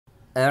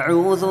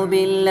أعوذ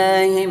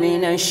بالله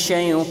من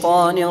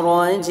الشيطان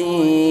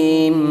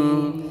الرجيم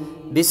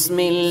بسم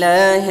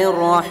الله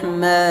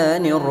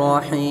الرحمن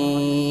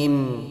الرحيم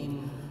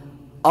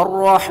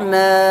الرحمن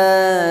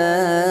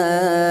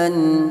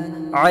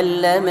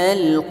علم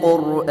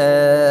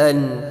القرآن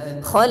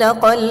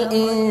خلق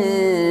الإنسان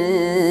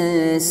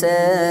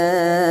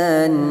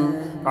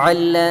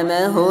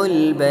علمه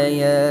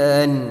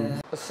البيان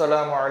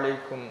السلام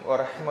عليكم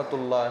ورحمة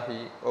الله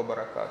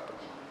وبركاته.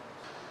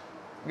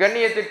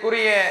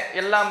 கண்ணியத்திற்குரிய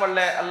எல்லாம் வல்ல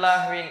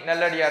அல்லாஹ்வின்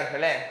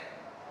நல்லடியார்களே,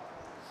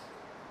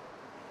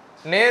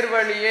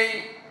 நேர்வழியை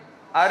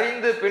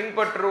அறிந்து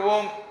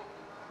பின்பற்றுவோம்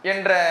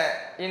என்ற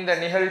இந்த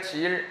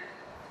நிகழ்ச்சியில்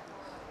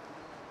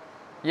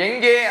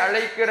எங்கே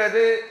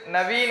அழைக்கிறது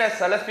நவீன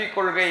ஸலஃபி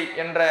கொள்கை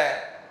என்ற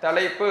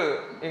தலைப்பு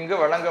இங்கு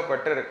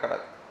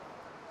வழங்கப்பட்டிருக்கிறது.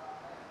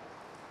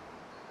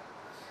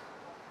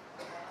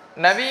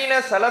 நவீன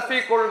ஸலஃபி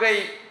கொள்கை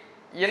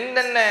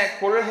என்னென்ன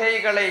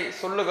கொள்கைகளை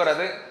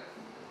சொல்லுகிறது,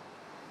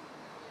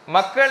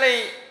 மக்களை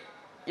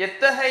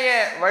எத்தகைய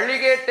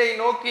வழிகேட்டை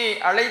நோக்கி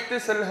அழைத்து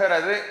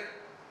செல்கிறது,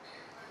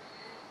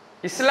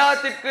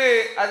 இஸ்லாத்திற்கு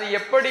அது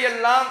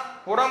எப்படியெல்லாம்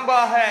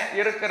புறம்பாக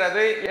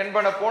இருக்கிறது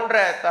என்பன போன்ற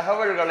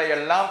தகவல்களை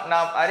எல்லாம்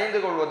நாம்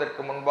அறிந்து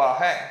கொள்வதற்கு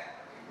முன்பாக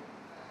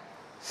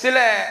சில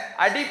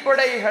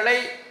அடிப்படைகளை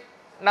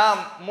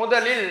நாம்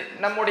முதலில்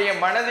நம்முடைய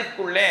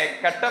மனதிற்குள்ளே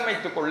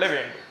கட்டமைத்துக் கொள்ள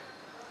வேண்டும்.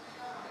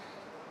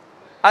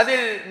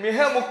 அதில் மிக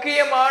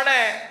முக்கியமான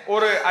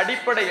ஒரு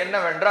அடிப்படை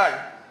என்னவென்றால்,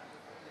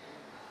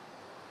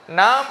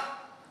 நாம்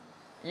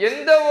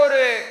எந்த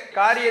ஒரு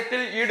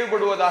காரியத்தில்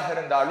ஈடுபடுவதாக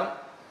இருந்தாலும்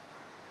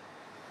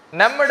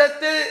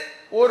நம்மிடத்தில்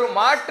ஒரு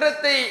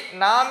மாற்றத்தை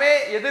நாமே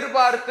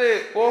எதிர்பார்த்து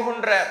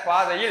போகின்ற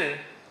பாதையில்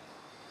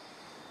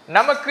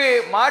நமக்கு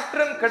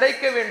மாற்றம்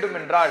கிடைக்க வேண்டும்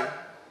என்றால்,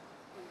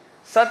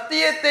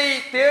 சத்தியத்தை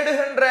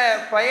தேடுகின்ற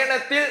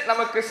பயணத்தில்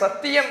நமக்கு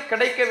சத்தியம்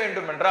கிடைக்க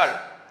வேண்டும் என்றால்,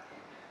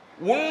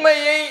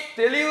 உண்மையை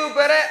தெளிவு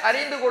பெற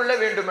அறிந்து கொள்ள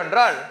வேண்டும்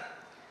என்றால்,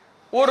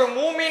 ஒரு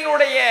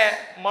மூமினுடைய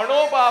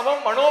மனோபாவம்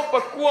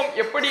மனோபக்குவம்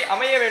எப்படி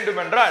அமைய வேண்டும்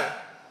என்றால்,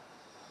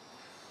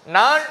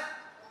 நான்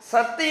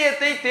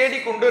சத்தியத்தை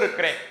தேடிக்கொண்டு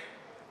இருக்கிறேன்,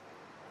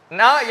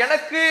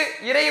 எனக்கு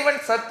இறைவன்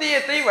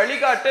சத்தியத்தை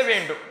வழிகாட்ட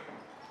வேண்டும்.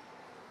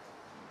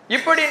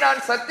 இப்படி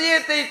நான்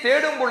சத்தியத்தை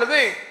தேடும்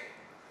பொழுது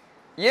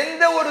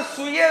எந்த ஒரு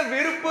சுய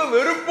விருப்பு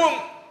வெறுப்பும்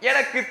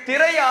எனக்கு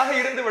திரையாக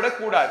இருந்து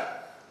விடக்கூடாது.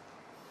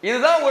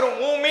 இதுதான் ஒரு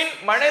மூமின்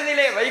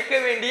மனதிலே வைக்க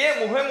வேண்டிய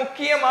மிக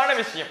முக்கியமான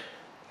விஷயம்.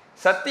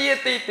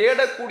 சத்தியத்தை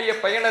தேடக்கூடிய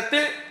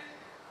பயணத்தில்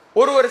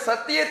ஒருவர்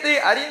சத்தியத்தை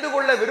அறிந்து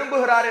கொள்ள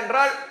விரும்புகிறார்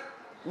என்றால்,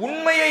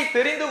 உண்மையை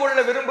தெரிந்து கொள்ள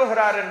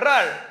விரும்புகிறார்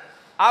என்றால்,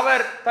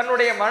 அவர்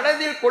தன்னுடைய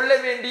மனதில் கொள்ள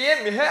வேண்டிய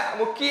மிக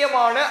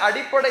முக்கியமான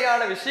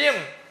அடிப்படையான விஷயம்,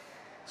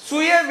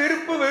 சுய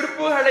விருப்பு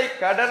வெறுப்புகளை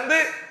கடந்து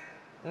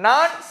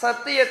நான்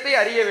சத்தியத்தை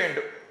அறிய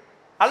வேண்டும்.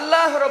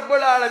 அல்லாஹ்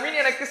ரப்பல் ஆலமீன்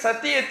எனக்கு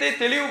சத்தியத்தை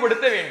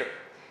தெளிவுபடுத்த வேண்டும்.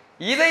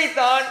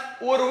 இதைத்தான்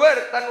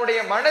ஒருவர் தன்னுடைய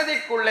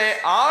மனதிற்குள்ளே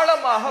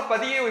ஆழமாக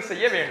பதிவு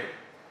செய்ய வேண்டும்.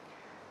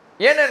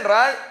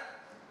 ஏனென்றால்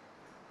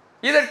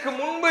இதற்கு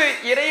முன்பு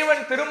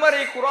இறைவன்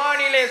திருமறை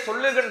குர்ஆனிலே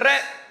சொல்லுகின்ற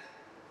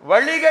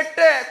வழிகட்ட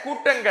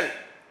கூட்டங்கள்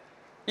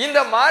இந்த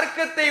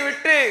மார்க்கத்தை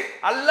விட்டு,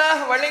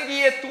 அல்லாஹ்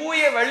வழங்கிய தூய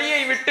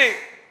வழியை விட்டு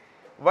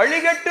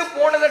வழிகட்டு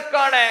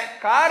போனதற்கான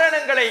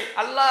காரணங்களை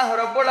அல்லாஹ்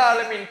ரப்பல்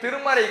ஆலமீன்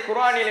திருமறை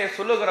குர்ஆனிலே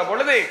சொல்லுகிற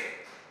பொழுது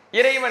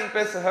இறைவன்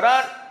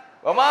பேசுகிறான்,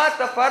 வமா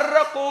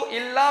தஃபர்ரகு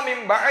இல்லா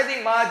மின் பஅதி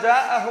மா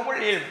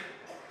ஜாஅஹுமுல் இல்ம்.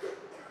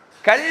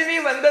 கல்வி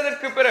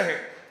வந்ததற்கு பிறகு,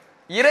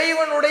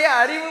 இறைவனுடைய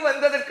அறிவு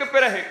வந்ததற்கு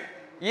பிறகு,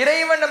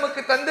 இறைவன்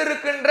நமக்கு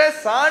தந்திருக்கின்ற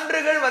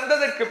சான்றுகள்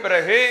வந்ததற்கு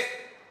பிறகு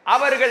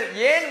அவர்கள்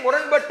ஏன்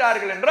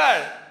முரண்பட்டார்கள்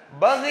என்றால்,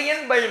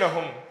 பகியன்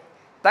பைனஹும்,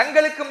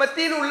 தங்களுக்கு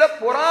மத்தியில் உள்ள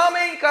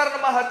பொறாமையின்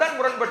காரணமாகத்தான்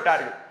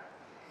முரண்பட்டார்கள்.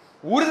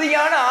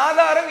 உறுதியான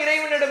ஆதாரம்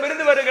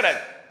இறைவனிடமிருந்து வருகிறது,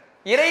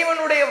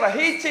 இறைவனுடைய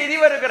வஹீ செய்தி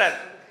வருகிறது.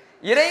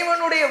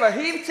 இறைவனுடைய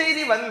வஹீ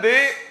செய்தி வந்து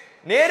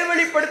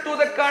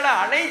நேர்வழிப்படுத்துவதற்கான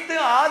அனைத்து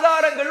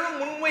ஆதாரங்களும்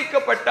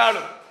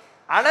முன்வைக்கப்பட்டாலும்,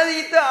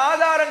 அனைத்து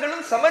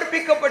ஆதாரங்களும்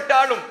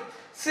சமர்ப்பிக்கப்பட்டாலும்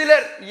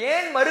சிலர்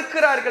ஏன்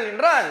மறுக்கிறார்கள்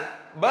என்றால்,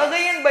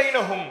 பகையன்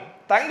பைனஹும்,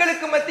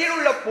 தங்களுக்கு மத்தியில்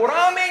உள்ள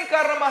பொறாமையின்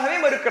காரணமாகவே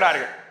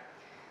மறுக்கிறார்கள்.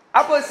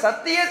 அப்போ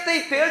சத்தியத்தை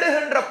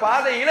தேடுகின்ற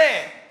பாதையிலே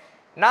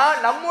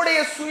நம்முடைய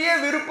சுய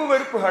விருப்பு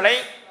வெறுப்புகளை,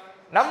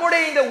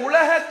 நம்முடைய இந்த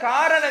உலக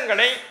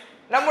காரணங்களை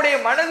நம்முடைய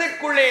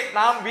மனதிற்குள்ளே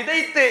நாம்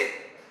விதைத்து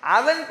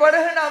அதன்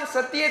பிறகு நாம்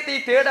சத்தியத்தை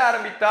தேட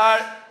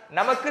ஆரம்பித்தால்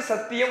நமக்கு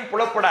சத்தியம்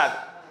புலப்படாது.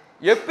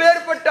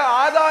 எப்பேற்பட்ட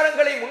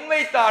ஆதாரங்களை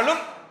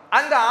முன்வைத்தாலும்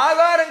அந்த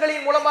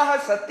ஆதாரங்களின் மூலமாக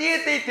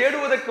சத்தியத்தை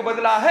தேடுவதற்கு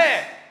பதிலாக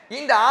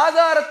இந்த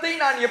ஆதாரத்தை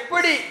நான்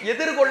எப்படி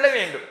எதிர்கொள்ள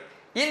வேண்டும்,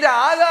 இந்த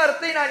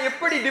ஆதாரத்தை நான்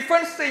எப்படி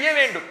டிஃபென்ஸ் செய்ய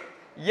வேண்டும்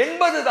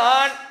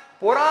என்பதுதான்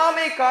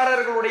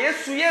பொறாமைக்காரர்களுடைய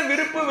சுய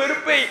விருப்பு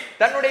வெறுப்பை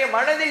தன்னுடைய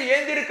மனதில்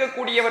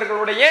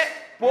ஏந்திருக்கக்கூடியவர்களுடைய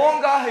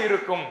போங்காக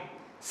இருக்கும்.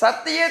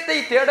 சத்தியத்தை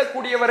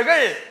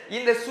தேடக்கூடியவர்கள்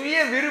இந்த சுய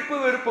விருப்பு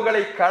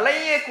வெறுப்புகளை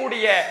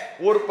களையக்கூடிய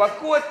ஒரு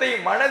பக்குவத்தை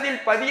மனதில்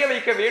பதிய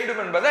வைக்க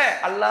வேண்டும் என்பதை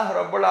அல்லாஹ்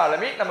ரப்பல்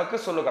ஆலமீன் நமக்கு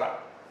சொல்லுகிறான்.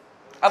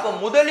 அப்ப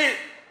முதலில்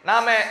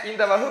நாம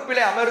இந்த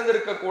வகுப்பிலே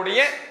அமர்ந்திருக்கக்கூடிய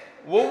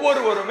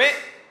ஒவ்வொருவருமே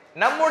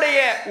நம்முடைய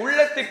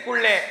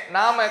உள்ளத்திற்குள்ளே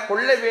நாம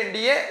கொள்ள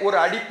வேண்டிய ஒரு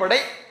அடிப்படை,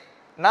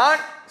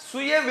 நான்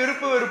சுய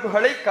விருப்பு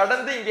வெறுப்புகளை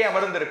கடந்து இங்கே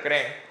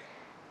அமர்ந்திருக்கிறேன்,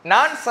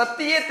 நான்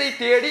சத்தியத்தை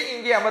தேடி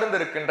இங்கே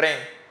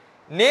அமர்ந்திருக்கின்றேன்,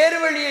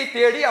 நேர்வழியை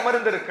தேடி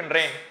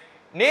அமர்ந்திருக்கின்றேன்,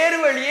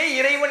 நேர்வழியை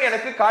இறைவன்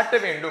எனக்கு காட்ட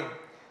வேண்டும்,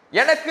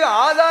 எனக்கு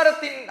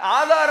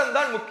ஆதாரம்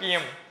தான்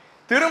முக்கியம்.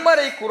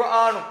 திருமறை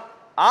குர்ஆனும்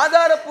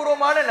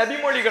ஆதாரபூர்வமான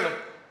நபிமொழிகளும்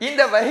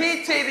இந்த வஹீ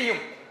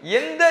செய்தியும்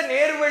எந்த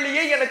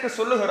நேர்வழியை எனக்கு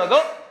சொல்லுகிறதோ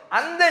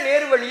அந்த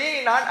நேர்வழியை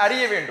நான்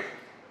அறிய வேண்டும்.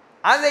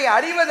 அதை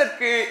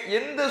அறிவதற்கு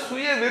எந்த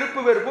சுய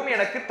விருப்பு வெறுப்பும்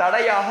எனக்கு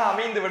தடையாக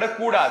அமைந்துவிடக்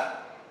கூடாது.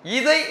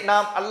 இதை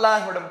நாம்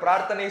அல்லாஹ்விடம்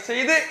பிரார்த்தனை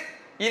செய்து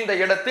இந்த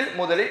இடத்தில்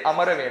முதலில்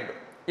அமர வேண்டும்.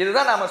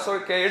 இதுதான் நாம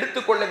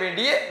எடுத்துக்கொள்ள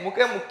வேண்டிய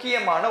மிக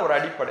முக்கியமான ஒரு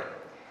அடிப்படை.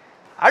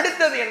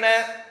 அடுத்தது என்ன?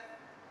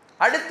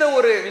 அடுத்த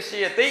ஒரு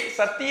விஷயத்தை,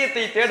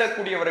 சத்தியத்தை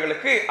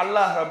தேடக்கூடியவர்களுக்கு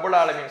அல்லாஹ் ரப்பல்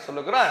ஆலமீன்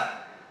சொல்லுகிறான்,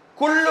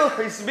 குல்லு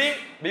ஹிஸ்பின்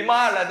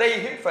பிமா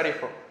லதைஹிம்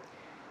ஃபரிஹுன்.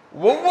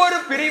 ஒவ்வொரு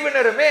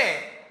பிரிவினருமே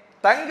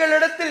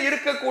தங்களிடத்தில்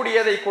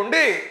இருக்கக்கூடியதை கொண்டு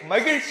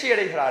மகிழ்ச்சி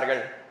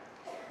அடைகிறார்கள்.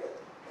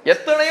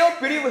 எத்தனையோ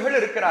பிரிவுகள்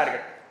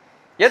இருக்கிறார்கள்,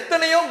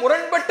 எத்தனையோ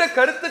முரண்பட்ட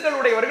கருத்துக்கள்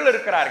உடையவர்கள்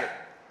இருக்கிறார்கள்.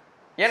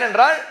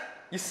 ஏனென்றால்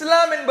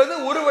இஸ்லாம் என்பது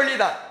ஒரு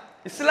வழிதான்.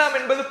 இஸ்லாம்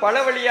என்பது பல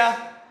வழியா?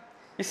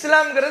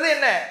 இஸ்லாம்ங்கிறது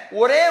என்ன?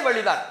 ஒரே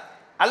வழிதான்.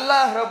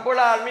 அல்லாஹ்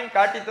ரப்பல் ஆலமீன்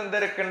காட்டி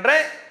தந்திருக்கின்ற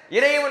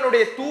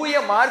இறைவனுடைய தூய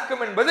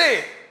மார்க்கம் என்பது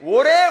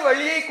ஒரே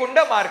வழியை கொண்ட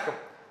மார்க்கம்.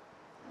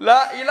 லா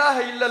இலாஹ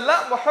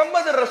இல்லல்லாஹ்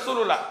முஹம்மது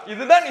ரசூலுல்லாஹ்,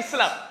 இதுதான்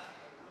இஸ்லாம்.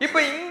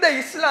 இப்ப இந்த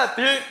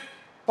இஸ்லாத்தில்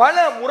பல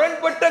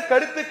முரண்பட்ட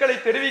கருத்துக்களை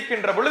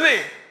தெரிவிக்கின்ற பொழுது,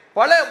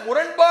 பல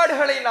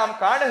முரண்பாடுகளை நாம்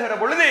காணுகிற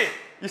பொழுது,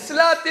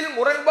 இஸ்லாத்தில்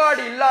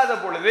முரண்பாடு இல்லாத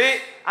பொழுது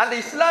அந்த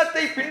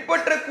இஸ்லாத்தை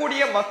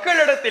பின்பற்றக்கூடிய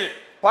மக்களிடத்தில்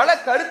பல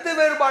கருத்து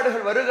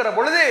வேறுபாடுகள் வருகிற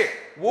பொழுது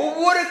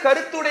ஒவ்வொரு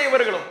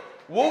கருத்துடையவர்களும்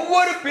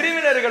ஒவ்வொரு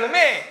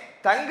பிரிவினர்களுமே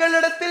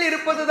தங்களிடத்தில்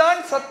இருப்பதுதான்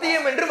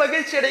சத்தியம் என்று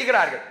மகிழ்ச்சி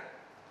அடைகிறார்கள்.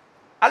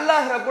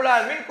 அல்லாஹ் ரப்பல்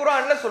ஆலமீன்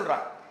குர்ஆன்ல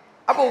சொல்றான்.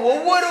 அப்போ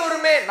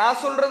ஒவ்வொருவருமே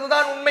நான்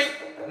சொல்றதுதான் உண்மை,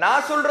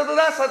 நான்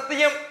சொல்றதுதான்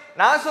சத்தியம்,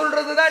 நான்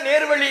சொல்றதுதான்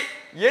நேர்வழி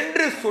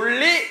என்று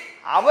சொல்லி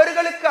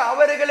அவர்களுக்கு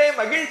அவர்களே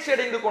மகிழ்ச்சி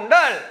அடைந்து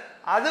கொண்டால்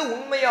அது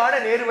உண்மையான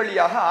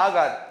நேர்வழியாக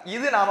ஆகாது.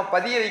 இது நாம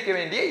பதிய வைக்க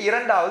வேண்டிய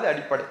இரண்டாவது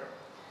அடிப்படை.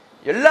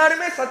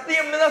 எல்லாருமே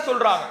சத்தியம்னு தான்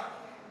சொல்றாங்க,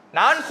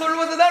 நான்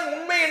சொல்வதுதான்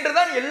உண்மை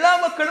என்றுதான் எல்லா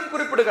மக்களும்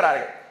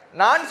குறிப்பிடுகிறார்கள்,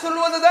 நான்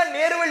சொல்வதுதான்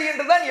நேர்வழி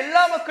என்றுதான்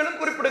எல்லா மக்களும்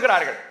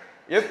குறிப்பிடுகிறார்கள்.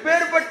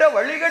 எப்பேற்பட்ட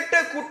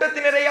வழிகட்ட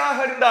கூட்டத்தினரையாக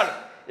இருந்தாலும்,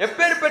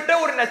 எப்பேற்பட்ட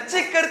ஒரு நச்சு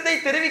கருத்தை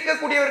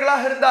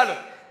தெரிவிக்கக்கூடியவர்களாக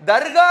இருந்தாலும்,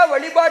 தர்கா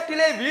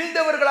வழிபாட்டிலே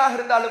வீழ்ந்தவர்களாக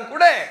இருந்தாலும்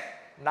கூட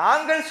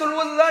நாங்கள்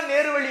சொல்வதுதான்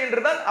நேர்வழி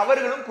என்றுதான்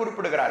அவர்களும்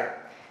குறிப்பிடுகிறார்கள்.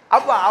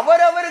 அப்ப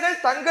அவரவர்கள்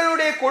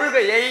தங்களுடைய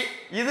கொள்கையை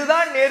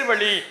இதுதான்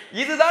நேர்வழி,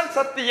 இதுதான்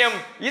சத்தியம்,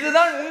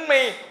 இதுதான்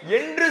உண்மை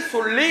என்று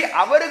சொல்லி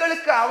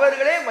அவர்களுக்கு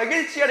அவர்களே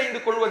மகிழ்ச்சி அடைந்து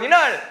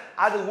கொள்வதனால்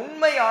அது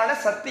உண்மையான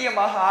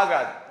சத்தியமாக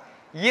ஆகாது,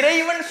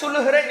 இறைவன்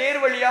சொல்லுகிற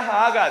நேர்வழியாக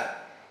ஆகாது.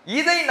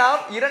 இதை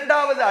நாம்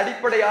இரண்டாவது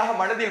அடிப்படையாக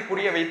மனதில்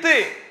புரிய வைத்து,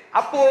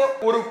 அப்போ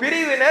ஒரு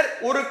பிரிவினர்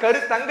ஒரு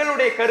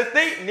தங்களுடைய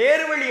கருத்தை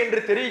நேர்வழி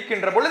என்று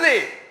தெரிவிக்கின்ற பொழுது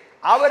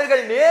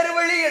அவர்கள்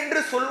நேர்வழி என்று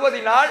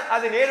சொல்வதனால்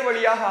அது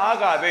நேர்வழியாக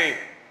ஆகாது.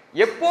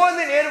 எப்போது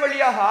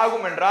நேர்வழியாக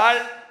ஆகும் என்றால்,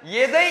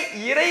 எதை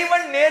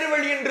இறைவன்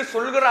நேர்வழி என்று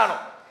சொல்கிறானோ,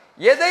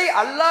 எதை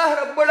அல்லாஹ்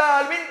ரப்பல்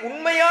ஆலமீன்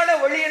உண்மையான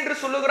வழி என்று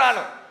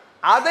சொல்லுகிறானோ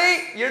அதை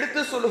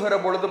எடுத்து சொல்லுகிற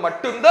பொழுது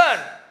மட்டும்தான்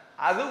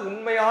அது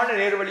உண்மையான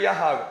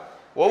நேர்வழியாக ஆகும்.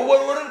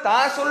 ஒவ்வொருவரும்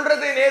தான்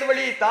சொல்றது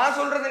நேர்வழி, தான்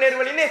சொல்றது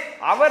நேர்வழின்னு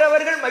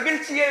அவரவர்கள்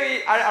மகிழ்ச்சியை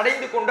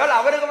அடைந்து கொண்டால்,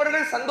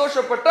 அவரவர்கள்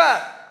சந்தோஷப்பட்டா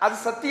அது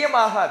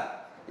சத்தியமாகாது.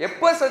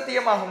 எப்ப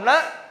சத்தியமாகும்னா,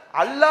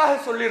 அல்லாஹ்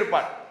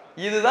சொல்லியிருப்பான்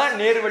இதுதான்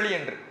நேர்வழி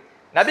என்று,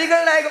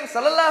 நபிகள் நாயகம்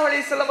ஸல்லல்லாஹு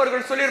அலைஹி வஸல்லம்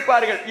அவர்கள்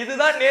சொல்லியிருப்பார்கள்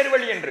இதுதான்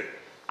நேர்வழி என்று.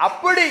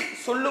 அப்படி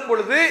சொல்லும்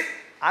பொழுது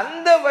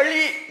அந்த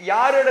வழி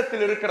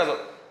யாரிடத்தில் இருக்கிறதோ,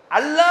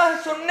 அல்லாஹ்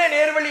சொன்ன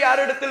நேர்வழி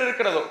யாரிடத்தில்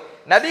இருக்கிறதோ,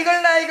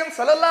 நபிகள் நாயகம்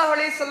ஸல்லல்லாஹு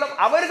அலைஹி வஸல்லம்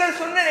அவர்கள்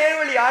சொன்ன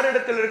நேர்வழி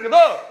யாரிடத்தில்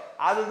இருக்குதோ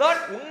அதுதான்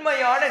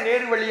உண்மையான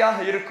நேர்வழியாக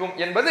இருக்கும்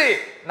என்பது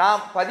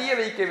நாம் பதிய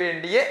வைக்க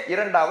வேண்டிய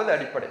இரண்டாவது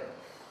அடிப்படை.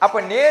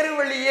 அப்ப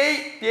நேர்வழியை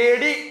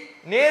தேடி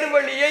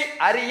நேர்வழியை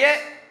அறிய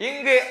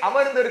இங்கு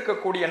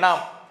அமர்ந்திருக்கக்கூடிய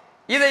நாம்,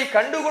 இதை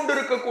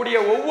கண்டுகொண்டிருக்கக்கூடிய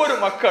ஒவ்வொரு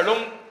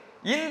மக்களும்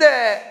இந்த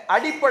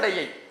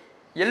அடிப்படையை,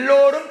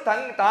 எல்லோரும்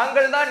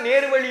தாங்கள் தான்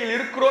நேர்வழியில்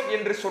இருக்கிறோம்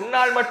என்று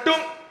சொன்னால்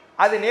மட்டும்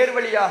அது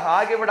நேர்வழியாக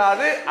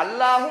ஆகிவிடாது.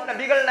 அல்லாஹும்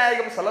நபிகள்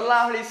நாயகம்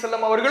ஸல்லல்லாஹு அலைஹி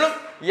வஸல்லம் அவர்களும்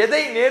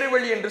எதை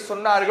நேர்வழி என்று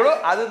சொன்னார்களோ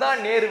அதுதான்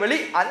நேர்வழி,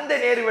 அந்த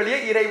நேர்வழியை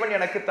இறைவன்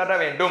எனக்கு தர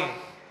வேண்டும்.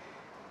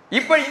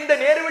 இப்ப இந்த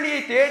நேர்வழியை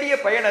தேடிய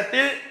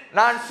பயணத்தில்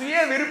நான்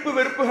சுய விருப்பு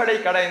வெறுப்புகளை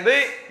கடைந்து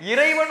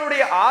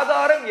இறைவனுடைய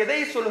ஆதாரம் எதை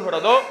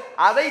சொல்கிறதோ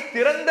அதை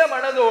திறந்த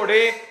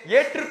மனதோடு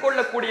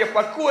ஏற்றுக்கொள்ளக்கூடிய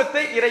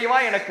பக்குவத்தை இறைவா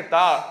எனக்கு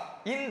தா.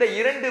 இந்த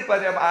இரண்டு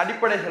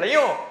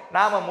அடிப்படைகளையும்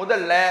நாம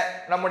முதல்ல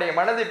நம்முடைய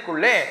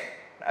மனதிற்குள்ளே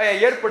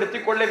ஏற்படுத்தி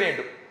கொள்ள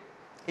வேண்டும்.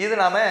 இது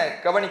நாம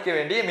கவனிக்க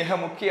வேண்டிய மிக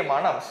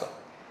முக்கியமான அம்சம்.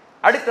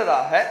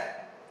 அடுத்ததாக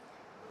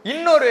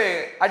இன்னொரு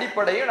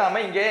அடிப்படையும்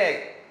நாம இங்கே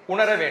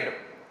உணர வேண்டும்.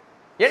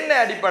 என்ன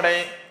அடிப்படை?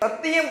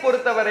 சத்தியம்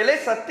பொறுத்தவரையிலே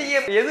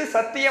சத்தியம் எது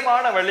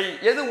சத்தியமான வழி,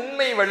 எது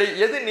உண்மை வழி,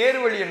 எது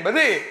நேர்வழி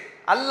என்பது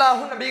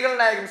அல்லாஹ்வும் நபிகள்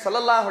நாயகம்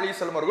ஸல்லல்லாஹு அலைஹி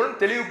வஸல்லம் அவர்களும்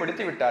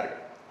தெளிவுபடுத்தி விட்டார்கள்.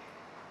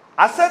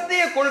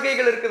 அசத்திய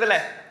கொள்கைகள் இருக்குதுல்ல,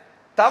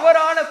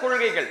 தவறான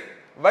கொள்கைகள்,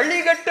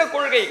 வழிகட்ட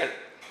கொள்கைகள்,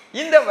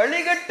 இந்த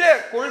வழிகட்ட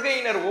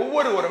கொள்கையினர்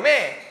ஒவ்வொருவருமே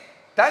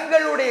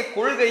தங்களுடைய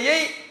கொள்கையை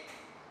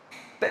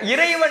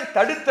இறைவன்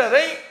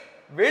தடுத்ததை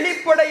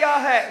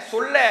வெளிப்படையாக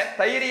சொல்ல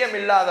தைரியம்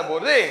இல்லாத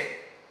போது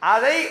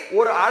அதை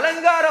ஒரு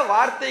அலங்கார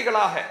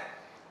வார்த்தைகளாக,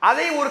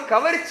 அதை ஒரு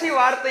கவர்ச்சி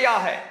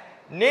வார்த்தையாக,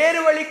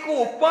 நேர்வழிக்கு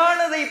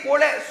ஒப்பானதை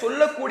போல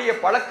சொல்லக்கூடிய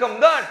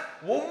பழக்கம்தான்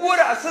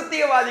ஒவ்வொரு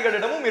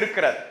அசத்தியவாதிகளிடமும்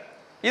இருக்கிறது.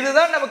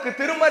 இதுதான் நமக்கு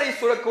திருமறை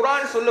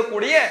குர்ஆன்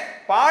சொல்லக்கூடிய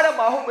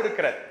பாடமாகவும்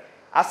இருக்கிறது.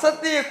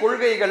 அசத்திய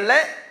கொள்கைகள்ல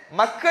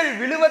மக்கள்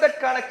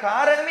விழுவதற்கான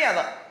காரணமே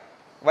அதான்.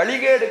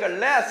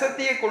 வழிகேடுகள்ல,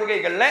 அசத்திய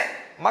கொள்கைகள்ல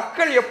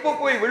மக்கள் எப்போ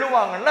போய்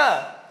விழுவாங்கன்னா,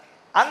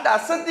 அந்த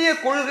அசத்திய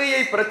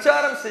கொள்கையை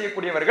பிரச்சாரம்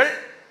செய்யக்கூடியவர்கள்,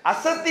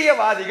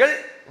 அசத்தியவாதிகள்,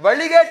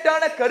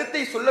 வழிகேட்டான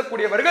கருத்தை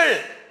சொல்லக்கூடியவர்கள்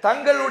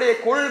தங்களுடைய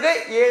கொள்கை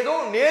ஏதோ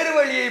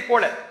நேர்வழியை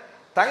போல,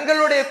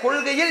 தங்களுடைய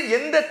கொள்கையில்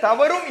எந்த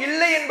தவறும்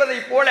இல்லை என்பதை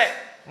போல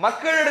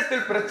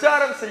மக்களிடத்தில்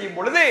பிரச்சாரம் செய்யும்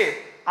பொழுது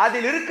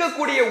அதில்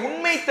இருக்கக்கூடிய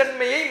உண்மை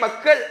தன்மையை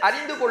மக்கள்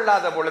அறிந்து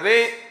கொள்ளாத பொழுது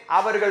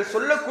அவர்கள்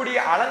சொல்லக்கூடிய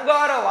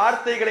அலங்கார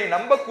வார்த்தைகளை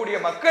நம்பக்கூடிய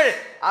மக்கள்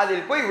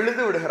அதில் போய்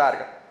விழுந்து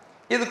விடுகிறார்கள்.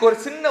 இதுக்கு ஒரு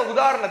சின்ன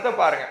உதாரணத்தை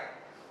பாருங்க.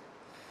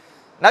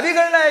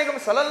 நபிகள்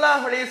நாயகம்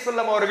ஸல்லல்லாஹு அலைஹி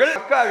வஸல்லம் அவர்கள்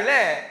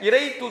மக்காவிலே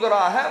இறை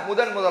தூதராக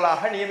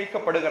முதலாக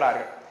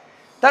நியமிக்கப்படுகிறார்கள்.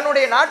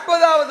 தன்னுடைய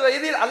 40வது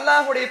வயதில்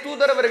அல்லாஹ்வுடைய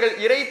தூதரவர்கள்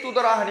இறை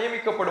தூதராக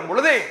நியமிக்கப்படும்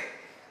பொழுது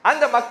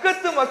அந்த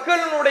மக்கத்து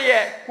மக்களுடைய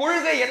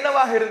கொள்கை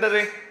என்னவாக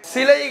இருந்தது?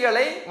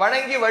 சிலைகளை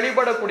வணங்கி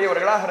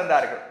வழிபடக்கூடியவர்களாக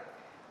இருந்தார்கள்.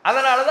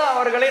 அதனாலதான்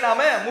அவர்களை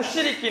நாம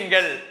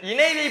முஷ்ரிக்கீன்கள்,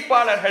 இணை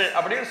வைப்பாளர்கள்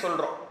அப்படின்னு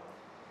சொல்றோம்.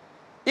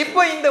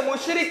 இப்போ இந்த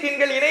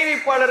முஷ்ரிக்கீன்கள், இணை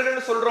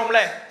வைப்பாளர்கள்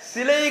சொல்றோம்ல,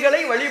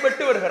 சிலைகளை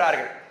வழிபட்டு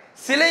வருகிறார்கள்,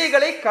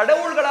 சிலைகளை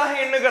கடவுள்களாக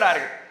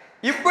எண்ணுகிறார்கள்.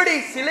 இப்படி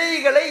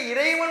சிலைகளை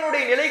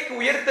இறைவனுடைய நிலைக்கு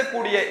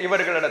உயர்த்தக்கூடிய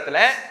இவர்களிடத்துல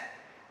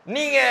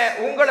நீங்க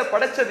உங்களை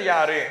படைச்சது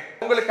யாரு,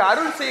 உங்களுக்கு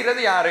அருள்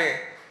செய்யறது யாரு,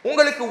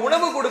 உங்களுக்கு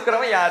உணவு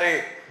கொடுக்கிறவன் யாரு,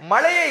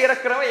 மழையை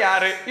இறக்குறவன்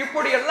யாரு,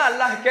 இப்படி எல்லாம்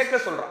அல்லாஹ் கேட்க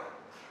சொல்றான்.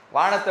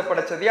 வானத்தை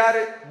படைச்சது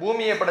யாரு,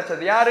 பூமியை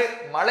படைச்சது யாரு,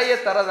 மழையை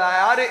தரது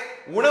யாரு,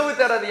 உணவு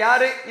தரது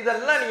யாரு,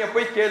 இதெல்லாம் நீங்க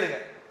போய் கேளுங்க.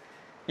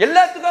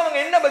 எல்லாத்துக்கும் அவங்க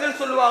என்ன பதில்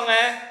சொல்லுவாங்க?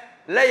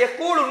 ல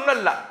யகூல்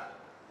உன்னல்லா,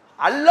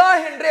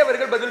 அல்லாஹ் என்றே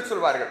அவர்கள் பதில்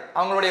சொல்வார்கள்.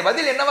 அவங்களுடைய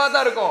பதில் என்னவா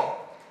தான் இருக்கும்?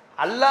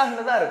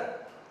 அல்லாஹ்னு தான் இருக்கும்.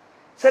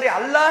 சரி,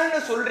 அல்லாஹ்னு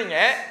சொல்றீங்க,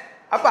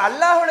 அப்ப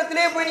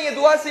அல்லாஹ்விடத்திலே போய் நீங்க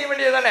துஆ செய்ய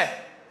வேண்டியதானே?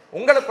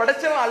 உங்களை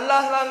படைச்சவன்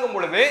அல்லாஹ் தாங்கும்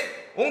பொழுது,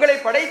 உங்களை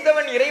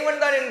படைத்தவன் இறைவன்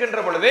தான் என்கின்ற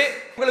பொழுது,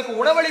 உங்களுக்கு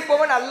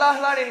உணவளிப்பவன் அல்லாஹ்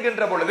தான்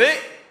என்கின்ற பொழுது,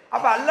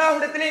 அப்ப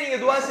அல்லாஹ்விடத்திலே நீங்க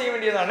துஆ செய்ய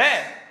வேண்டியதானே?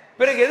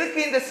 பிறகு எதுக்கு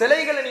இந்த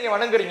சிலைகளை நீங்க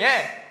வணங்குறீங்க,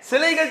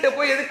 சிலைகள்கிட்ட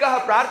போய் எதுக்காக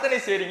பிரார்த்தனை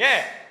செய்றீங்க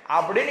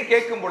அப்படின்னு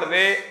கேட்கும்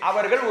பொழுது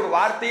அவர்கள் ஒரு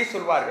வார்த்தையை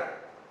சொல்வார்கள்.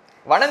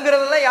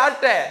 வணங்குறதெல்லாம்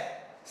யார்கிட்ட?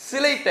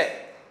 சிலைகிட்ட.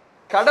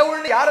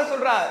 கடவுள் யார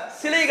சொல்றான்?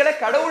 சிலைகளை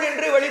கடவுள்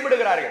என்று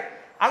வழிபடுகிறார்கள்.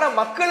 ஆனா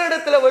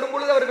மக்களிடத்துல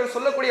வரும்பொழுது அவர்கள்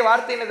சொல்லக்கூடிய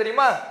வார்த்தை என்ன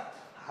தெரியுமா?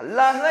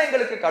 அல்லாஹ் தான்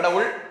எங்களுக்கு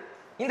கடவுள்,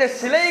 இந்த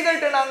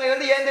சிலைகள்கிட்ட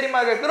நாங்க ஏன்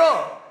தெரியுமா கேட்கிறோம்?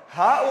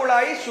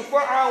 ஹாஉலாயி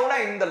ஷுஃபஆஉனா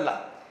இந்தல்லாஹ்,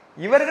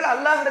 இவர்கள்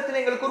அல்லாஹ்விடத்தில்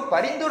எங்களுக்கு ஒரு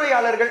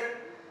பரிந்துரையாளர்கள்,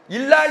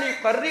 இல்லாலி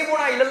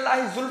கர்ரிபுனா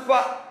இலல்லாஹி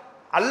ஸுல்ஃபா,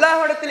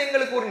 அல்லாஹ்விடத்தில்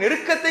எங்களுக்கு ஒரு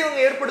நெருக்கத்தை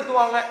இவங்க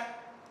ஏற்படுத்துவாங்க.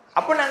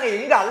 அப்ப நாங்க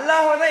எங்க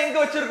அல்லாஹ்வை தான் எங்க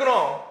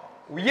வச்சிருக்கிறோம்?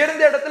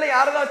 உயர்ந்த இடத்துல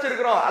யாரை தான்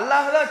வச்சிருக்கிறோம்?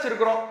 அல்லாஹ் தான்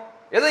வச்சிருக்கிறோம்.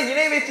 ஏதோ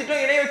இணை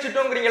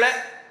வச்சுட்டோங்கிறீங்களே,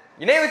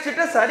 இணை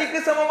வச்சுட்டு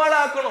சரிக்கு சமமான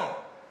ஆக்கணும்.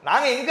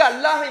 நாங்க எங்க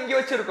அல்லாஹ் இங்க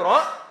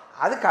வச்சிருக்கிறோம்,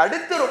 அதுக்கு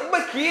அடுத்து ரொம்ப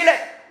கீழே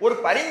ஒரு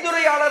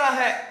பரிந்துரையாளராக,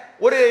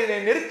 ஒரு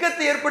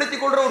நெருக்கத்தை ஏற்படுத்தி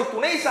கொள்ற ஒரு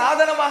துணை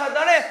சாதனமாக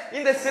தானே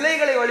இந்த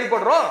சிலைகளை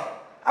வழிபடுறோம்.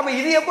 அப்ப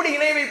இது எப்படி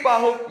இணை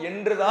வைப்பாகும்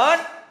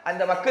என்றுதான்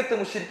அந்த மக்கத்து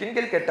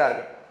முஷ்ரிக்கீன்கள்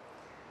கேட்டார்கள்.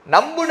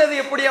 நம்புனது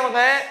எப்படி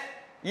அவங்க?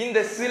 இந்த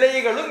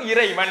சிலைகளும்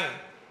இறைவன்,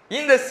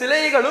 இந்த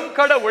சிலைகளும்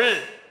கடவுள்,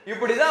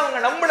 இப்படிதான் அவங்க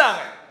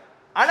நம்பினாங்க.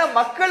 ஆனா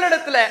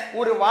மக்களிடத்துல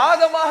ஒரு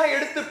வாதமாக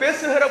எடுத்து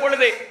பேசுகிற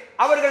பொழுது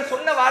அவர்கள்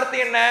சொன்ன வார்த்தை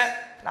என்ன?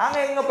 நாங்க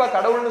எங்கப்பா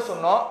கடவுள்னு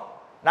சொன்னோம்,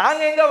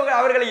 நாங்க எங்க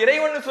அவர்களை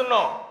இறைவன்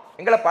சொன்னோம்,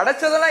 எங்களை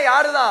படைச்சதெல்லாம்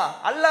யாருதான்?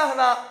 அல்லாஹ்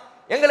தான்.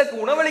 எங்களுக்கு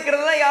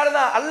உணவளிக்கிறதெல்லாம்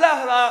யாருதான்?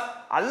 அல்லாஹ் தான்.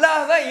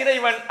 அல்லாஹ் தான்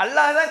இறைவன்,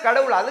 அல்லாஹ் தான்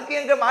கடவுள், அதுக்கு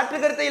எங்க மாற்று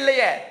கருத்தை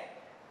இல்லையே.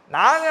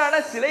 நாங்க ஆனா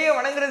சிலையை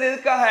வணங்குறது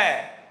எதுக்காக?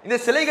 இந்த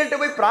சிலைகள்கிட்ட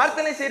போய்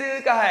பிரார்த்தனை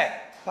செய்யறதுக்காக,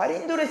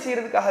 பரிந்துரை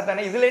செய்யறதுக்காக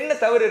தானே. இதுல என்ன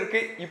தவறு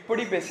இருக்கு?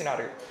 இப்படி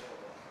பேசினார்கள்.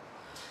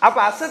 அப்ப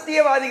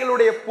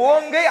அசத்தியவாதிகளுடைய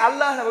போங்கை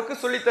அல்லாஹ் நமக்கு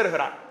சொல்லித்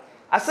தருகிறான்.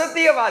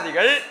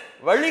 அசத்தியவாதிகள்,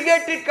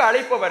 வழிகேட்டிற்கு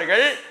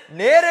அழைப்பவர்கள்,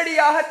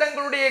 நேரடியாக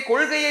தங்களுடைய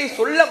கொள்கையை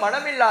சொல்ல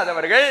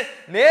மனமில்லாதவர்கள்,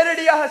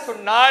 நேரடியாக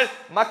சொன்னால்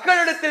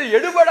மக்களிடத்தில்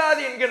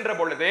எடுபடாது என்கின்ற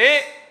பொழுது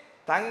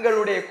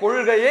தங்களுடைய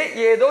கொள்கையை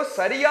ஏதோ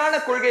சரியான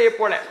கொள்கையை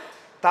போல,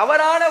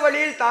 தவறான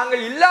வழியில்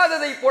தாங்கள்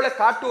இல்லாததை போல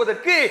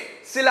காட்டுவதற்கு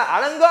சில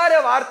அலங்கார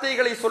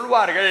வார்த்தைகளை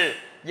சொல்வார்கள்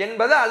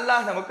என்பதை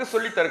அல்லாஹ் நமக்கு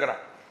சொல்லித்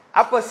தருகிறான்.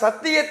 அப்ப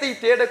சத்தியத்தை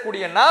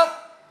தேடக்கூடிய நாம்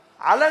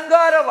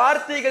அலங்கார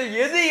வார்த்தைகள்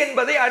எது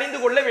என்பதை அறிந்து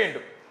கொள்ள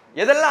வேண்டும்.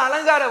 எதெல்லாம்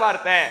அலங்கார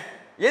வார்த்தை,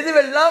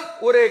 எதுவெல்லாம்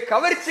ஒரு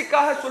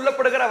கவர்ச்சிக்காக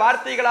சொல்லப்படுகிற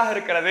வார்த்தைகளாக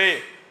இருக்கிறது,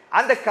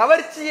 அந்த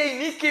கவர்ச்சியை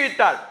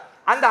நீக்கிவிட்டால்,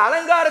 அந்த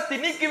அலங்காரத்தை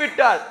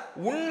நீக்கிவிட்டால்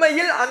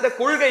உண்மையில் அந்த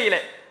கொள்கையில,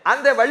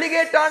 அந்த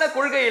வழிகேட்டான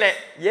கொள்கையில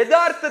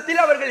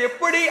யதார்த்தத்தில் அவர்கள்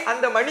எப்படி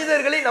அந்த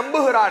மனிதர்களை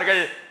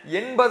நம்புகிறார்கள்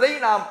என்பதை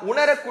நாம்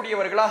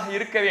உணரக்கூடியவர்களாக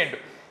இருக்க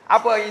வேண்டும்.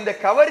 அப்ப இந்த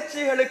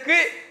கவர்ச்சிகளுக்கு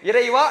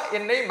இறைவா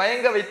என்னை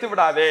மயங்க வைத்து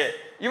விடாதே,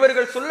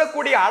 இவர்கள்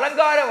சொல்லக்கூடிய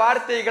அலங்கார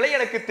வார்த்தைகளை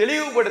எனக்கு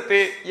தெளிவுபடுத்து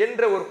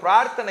என்ற ஒரு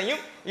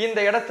பிரார்த்தனையும் இந்த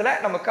இடத்துல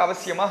நமக்கு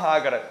அவசியமாக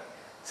ஆகிறது.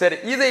 சரி,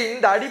 இதை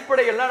இந்த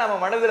அடிப்படையெல்லாம் நம்ம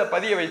மனதில்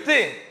பதிய வைத்து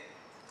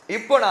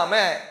இப்போ நாம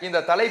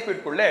இந்த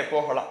தலைப்பிற்குள்ளே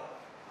போகலாம்.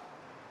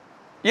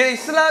 இது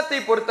இஸ்லாத்தை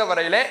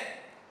பொறுத்தவரையில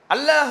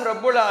அல்லாஹ்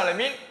ரப்புல்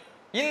ஆலமீன்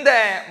இந்த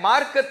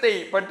மார்க்கத்தை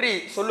பற்றி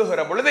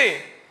சொல்லுகிற பொழுது,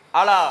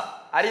 அலா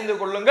அறிந்து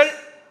கொள்ளுங்கள்,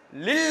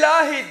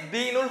 லில்லாஹி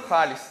தீனுல்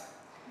ஹாலிஸ்,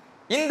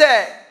 இந்த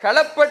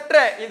களப்பற்ற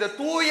இந்த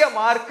தூய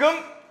மார்க்கம்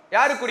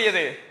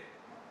யாருக்குரியது?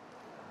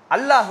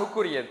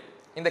 அல்லாஹுக்குரியது.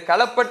 இந்த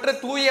களப்பற்ற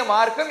தூய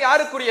மார்க்கம்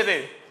யாருக்குரியது?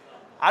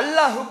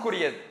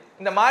 அல்லாஹுக்குரியது.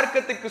 இந்த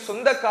மார்க்கத்துக்கு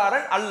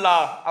சொந்தக்காரன்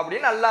அல்லாஹ்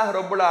அப்படின்னு அல்லாஹ்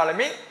ரப்புல்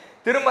ஆலமீன்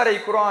திருமறை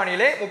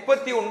குர்ஆனிலே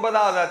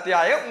 39வது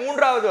அத்தியாயம்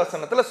 3வது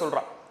வசனத்துல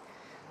சொல்றான்.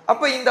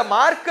 அப்ப இந்த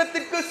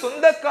மார்க்கத்திற்கு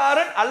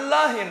சொந்தக்காரன்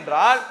அல்லாஹ்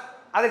என்றால்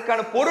அதற்கான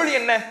பொருள்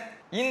என்ன?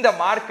 இந்த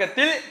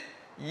மார்க்கத்தில்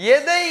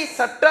எதை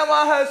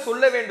சட்டமாக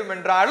சொல்ல வேண்டும்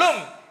என்றாலும்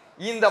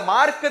இந்த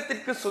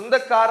மார்க்கத்திற்கு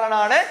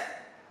சொந்தக்காரனான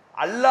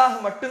அல்லாஹ்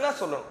மட்டும்தான்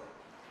சொல்லணும்.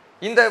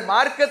 இந்த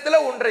மார்க்கத்துல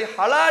ஒன்றை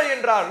ஹலால்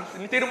என்றால்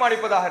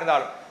தீர்மானிப்பதாக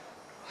இருந்தாலும்,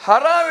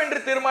 ஹராம் என்று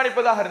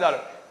தீர்மானிப்பதாக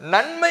இருந்தாலும்,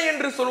 நன்மை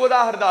என்று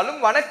சொல்வதாக இருந்தாலும்,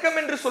 வணக்கம்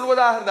என்று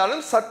சொல்வதாக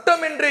இருந்தாலும்,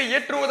 சட்டம் என்று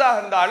இயற்றுவதாக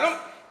இருந்தாலும்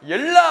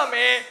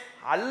எல்லாமே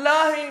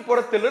அல்லாஹ்வின்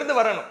புறத்திலிருந்து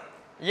வரணும்.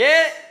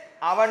 ஏன்?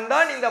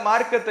 அவன்தான் இந்த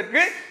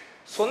மார்க்கத்துக்கு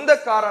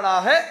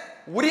சொந்தக்காரனாக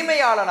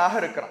உரிமையாளனாக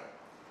இருக்கிறான்.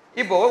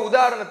 இப்போ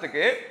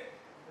உதாரணத்துக்கு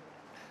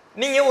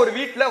நீங்க ஒரு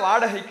வீட்டுல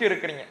வாடகைக்கு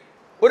இருக்கிறீங்க.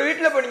 ஒரு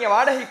வீட்டுல இப்போ நீங்க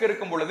வாடகைக்கு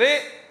இருக்கும் பொழுது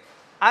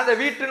அந்த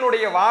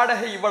வீட்டினுடைய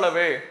வாடகை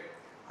இவ்வளவு,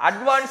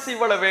 அட்வான்ஸ்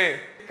இவ்வளவு,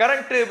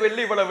 கரண்ட்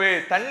பில் இவ்வளவு,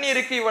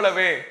 தண்ணீருக்கு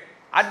இவ்வளவு,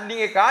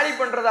 நீங்க காலி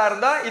பண்றதா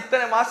இருந்தா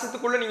இத்தனை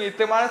மாசத்துக்குள்ள நீங்க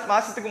இத்தனை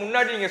மாசத்துக்கு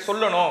முன்னாடி நீங்க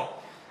சொல்லணும்.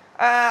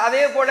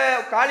 அதே போல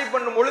காலி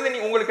பண்ணும் பொழுது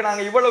உங்களுக்கு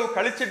நாங்க இவ்வளவு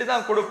கழிச்சிட்டு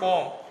தான்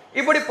கொடுப்போம்.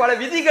 இப்படி பல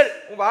விதிகள்,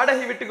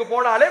 வாடகை வீட்டுக்கு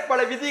போனாலே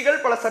பல விதிகள்,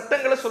 பல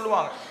சட்டங்களை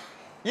சொல்லுவாங்க.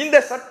 இந்த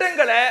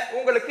சட்டங்களை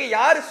உங்களுக்கு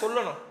யாரு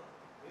சொல்லணும்?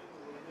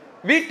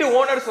 வீட்டு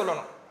ஓனர்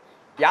சொல்லணும்.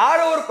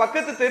 யாரோ ஒரு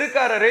பக்கத்து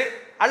தெருக்காரரு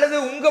அல்லது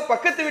உங்க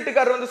பக்கத்து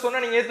வீட்டுக்காரர் வந்து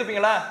சொன்னா நீங்க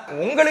ஏத்துப்பீங்களா?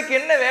 உங்களுக்கு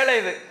என்ன வேலை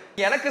இது?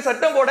 எனக்கு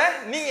சட்டம் போட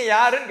நீங்க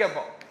யாருன்னு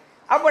கேட்போம்.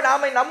 அப்ப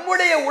நாம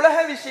நம்முடைய உலக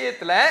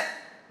விஷயத்துல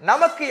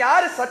நமக்கு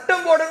யாரு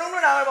சட்டம்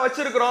போடணும்னு நாம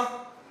வச்சிருக்கிறோம்?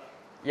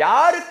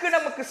 யாருக்கு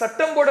நமக்கு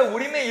சட்டம் போட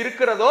உரிமை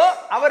இருக்கிறதோ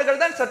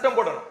அவர்கள் தான் சட்டம்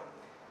போடணும்.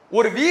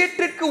 ஒரு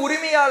வீட்டிற்கு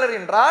உரிமையாளர்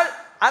என்றால்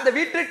அந்த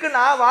வீட்டிற்கு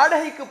நான்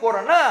வாடகைக்கு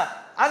போறேன்னா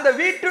அந்த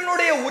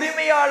வீட்டினுடைய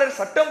உரிமையாளர்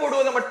சட்டம்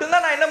போடுவதை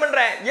மட்டும்தான் நான் என்ன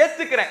பண்றேன்?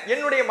 ஏத்துக்கிறேன்.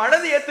 என்னுடைய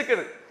மனது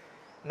ஏத்துக்குது.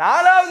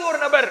 நாலாவது ஒரு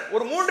நபர்,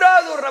 ஒரு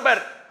மூன்றாவது ஒரு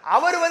நபர்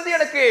அவர் வந்து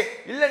எனக்கு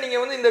இல்ல, நீங்க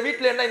வந்து இந்த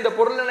வீட்டுல என்ன இந்த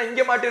பொருள் என்ன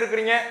இங்க மாட்டி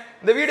இருக்கிறீங்க,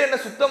 இந்த வீடு என்ன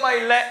சுத்தமா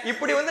இல்ல,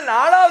 இப்படி வந்து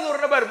நாலாவது ஒரு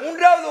நபர்,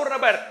 மூன்றாவது ஒரு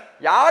நபர்,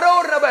 யாரோ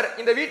ஒரு நபர்,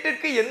 இந்த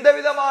வீட்டிற்கு எந்த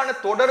விதமான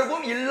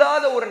தொடர்பும்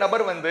இல்லாத ஒரு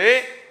நபர் வந்து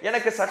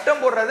எனக்கு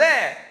சட்டம் போடுறத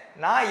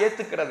நான்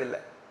ஏத்துக்கிறது இல்லை.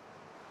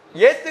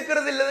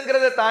 ஏத்துக்கிறது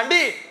இல்லைங்கிறத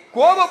தாண்டி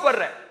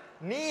கோபப்படுறேன்.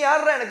 நீ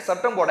யாரா எனக்கு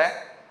சட்டம் போட?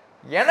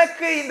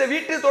 எனக்கு இந்த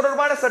வீட்டு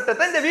தொடர்பான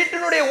சட்டத்தை இந்த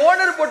வீட்டினுடைய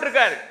ஓனர்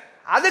போட்டிருக்காரு,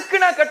 அதுக்கு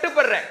நான்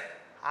கட்டுப்படுறேன்,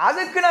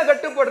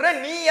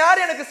 நீ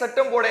யார் எனக்கு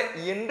சட்டம் போட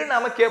என்று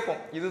நாம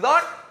கேட்போம்.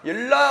 இதுதான்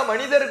எல்லா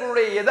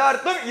மனிதர்களுடைய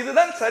யதார்த்தம்,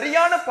 இதுதான்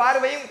சரியான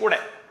பார்வையும் கூட.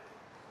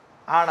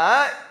 ஆனா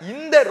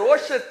இந்த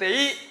ரோஷத்தை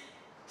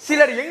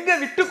சிலர் எங்க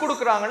விட்டு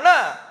கொடுக்குறாங்கன்னா,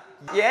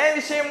 என்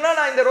விஷயம்னா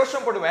நான் இந்த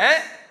ரோஷம் போடுவேன்,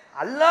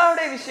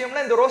 அல்லாஹ்வுடைய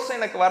விஷயம்னா இந்த ரோஷம்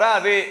எனக்கு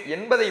வராது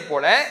என்பதை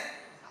போல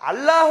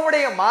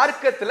அல்லாஹ்வுடைய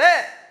மார்க்கத்துல,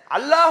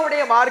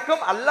 அல்லாஹ்வுடைய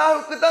மார்க்கம்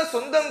அல்லாஹ்வுக்கு தான்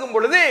சொந்தங்கும்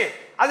பொழுது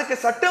அதுக்கு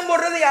சட்டம்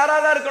போடுறது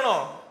யாராதான்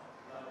இருக்கணும்?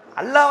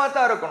 அல்லாஹ்வா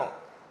தான் இருக்கணும்.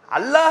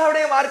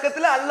 அல்லாஹ்வுடைய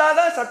மார்க்கத்துல அல்லாஹ்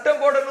தான் சட்டம்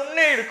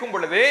போடணும்னு இருக்கும்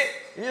பொழுது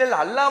இல்ல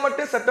அல்லாஹ்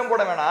மட்டும் சட்டம்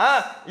போட வேணாம்,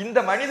 இந்த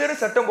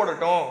மனிதரும் சட்டம்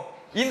போடட்டும்,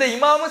 இந்த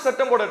இமாமும்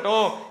சட்டம்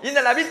போடட்டும், இந்த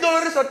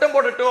நபித்தோழரும் சட்டம்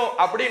போடட்டும்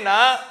அப்படின்னா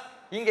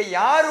இங்க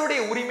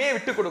யாருடைய உரிமையை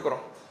விட்டு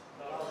கொடுக்கிறோம்?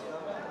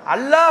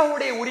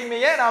 அல்லாஹ்வுடைய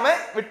உரிமையை நாம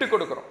விட்டு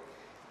கொடுக்கிறோம்.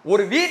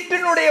 ஒரு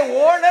வீட்டினுடைய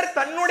ஓனர்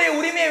தன்னுடைய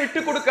உரிமையை விட்டு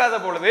கொடுக்காத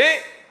பொழுது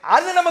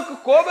அது நமக்கு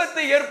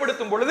கோபத்தை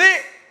ஏற்படுத்தும் பொழுது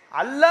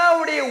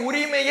அல்லாஹ்வுடைய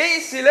உரிமையை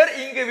சிலர்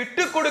இங்கு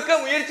விட்டு கொடுக்க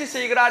முயற்சி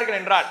செய்கிறார்கள்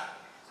என்றால்,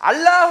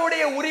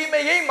 அல்லாஹ்வுடைய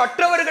உரிமையை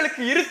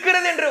மற்றவர்களுக்கு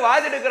இருக்கிறது என்று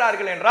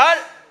வாதிடுகிறார்கள் என்றால்,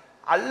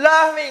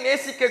 அல்லாஹ்வை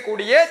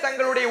நேசிக்கக்கூடிய,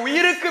 தங்களுடைய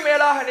உயிருக்கு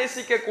மேலாக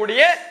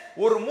நேசிக்கக்கூடிய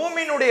ஒரு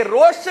மூமினுடைய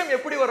ரோஷம்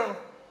எப்படி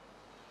வரணும்?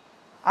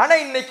 ஆனா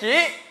இன்னைக்கு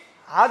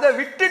அதை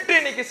விட்டுட்டு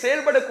இன்னைக்கு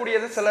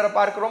செயல்படக்கூடியது சிலரை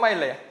பார்க்கிறோமா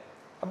இல்லையா?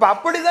 அப்ப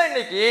அப்படிதான்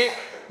இன்னைக்கு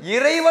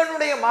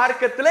இறைவனுடைய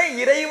மார்க்கத்துல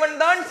இறைவன்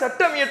தான்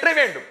சட்டம் இயற்ற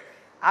வேண்டும்,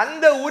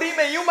 அந்த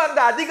உரிமையும் அந்த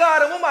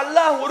அதிகாரமும்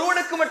அல்லாஹ்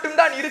ஒருவனுக்கு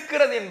மட்டும்தான்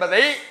இருக்கிறது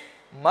என்பதை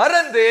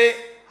மறந்து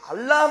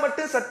அல்லாஹ்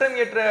மட்டும் சட்டம்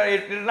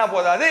இயற்றினா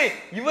போதாது,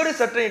 இவர்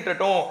சட்டம்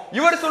இயற்றட்டும்,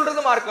 இவர்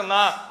சொல்றது மார்க்கம்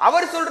தான்,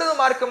 அவர் சொல்றது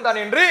மார்க்கம் தான்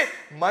என்று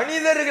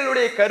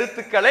மனிதர்களுடைய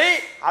கருத்துக்களை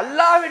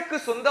அல்லாஹ்விற்கு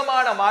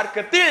சொந்தமான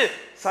மார்க்கத்தில்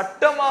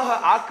சட்டமாக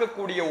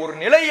ஆக்கக்கூடிய ஒரு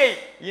நிலையை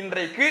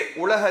இன்றைக்கு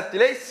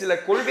உலகத்திலே சில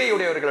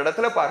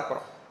கொள்கையுடையவர்களிடத்துல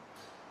பார்க்கிறோம்.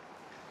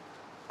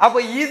 அப்ப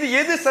இது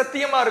எது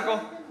சத்தியமா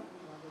இருக்கும்?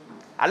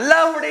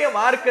 அல்லாஹ்வுடைய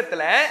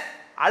மார்க்கத்துல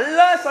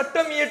அல்லாஹ்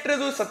சட்டம்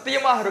இயற்றது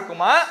சத்தியமாக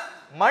இருக்குமா?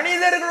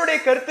 மனிதர்களுடைய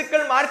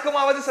கருத்துக்கள்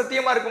மார்க்கமாவது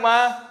சத்தியமா இருக்குமா?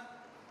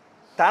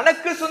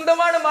 தனக்கு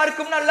சொந்தமான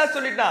மார்க்கம்னு அல்லாஹ்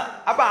சொல்லிட்டான்.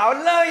 அப்ப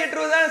அல்லாஹ்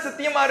இயற்றுவதுதான்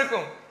சத்தியமா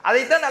இருக்கும்.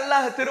 அதைத்தான்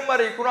அல்லாஹ்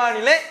திருமறை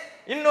குர்ஆனிலே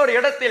இன்னொரு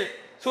இடத்தில்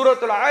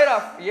சூரத்துல்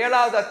ஆராஃப்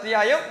 7வது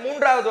அத்தியாயம்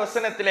 3வது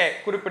வசனத்திலே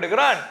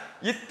குறிப்பிடுகிறான்.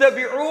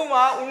 இத்தபிஉ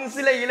மா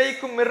உன்சில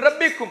இலைக்கும் மிர்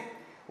ரப்பிக்கும்,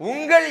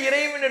 உங்கள்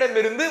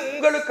இறைவனிடமிருந்து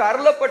உங்களுக்கு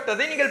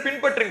அருளப்பட்டதை நீங்கள்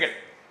பின்பற்றுங்கள்.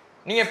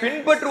 நீங்க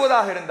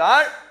பின்பற்றுவதாக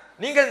இருந்தால்,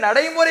 நீங்கள்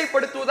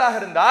நடைமுறைப்படுத்துவதாக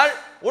இருந்தால்,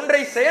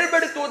 ஒன்றை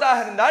செயல்படுத்துவதாக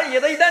இருந்தால்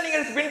எதை தான்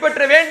நீங்கள்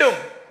பின்பற்ற வேண்டும்?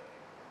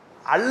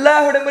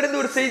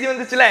 அல்லாஹ்விடமிருந்து ஒரு செய்தி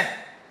வந்துச்சுல,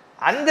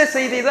 அந்த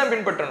செய்தியை தான்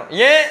பின்பற்றணும்.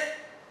 ஏன்?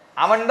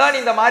 அவன் தான்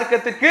இந்த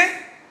மார்க்கத்துக்கு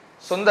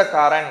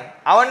சொந்தக்காரன்,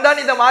 அவன்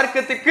தான் இந்த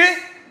மார்க்கத்துக்கு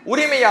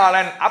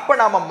உரிமையாளன். அப்ப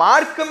நாம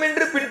மார்க்கம்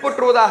என்று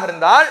பின்பற்றுவதாக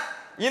இருந்தால்,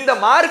 இந்த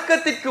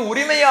மார்க்கத்திற்கு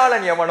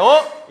உரிமையாளன் எவனோ,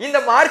 இந்த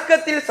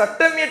மார்க்கத்தில்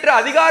சட்டம் ஏற்ற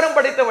அதிகாரம்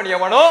படைத்தவன்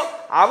எவனோ,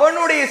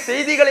 அவனுடைய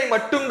செய்திகளை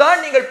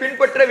மட்டும்தான் நீங்கள்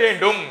பின்பற்ற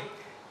வேண்டும்.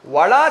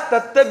 வலா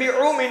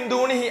தத்தபிஉ மின்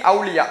தூனிஹி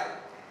அவுலியா,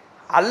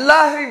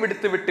 அல்லாஹ்வை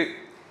விடுத்துவிட்டு,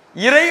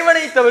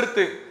 இறைவனை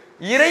தவிர்த்து,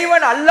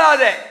 இறைவன்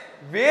அல்லாத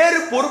வேறு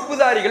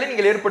பொறுப்புதாரிகளை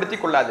நீங்கள்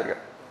ஏற்படுத்திக்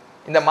கொள்ளாதீர்கள்.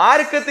 இந்த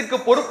மார்க்கத்திற்கு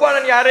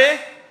பொறுப்பாளன் யாரு?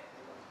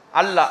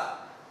 அல்லாஹ்.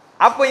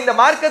 அப்ப இந்த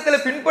மார்க்கத்துல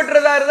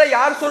பின்பற்றதா இருந்தா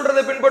யார்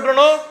சொல்றதை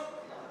பின்பற்றணும்?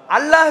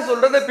 அல்லாஹ்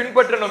சொல்றதை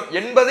பின்பற்றணும்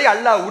என்பதை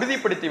அல்லாஹ்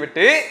உறுதிப்படுத்தி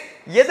விட்டு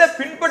எதை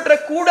பின்பற்ற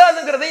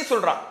கூடாதுங்கிறதையும்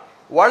சொல்றான்.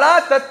 வலா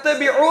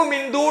தத்தபிஉ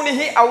மின்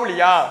தூனிஹி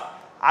அவுலியா,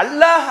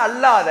 அல்லாஹ்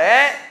அல்லாத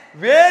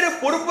வேறு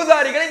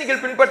பொறுப்புதாரிகளை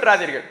நீங்கள்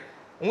பின்பற்றாதீர்கள்.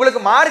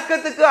 உங்களுக்கு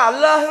மார்க்கத்துக்கு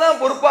அல்லாஹ் தான்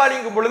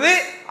பொறுப்பாளிங்கும் பொழுது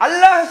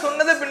அல்லாஹ்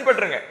சொன்னதை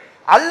பின்பற்றுங்க.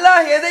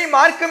 அல்லாஹ் எதை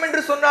மார்க்கம்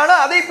என்று சொன்னானோ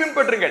அதை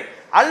பின்பற்றுங்கள்.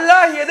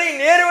 அல்லாஹ் எதை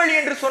நேர்வழி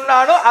என்று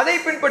சொன்னானோ அதை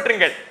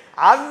பின்பற்றுங்கள்.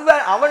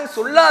 அவன்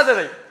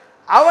சொல்லாததை,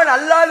 அவன்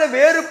அல்லாத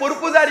வேறு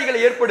பொறுப்புதாரிகளை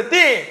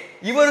ஏற்படுத்தி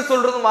இவர்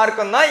சொல்றது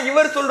மார்க்கம் தான்,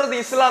 இவர் சொல்றது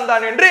இஸ்லாம்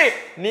தான் என்று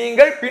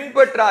நீங்கள்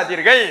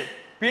பின்பற்றாதீர்கள்.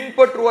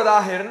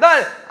 பின்பற்றுவதாக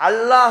இருந்தால்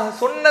அல்லாஹ்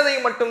சொன்னதை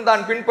மட்டும்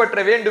தான் பின்பற்ற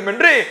வேண்டும்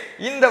என்று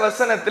இந்த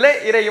வசனத்திலே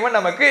இறைவன்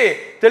நமக்கு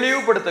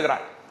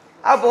தெளிவுபடுத்துகிறான்.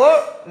 அப்போ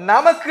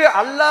நமக்கு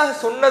அல்லாஹ்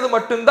சொன்னது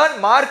மட்டும்தான்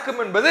மார்க்கம்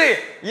என்பது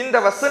இந்த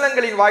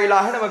வசனங்களின்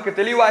வாயிலாக நமக்கு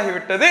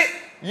தெளிவாகிவிட்டது.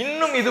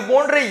 இன்னும் இது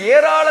போன்ற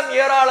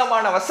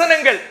ஏராளமான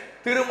வசனங்கள்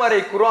திருமறை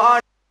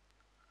குர்ஆன்.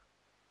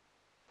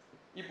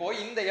 இப்போ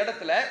இந்த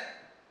இடத்துல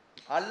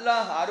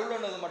அல்லாஹ்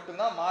அருளினது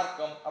மட்டும்தான்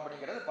மார்க்கம்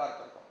அப்படிங்கறத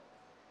பார்த்திருக்கோம்.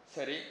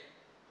 சரி,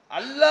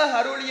 அல்லாஹ்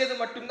அருளியது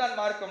மட்டும்தான்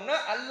மார்க்கம்னா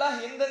அல்லாஹ்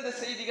எந்தெந்த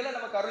செய்திகளை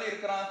நமக்கு அருளி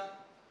இருக்கிறான்?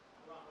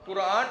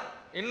 குர்ஆன்,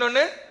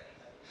 இன்னொன்னு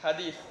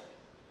ஹதீஸ்.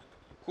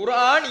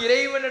 குர்ஆன்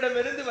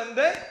இறைவனிடமிருந்து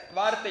வந்த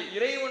வார்த்தை,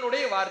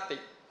 இறைவனுடைய வார்த்தை.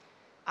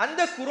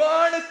 அந்த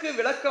குர்ஆனுக்கு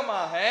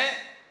விளக்கமாக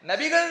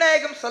நபிகள்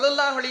நாயகம்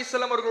ஸல்லல்லாஹு அலைஹி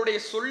வஸல்லம் அவர்களுடைய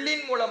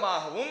சொல்லின்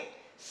மூலமாகவும்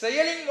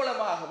செயலின்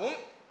மூலமாகவும்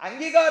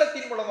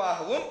அங்கீகாரத்தின்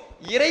மூலமாகவும்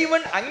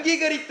இறைவன்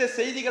அங்கீகரித்த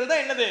செய்திகள்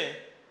தான் என்னது?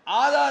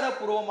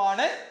 ஆதாரபூர்வமான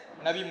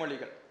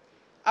நபிமொழிகள்.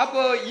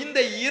 அப்போ இந்த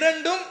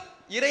இரண்டும்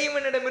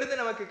இறைவனிடமிருந்து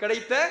நமக்கு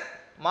கிடைத்த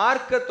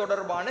மார்க்க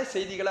தொடர்பான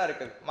செய்திகளா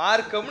இருக்குது.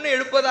 மார்க்கம்னு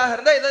எடுப்பதாக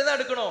இருந்தா இதை தான்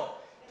எடுக்கணும்.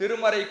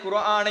 திருமறை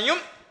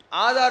குர்ஆனையும்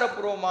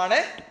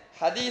ஆதாரபூர்வமான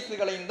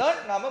ஹதீஸுகளையும் தான்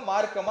நாம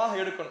மார்க்கமாக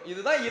எடுக்கணும்.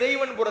 இதுதான்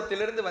இறைவன்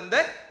புறத்திலிருந்து வந்த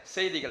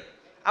செய்திகள்.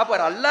 அப்ப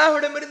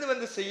அல்லாஹ்விடமிருந்து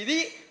வந்த செய்தி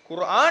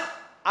குர்ஆன்,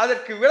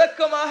 அதற்கு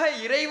விளக்கமாக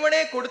இறைவனே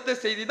கொடுத்த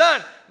செய்தி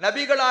தான்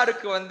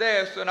நபிகளாருக்கு வந்த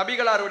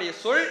நபிகளாருடைய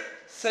சொல்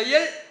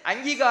செயல்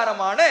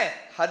அங்கீகாரமான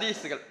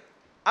ஹதீஸுகள்.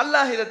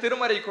 அல்லாஹ் இத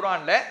திருமறை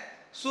குர்ஆன்ல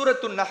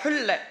சூரத்து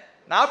நஹ்ல்ல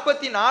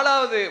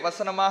 44வது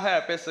வசனமாக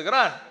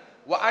பேசுகிறான்.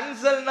 வ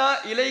அன்ஸல்னா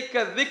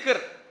இலைக்க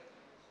ذிக்ர்,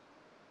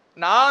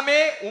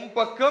 நாமே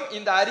பக்கம்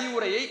இந்த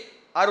அறிவுரையை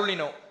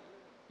அருளினோம்.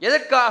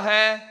 எதற்காக?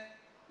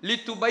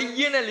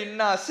 லிதுபய்யின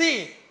லின்னாசி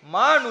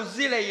மா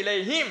நுஸில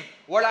இலைஹிம்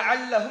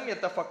வலஅல்லஹும்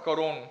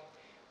யதஃபக்கரூன்,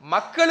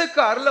 மக்களுக்கு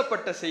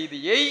அருளப்பட்ட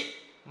செய்தியை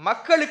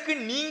மக்களுக்கு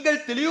நீங்கள்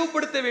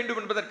தெளிவுபடுத்த வேண்டும்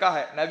என்பதற்காக,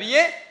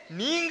 நபியே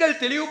நீங்கள்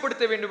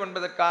தெளிவுபடுத்த வேண்டும்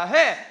என்பதற்காக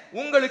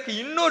உங்களுக்கு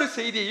இன்னொரு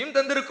செய்தியையும்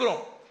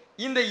தந்திருக்கிறோம்.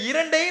 இந்த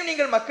இரண்டையும்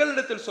நீங்கள்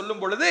மக்களிடத்தில்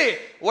சொல்லும் பொழுது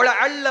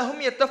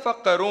வலஅல்லஹும்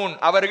யதஃபக்கரூன்,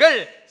 அவர்கள்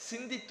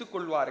சிந்தித்துக்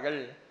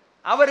கொள்வார்கள்,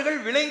 அவர்கள்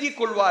விளங்கிக்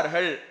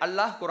கொள்வார்கள்.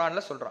 அல்லாஹ்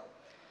குர்ஆன்ல சொல்றான்.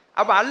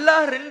 அப்ப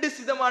அல்லாஹ் ரெண்டு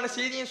விதமான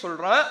செய்தியும்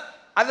சொல்றான்,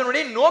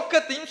 அதனுடைய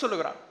நோக்கத்தையும்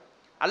சொல்லுகிறான்.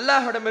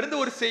 அல்லாஹ்விடமிருந்து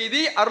ஒரு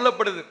செய்தி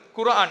அருளப்படுது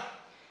குர்ஆன்.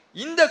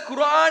 இந்த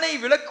குர்ஆனை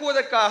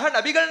விளக்குவதற்காக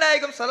நபிகள்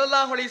நாயகம்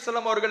ஸல்லல்லாஹு அலைஹி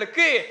வஸல்லம்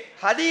அவர்களுக்கு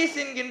ஹதீஸ்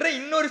என்கின்ற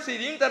இன்னொரு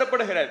செய்தியும்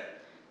தரப்படுகிறது.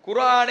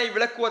 குர்ஆனை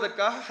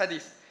விளக்குவதற்காக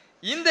ஹதீஸ்.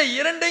 இந்த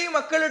இரண்டையும்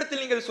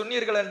மக்களிடத்தில் நீங்கள்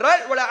சொன்னீர்கள்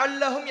என்றால்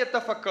வலஅல்லஹும்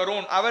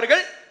யதஃபக்கரூன்,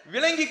 அவர்கள்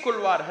விளங்கிக்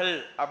கொள்வார்கள்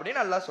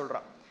அப்படின்னு அல்லாஹ்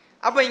சொல்றான்.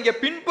 அப்ப இங்க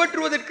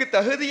பின்பற்றுவதற்கு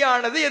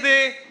தகுதியானது எது?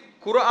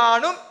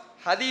 குர்ஆனும்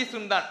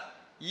ஹதீஸும் தான்.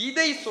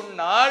 இதை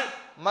சொன்னால்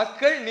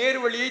மக்கள்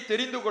நேர்வழியை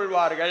தெரிந்து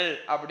கொள்வார்கள்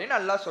அப்படின்னு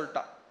அல்லாஹ்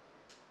சொல்லிட்டான்.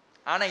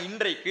 ஆனா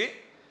இன்றைக்கு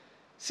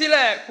சில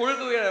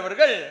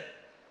கொள்கையாளர்கள்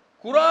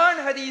குர்ஆன்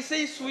ஹதீஸை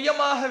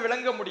சுயமாக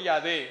விளங்க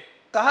முடியாது,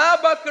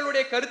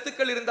 சஹாபாக்களுடைய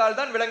கருத்துக்கள்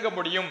இருந்தால்தான் விளங்க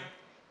முடியும்,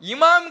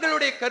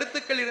 இமாம்களுடைய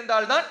கருத்துக்கள்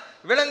இருந்தால்தான்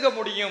விளங்க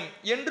முடியும்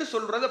என்று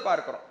சொல்றதை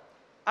பார்க்கிறோம்.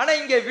 ஆனா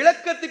இங்க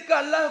விளக்கத்துக்கு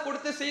அல்லாஹ்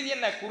கொடுத்த செய்தி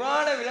என்ன?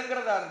 குர்ஆனை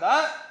விளங்குறதா இருந்தா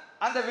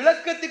அந்த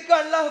விளக்கத்துக்கு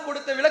அல்லாஹ்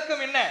கொடுத்த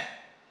விளக்கம் என்ன?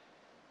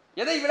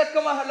 எதை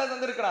விளக்கமாக அல்லாஹ்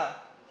தந்திருக்கிறான்?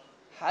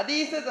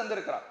 ஹதீஸை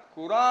தந்திருக்கிறான்.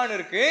 குர்ஆன்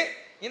இருக்கு,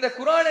 இந்த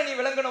குர்ஆனை நீ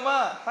விளங்கணுமா,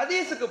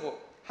 ஹதீஸுக்கு போ,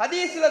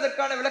 ஹதீஸ்ல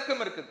அதற்கான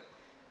விளக்கம் இருக்குது.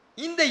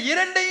 இந்த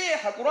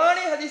இரண்டையும்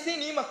குர்ஆனை ஹதீஸை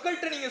நீ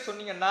மக்கள்கிட்ட நீங்க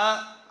சொன்னீங்கன்னா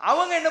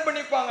அவங்க என்ன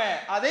பண்ணிப்பாங்க?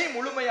 அதை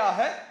முழுமையாக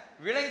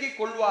விளங்கி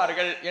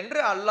கொள்வார்கள் என்று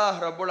அல்லாஹ்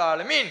ரப்புல்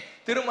ஆலமீன்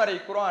திருமறை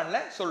குர்ஆன்ல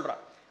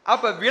சொல்றான்.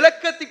 அப்ப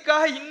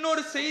விளக்கத்துக்காக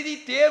இன்னொரு செய்தி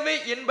தேவை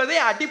என்பதை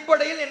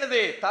அடிப்படையில்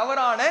என்னது?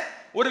 தவறான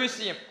ஒரு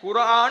விஷயம்.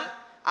 குர்ஆன்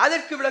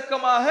அதற்கு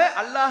விளக்கமாக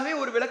அல்லாஹ்வே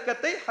ஒரு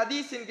விளக்கத்தை,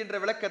 ஹதீஸ் என்கின்ற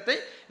விளக்கத்தை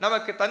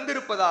நமக்கு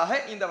தந்திருப்பதாக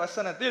இந்த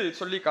வசனத்தில்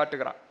சொல்லி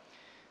காட்டுகிறான்.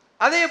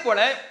 அதே போல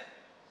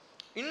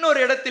இன்னொரு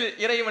இடத்தில்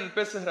இறைவன்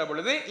பேசுகிற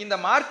பொழுது, இந்த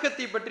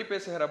மார்க்கத்தை பற்றி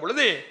பேசுகிற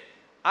பொழுது,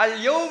 அல்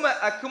யௌம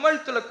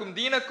அக்மல்து லக்கும்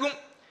தீனக்கும்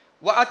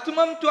வ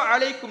அத்மம்து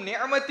அலைக்கும்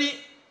நிஅமதி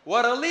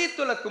வ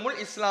ரலீது லக்குமுல்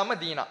இஸ்லாம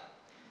தீனா.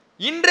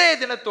 இன்றைய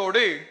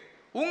தினத்தோடு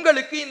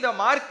உங்களுக்கு இந்த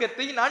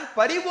மார்க்கத்தை நான்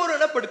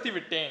பரிபூரணப்படுத்தி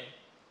விட்டேன்.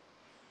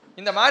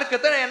 இந்த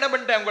மார்க்கத்தை நான் என்ன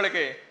பண்ணிட்டேன்?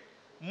 உங்களுக்கு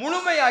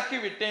முழுமையாக்கி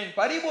விட்டேன்,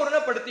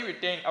 பரிபூரணப்படுத்தி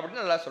விட்டேன்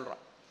அப்படின்னு நல்லா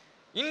சொல்றான்.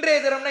 இன்றைய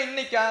தினம்னா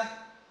இன்னைக்கா?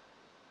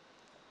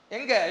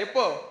 எங்க?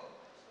 எப்போ?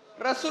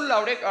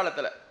 ரசூலுல்லாஹ்வுடைய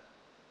காலத்துல.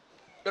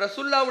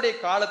 ரசூலுல்லாஹ்வுடைய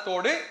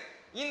காலத்தோடு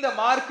இந்த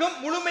மார்க்கம்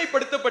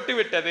முழுமைப்படுத்தப்பட்டு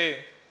விட்டது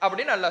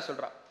அப்படின்னு நல்லா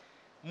சொல்றான்.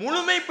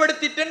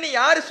 முழுமைப்படுத்திட்டேன்னு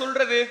யாரு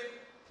சொல்றது?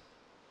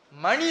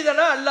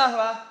 மனிதனா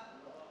அல்லாஹ்வா?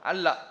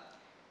 அல்லாஹ்.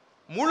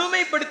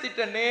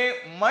 முழுமைப்படுத்திட்டேன்னு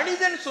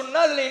மனிதன் சொன்னா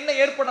அதுல என்ன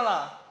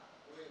ஏற்படலாம்?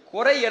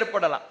 குறை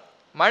ஏற்படலாம்.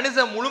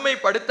 மனிதன்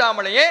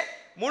முழுமைப்படுத்தாமலேயே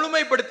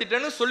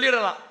முழுமைப்படுத்திட்டேன்னு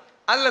சொல்லிடலாம்,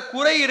 அதுல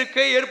குறை இருக்க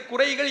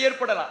குறைகள்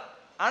ஏற்படலாம்.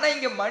 ஆனா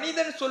இங்க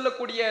மனிதன்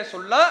சொல்லக்கூடிய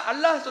சொல்லா,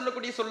 அல்லாஹ்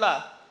சொல்லக்கூடிய சொல்லா?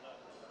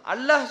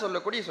 அல்லாஹ்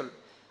சொல்லக்கூடிய சொல்.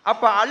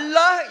 அப்ப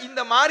அல்லாஹ்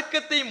இந்த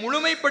மார்க்கத்தை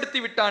முழுமைப்படுத்தி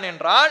விட்டான்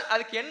என்றால்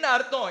அதுக்கு என்ன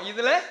அர்த்தம்?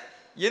 இதுல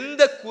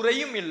எந்த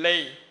குறையும் இல்லை,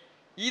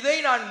 இதை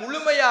நான்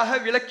முழுமையாக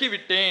விளக்கி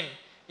விட்டேன்,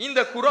 இந்த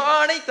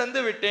குர்ஆனை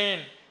தந்து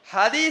விட்டேன்,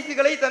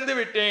 ஹதீஸ்களை தந்து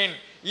விட்டேன்,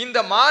 இந்த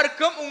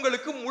மார்க்கம்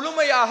உங்களுக்கு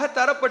முழுமையாக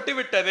தரப்பட்டு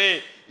விட்டது,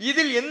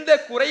 இதில் எந்த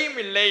குறையும்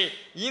இல்லை.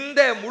 இந்த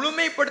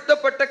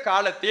முழுமைப்படுத்தப்பட்ட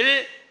காலத்தில்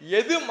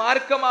எது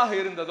மார்க்கமாக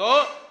இருந்ததோ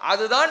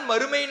அதுதான்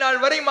மறுமை நாள்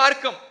வரை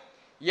மார்க்கம்.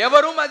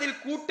 எவரும் அதில்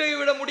கூட்டி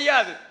விட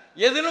முடியாது,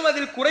 எதிலும்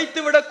அதில்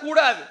குறைத்து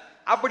விடக்கூடாது.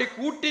 அப்படி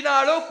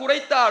கூட்டினாலோ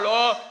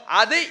குறைத்தாலோ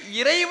அது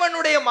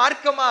இறைவனுடைய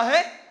மார்க்கமாக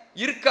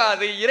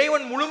இருக்காது,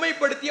 இறைவன்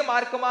முழுமைப்படுத்திய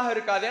மார்க்கமாக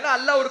இருக்காது. ஏன்னா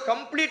அல்லாஹ் ஒரு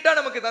கம்ப்ளீட்டா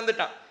நமக்கு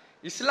தந்துட்டான்.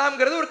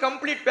 இஸ்லாம்ங்கிறது ஒரு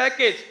கம்ப்ளீட்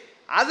பேக்கேஜ்.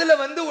 அதுல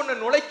உன்னை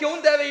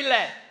நுழைக்கவும்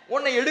தேவையில்லை,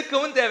 உன்னை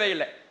எடுக்கவும்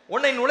தேவையில்லை,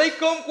 உன்னை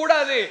நுழைக்கவும்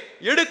கூடாது,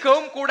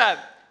 எடுக்கவும்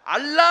கூடாது.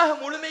 அல்லாஹ்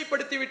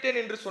முழுமைப்படுத்தி விட்டேன்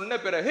என்று சொன்ன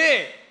பிறகு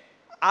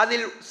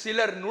அதில்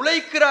சிலர்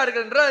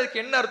நுழைக்கிறார்கள் என்றால்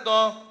அதுக்கு என்ன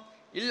அர்த்தம்?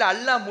 இல்ல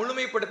அல்லாஹ்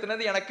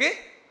முழுமைப்படுத்தினது எனக்கு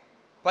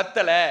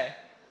பத்தல,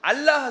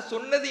 அல்லாஹ்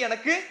சொன்னது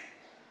எனக்கு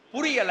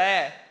புரியல,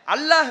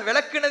 அல்லாஹ்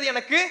விளக்குனது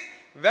எனக்கு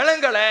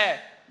விளங்கல,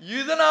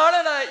 இதனால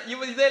நான்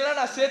இதெல்லாம்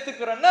நான்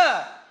சேர்த்துக்கிறேன்னா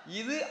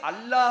இது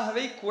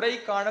அல்லாஹ்வை குறை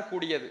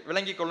காணக்கூடியது.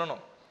 விளங்கி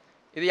கொள்ளணும்.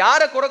 இது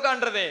யாரை குறை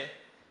காண்றது?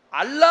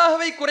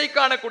 அல்லாஹ்வை குறை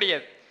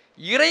காணக்கூடியது.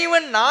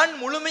 இறைவன் நான்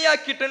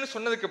முழுமையாக்கிட்டேன்னு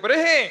சொன்னதுக்கு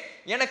பிறகு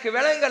எனக்கு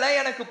விளங்கல,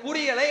 எனக்கு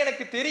புரியல,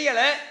 எனக்கு தெரியல,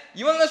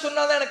 இவங்க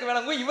சொன்னாதான் எனக்கு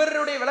விளங்கும்,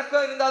 இவருடைய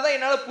விளக்கம் இருந்தாதான்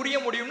என்னால புரிய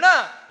முடியும்னா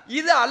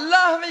இது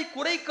அல்லாஹ்வை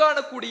குறை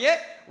காணக்கூடிய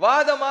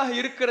வாதமாக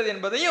இருக்கிறது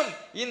என்பதையும்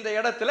இந்த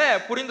இடத்துல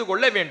புரிந்து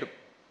கொள்ள வேண்டும்.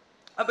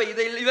 அப்ப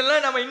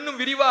இதெல்லாம் நம்ம இன்னும்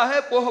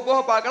விரிவாக போக போக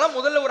பார்க்கலாம்.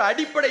 முதல்ல ஒரு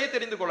அடிப்படையை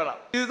தெரிந்து கொள்ளலாம்.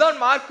 இதுதான்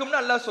மார்க்கம்னு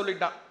அல்லாஹ்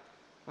சொல்லிட்டான்.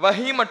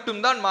 வஹி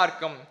மட்டும்தான்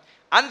மார்க்கம்.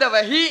 அந்த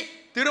வஹி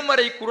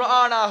திருமறை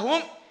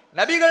குர்ஆனாகவும்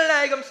நபிகள்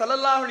நாயகம்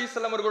ஸல்லல்லாஹு அலைஹி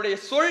வஸல்லம் அவர்களுடைய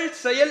சொல்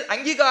செயல்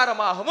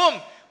அங்கீகாரமாகவும்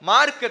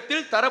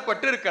மார்க்கத்தில்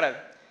தரப்பட்டு இருக்கிறது.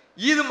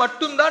 இது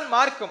மட்டும்தான்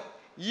மார்க்கம்,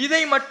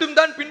 இதை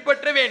மட்டும்தான்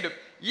பின்பற்ற வேண்டும்.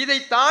 இதை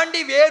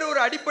தாண்டி வேறொரு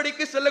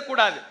அடிப்படைக்கு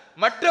செல்லக்கூடாது,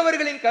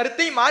 மற்றவர்களின்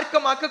கருத்தை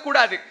மார்க்கமாக்க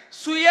கூடாது,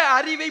 சுய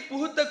அறிவை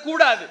புகுத்த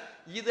கூடாது.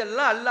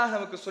 இதெல்லாம் அல்லாஹ்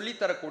நமக்கு சொல்லி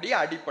தரக்கூடிய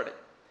அடிப்படை.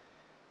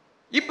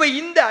 இப்ப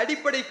இந்த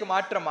அடிப்படைக்கு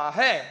மாற்றமாக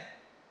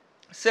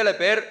சில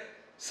பேர்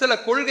சில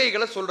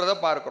கொள்கைகளை சொல்றத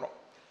பார்க்கிறோம்.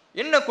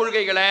 என்ன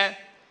கொள்கைகளை?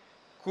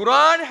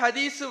 குர்ஆன்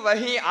ஹதீஸ்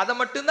வஹி அதை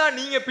மட்டும்தான்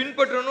நீங்க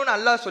பின்பற்றணும்னு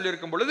அல்லாஹ்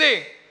சொல்லியிருக்கும் பொழுது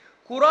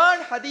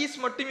குர்ஆன் ஹதீஸ்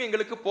மட்டும்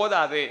எங்களுக்கு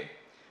போதாது,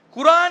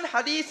 குர்ஆன்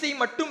ஹதீஸை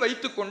மட்டும்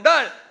வைத்துக்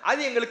கொண்டால்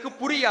அது எங்களுக்கு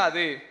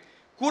புரியாது,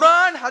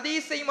 குர்ஆன்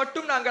ஹதீஸை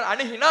மட்டும் நாங்கள்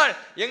அணுகினால்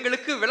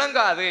எங்களுக்கு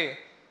விளங்காது,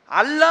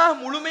 அல்லாஹ்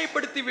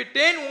முழுமைப்படுத்தி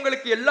விட்டேன்,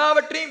 உங்களுக்கு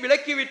எல்லாவற்றையும்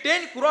விளக்கி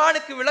விட்டேன்,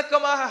 குர்ஆனுக்கு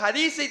விளக்கமாக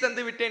ஹதீஸை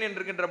தந்து விட்டேன்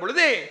என்கின்ற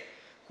பொழுது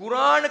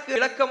குர்ஆனுக்கு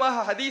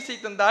விளக்கமாக ஹதீஸை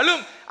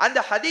தந்தாலும் அந்த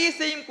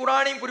ஹதீஸையும்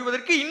குர்ஆனையும்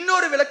புரிவதற்கு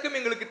இன்னொரு விளக்கம்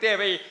எங்களுக்கு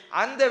தேவை.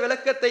 அந்த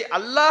விளக்கத்தை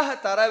அல்லாஹ்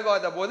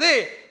தராத போது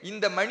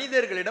இந்த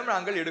மனிதர்களிடம்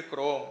நாங்கள்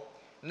எடுக்கிறோம்,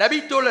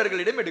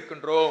 நபித்தோழர்களிடம்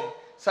எடுக்கின்றோம்,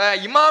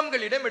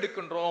 இமாம்களிடம்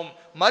எடுக்கின்றோம்,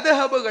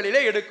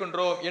 மதுஹபுகளிலே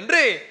எடுக்கின்றோம்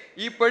என்று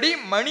இப்படி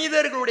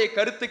மனிதர்களுடைய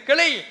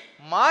கருத்துக்களை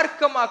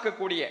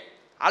மார்க்கமாக்கக்கூடிய,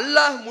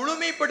 அல்லாஹ்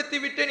முழுமைப்படுத்தி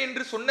விட்டேன்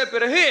என்று சொன்ன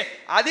பிறகு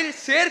அதில்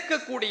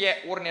சேர்க்கக்கூடிய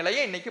ஒரு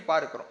நிலையை இன்னைக்கு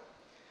பார்க்கிறோம்.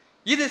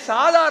 இது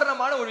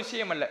சாதாரணமான ஒரு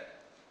விஷயம் அல்ல.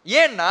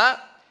 ஏன்னா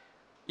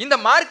இந்த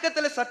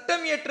மார்க்கத்துல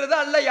சட்டம் இயற்றுறது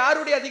அல்லாஹ்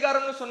யாருடைய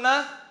அதிகாரம்னு சொன்னா?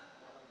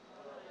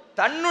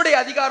 தன்னுடைய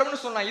அதிகாரம்னு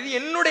சொன்னான். இது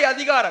என்னுடைய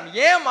அதிகாரம்,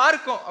 ஏன்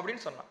மார்க்கம்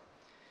அப்படின்னு சொன்னான்.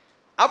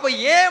 அப்ப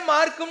ஏன்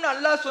மார்க்கம்னு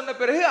அல்லாஹ் சொன்ன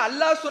பிறகு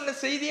அல்லாஹ் சொன்ன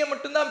செய்தியை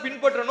மட்டும்தான்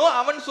பின்பற்றணும்,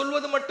 அவன்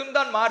சொல்வது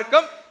மட்டும்தான்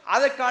மார்க்கம்,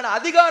 அதற்கான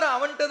அதிகாரம்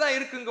அவன்கிட்ட தான்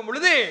இருக்குங்கும்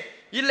பொழுது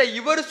இல்லை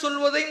இவர்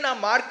சொல்வதை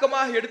நாம்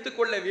மார்க்கமாக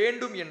எடுத்துக்கொள்ள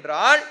வேண்டும்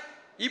என்றால்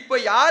இப்ப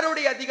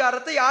யாருடைய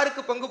அதிகாரத்தை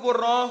யாருக்கு பங்கு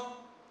போடுறோம்?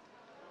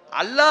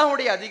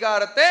 அல்லாஹுடைய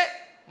அதிகாரத்தை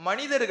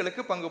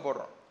மனிதர்களுக்கு பங்கு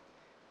போடுறோம்.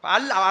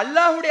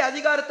 அல்லாஹுடைய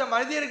அதிகாரத்தை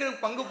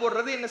மனிதர்களுக்கு பங்கு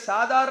போடுறது என்ன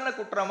சாதாரண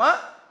குற்றமா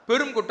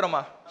பெரும்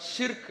குற்றமா?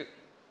 ஷிர்க்,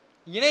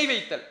 இணை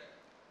வைத்தல்.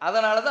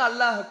 அதனாலதான்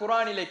அல்லாஹ்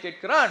குர்ஆனிலே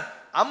கேட்கிறான்,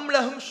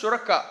 அம்லஹும்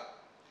ஷுரக்கா,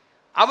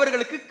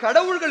 அவர்களுக்கு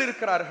கடவுள்கள்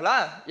இருக்கிறார்களா?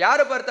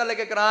 யாரை பார்த்து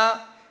அல்லாஹ் கேட்கிறான்?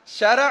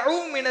 ஷரஉ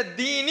மினத்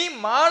தீனி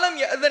மாலம்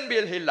யஅதன்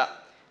பில்ஹில்லா,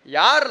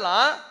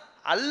 யாரெல்லாம்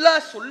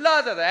அல்லாஹ்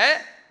சொல்லாதத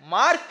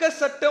மார்க்க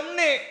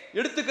சட்டம்னு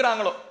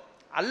எடுத்துக்கிறாங்களோ,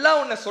 அல்லாஹ்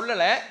உன்னை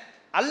சொல்லல,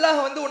 அல்லாஹ்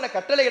உன்னை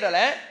கட்டளையிடல,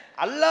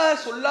 அல்லாஹ்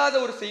சொல்லாத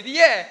ஒரு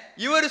செய்தியை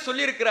இவர்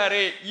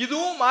சொல்லியிருக்கிறாரு,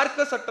 இதுவும்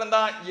மார்க்க சட்டம்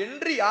தான்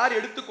என்று யார்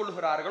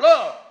எடுத்துக்கொள்கிறார்களோ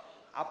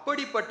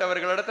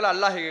அப்படிப்பட்டவர்களிடத்துல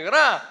அல்லாஹ்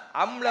கேட்கிறான்,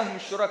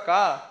 அம்லஹும்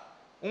ஷுரக்கா,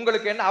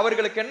 உங்களுக்கு என்ன,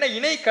 அவர்களுக்கு என்ன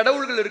இணை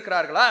கடவுள்கள்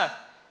இருக்கிறார்களா?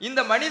 இந்த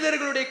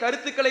மனிதர்களுடைய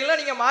கருத்துக்களை எல்லாம்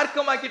நீங்க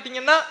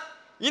மார்க்கமாக்கிட்டீங்கன்னா,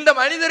 இந்த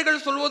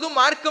மனிதர்கள் சொல்வதும்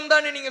மார்க்கம்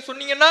தான் நீங்க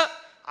சொன்னீங்கன்னா,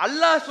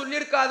 அல்லாஹ்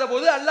சொல்லியிருக்காத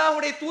போது,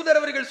 அல்லாஹுடைய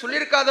தூதரவர்கள்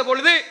சொல்லியிருக்காத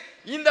பொழுது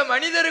இந்த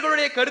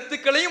மனிதர்களுடைய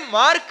கருத்துக்களையும்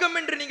மார்க்கம்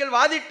என்று நீங்கள்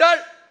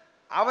வாதிட்டால்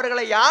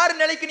அவர்களை யார்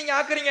நிலைக்கு நீங்க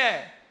ஆக்குறீங்க?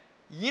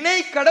 இணை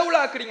கடவுள்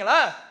ஆக்குறீங்களா?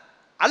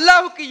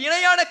 அல்லாஹுக்கு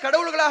இணையான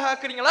கடவுள்களாக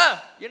ஆக்குறீங்களா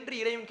என்று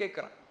இறைவன்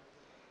கேட்கிறான்.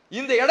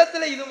 இந்த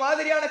இடத்துல இது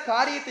மாதிரியான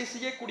காரியத்தை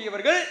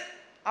செய்யக்கூடியவர்கள்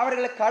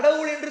அவர்களை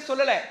கடவுள் என்று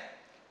சொல்லல.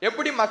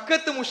 எப்படி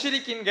மக்கத்து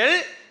முஷ்ரிக்கீன்கள்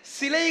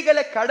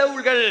சிலைகளை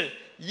கடவுள்கள்,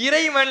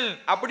 இறைவன்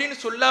அப்படின்னு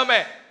சொல்லாம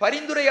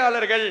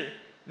பரிந்துரையாளர்கள்,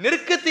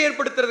 நெருக்கத்தை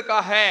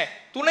ஏற்படுத்துறதுக்காக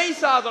துணை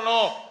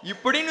சாதனம்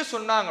இப்படின்னு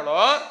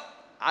சொன்னாங்களோ,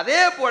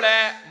 அதே போல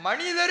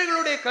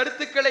மனிதர்களுடைய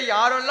கருத்துக்களை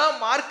யாரெல்லாம்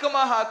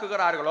மார்க்கமாக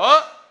ஆக்குகிறார்களோ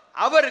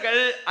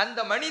அவர்கள் அந்த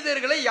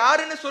மனிதர்களை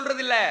யாருன்னு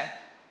சொல்றதில்ல,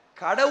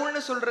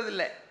 கடவுள்னு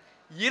சொல்றதில்லை,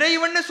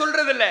 இறைவன்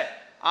சொல்றதில்லை.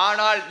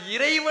 ஆனால்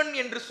இறைவன்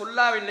என்று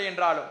சொல்லவில்லை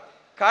என்றாலும்,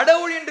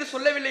 கடவுள் என்று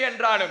சொல்லவில்லை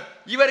என்றாலும்,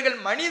 இவர்கள்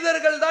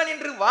மனிதர்கள் தான்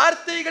என்று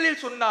வார்த்தைகளில்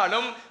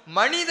சொன்னாலும்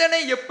மனிதனை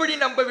எப்படி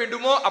நம்ப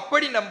வேண்டுமோ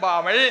அப்படி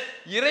நம்பாமல்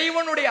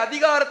இறைவனுடைய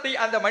அதிகாரத்தை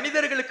அந்த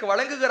மனிதர்களுக்கு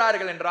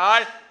வழங்குகிறார்கள்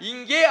என்றால்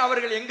இங்கே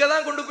அவர்கள்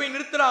எங்கதான் கொண்டு போய்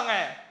நிறுத்துறாங்க?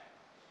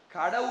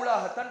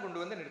 கடவுளாகத்தான் கொண்டு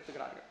வந்து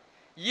நிறுத்துகிறார்கள்,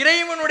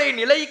 இறைவனுடைய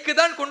நிலைக்கு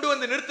தான் கொண்டு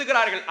வந்து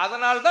நிறுத்துகிறார்கள்.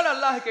 அதனால் தான்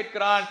அல்லாஹ்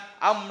கேட்கிறான்,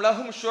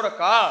 அம்லஹும்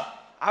ஷுரக்கா,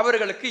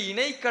 அவர்களுக்கு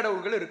இணை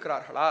கடவுள்கள்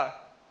இருக்கிறார்களா?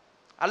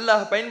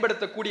 அல்லாஹ்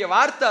பயன்படுத்தக்கூடிய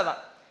வார்த்தை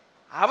தான்.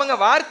 அவங்க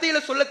வார்த்தையில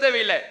சொல்ல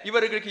தேவையில்லை,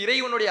 இவர்களுக்கு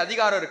இறைவனுடைய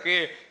அதிகாரம் இருக்கு,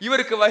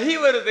 இவருக்கு வஹி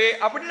வருது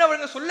அப்படின்னு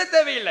அவங்க சொல்ல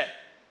தேவையில்லை.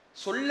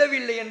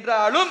 சொல்லவில்லை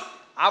என்றாலும்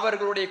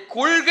அவர்களுடைய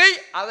கொள்கை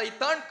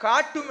அதைத்தான்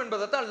காட்டும்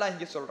என்பதை தான் அல்லாஹ்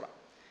இங்கே சொல்றான்.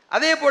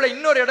 அதே போல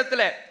இன்னொரு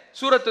இடத்துல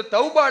சூரத்து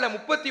தௌபால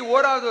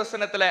 31வது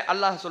வசனத்துல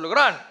அல்லாஹ்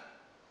சொல்லுகிறான்,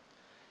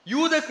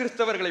 யூத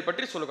கிறிஸ்தவர்களை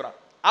பற்றி சொல்லுகிறான்.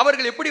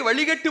 அவர்கள் எப்படி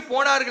வழிகட்டு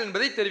போனார்கள்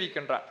என்பதை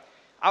தெரிவிக்கின்றார்.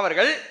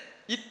 அவர்கள்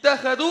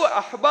இத்தஹது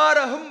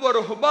அஹ்பாரஹும் வ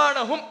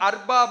ருஹ்பானஹும்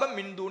அர்பாபம்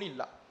மின்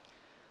தூனில்லாஹ்,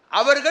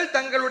 அவர்கள்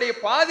தங்களுடைய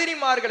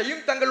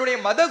பாதிரிமார்களையும் தங்களுடைய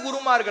மத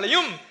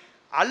குருமார்களையும்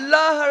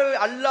அல்லாஹ்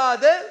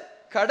அல்லாத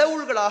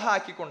கடவுள்களாக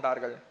ஆக்கி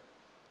கொண்டார்கள்.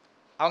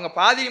 அவங்க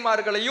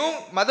பாதிரிமார்களையும்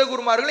மத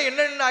குருமார்களையும்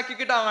என்னென்ன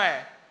ஆக்கிக்கிட்டாங்க?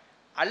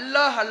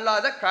 அல்லாஹ்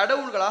அல்லாத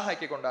கடவுள்களாக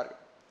ஆக்கி கொண்டார்கள்.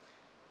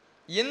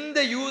 எந்த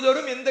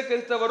யூதரும் எந்த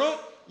கிறிஸ்தவரும்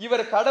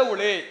இவர்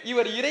கடவுளே,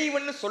 இவர்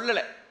இறைவன் சொல்லல.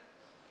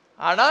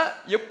 ஆனா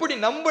எப்படி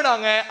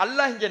நம்புனாங்க?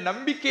 அல்லாஹ் இங்க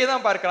நம்பிக்கையை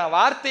தான் பார்க்கிறான்,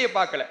 வார்த்தையை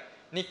பார்க்கல.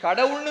 நீ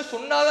கடவுள்னு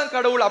சொன்னாதான்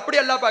கடவுள் அப்படி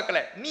அல்லாஹ் பார்க்கல.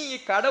 நீ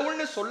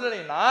கடவுள்னு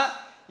சொல்லலைன்னா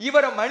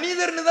இவரை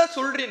மனிதர்னு தான்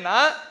சொல்றீன்னா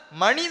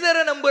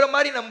மனிதரை நம்புற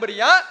மாதிரி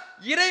நம்புறியா,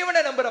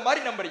 இறைவனை நம்புற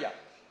மாதிரி நம்புறியா?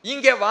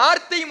 இங்க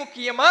வார்த்தை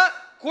முக்கியமா,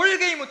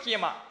 கொள்கை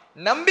முக்கியமா,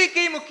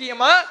 நம்பிக்கை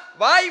முக்கியமா,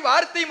 வாய்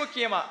வார்த்தை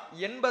முக்கியமா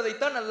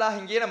என்பதைத்தான் அல்லாஹ்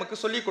இங்கே நமக்கு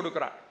சொல்லி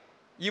கொடுக்கிறான்.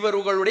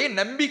 இவர்களுடைய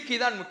நம்பிக்கை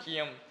தான்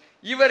முக்கியம்.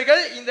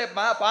 இவர்கள் இந்த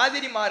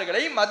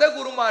பாதிரிமார்களை மத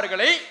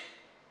குருமார்களை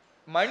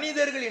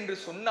மனிதர்கள் என்று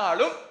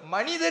சொன்னாலும்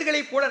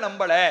மனிதர்களை போல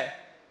நம்பல.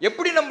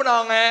 எப்படி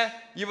நம்பினாங்க?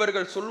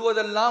 இவர்கள்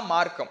சொல்வதெல்லாம்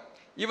மார்க்கம்,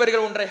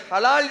 இவர்கள் ஒன்றை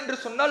ஹலால் என்று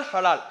சொன்னால்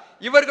ஹலால்,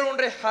 இவர்கள்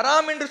ஒன்றை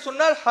ஹராம் என்று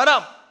சொன்னால்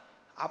ஹராம்,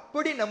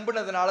 அப்படி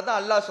நம்பினதுனால தான்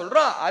அல்லாஹ்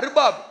சொல்றான்,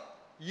 அர்பாப்,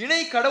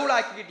 இணை கடவுள்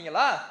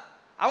ஆக்கிக்கிட்டீங்களா,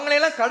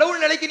 அவங்களையெல்லாம்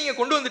கடவுள் நிலைக்கு நீங்க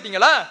கொண்டு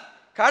வந்துட்டீங்களா,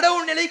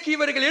 கடவுள் நிலைக்கு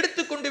இவர்கள்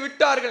எடுத்துக்கொண்டு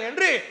விட்டார்கள்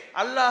என்று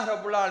அல்லாஹ்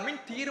ரப்புல் ஆலமீன்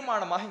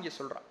தீர்மானமாக இங்கே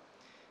சொல்றான்.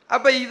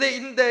 அப்ப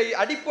இந்த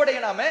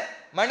அடிப்படையை நாம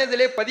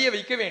மனதிலே பதிய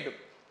வைக்க வேண்டும்.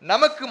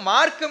 நமக்கு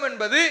மார்க்கம்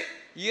என்பது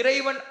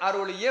இறைவன்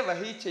அருளிய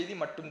வகை செய்தி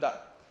மட்டும்தான்.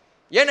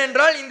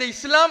 ஏனென்றால் இந்த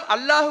இஸ்லாம்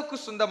அல்லாஹுக்கு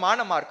சொந்தமான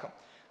மார்க்கம்.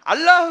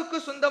 அல்லாஹுக்கு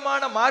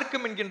சொந்தமான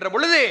மார்க்கம் என்கின்ற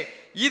பொழுது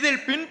இதில்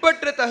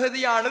பின்பற்ற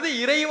தகுதியானது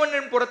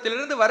இறைவனின்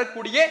புறத்திலிருந்து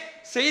வரக்கூடிய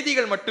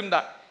செய்திகள்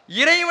மட்டும்தான்.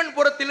 இறைவன்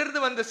புறத்திலிருந்து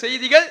வந்த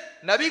செய்திகள்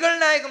நபிகள்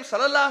நாயகம்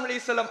ஸல்லல்லாஹு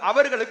அலைஹி வஸல்லம்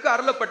அவர்களுக்கு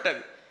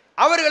அருளப்பட்டது.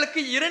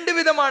 அவர்களுக்கு இரண்டு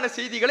விதமான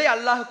செய்திகளை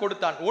அல்லாஹ்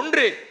கொடுத்தான்.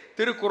 ஒன்று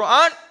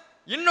திருக்குர்ஆன்,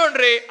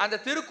 இன்னொன்று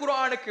அந்த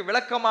திருக்குர்ஆனுக்கு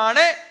விளக்கமான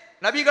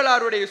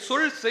நபிகளாருடைய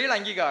சொல் செயல்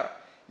அங்கீகாரம்.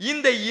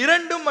 இந்த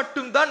இரண்டும்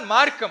மட்டும்தான்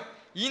மார்க்கம்.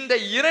 இந்த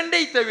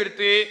இரண்டை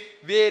தவிர்த்து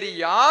வேறு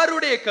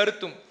யாருடைய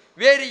கருத்தும்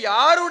வேறு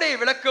யாருடைய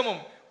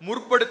விளக்கமும்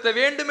முற்படுத்த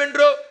வேண்டும்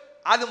என்றோ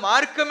அது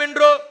மார்க்கம்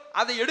என்றோ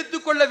அதை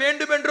எடுத்துக்கொள்ள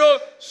வேண்டும் என்றோ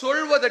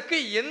சொல்வதற்கு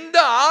எந்த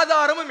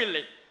ஆதாரமும்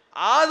இல்லை.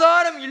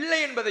 ஆதாரம் இல்லை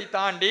என்பதை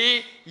தாண்டி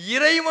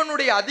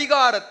இறைவனுடைய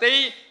அதிகாரத்தை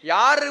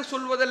யார்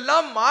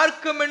சொல்வதெல்லாம்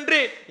மார்க்கம் என்று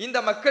இந்த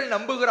மக்கள்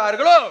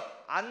நம்புகிறார்களோ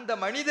அந்த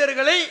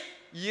மனிதர்களை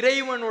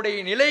இறைவனுடைய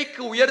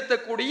நிலைக்கு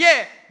உயர்த்தக்கூடிய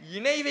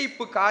இணை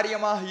வைப்பு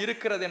காரியமாக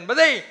இருக்கிறது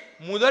என்பதை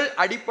முதல்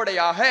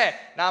அடிப்படையாக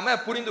நாம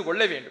புரிந்து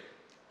கொள்ள வேண்டும்.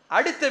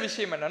 அடுத்த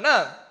விஷயம் என்னன்னா,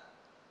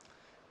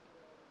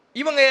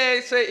 இவங்க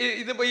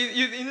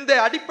இந்த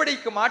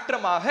அடிப்படைக்கு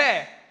மாற்றமாக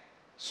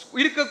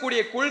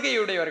இருக்கக்கூடிய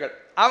கொள்கையுடையவர்கள்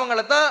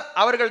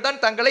அவர்கள்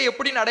தான் தங்களை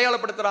எப்படி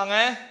அடையாளப்படுத்துறாங்க?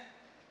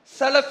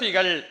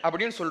 ஸலஃபிகள்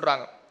அப்படின்னு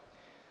சொல்றாங்க.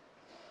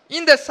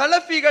 இந்த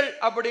ஸலஃபிகள்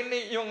அப்படின்னு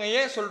இவங்க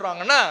ஏன்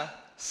சொல்றாங்கன்னா,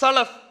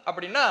 ஸலஃப்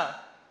அப்படின்னா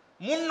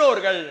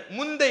முன்னோர்கள்,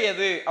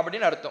 முந்தையது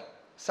அப்படின்னு அர்த்தம்.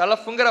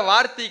 ஸலஃப்ங்கிற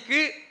வார்த்தைக்கு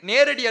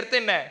நேரடி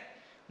அர்த்தம் என்ன?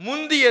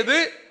 முந்தியது,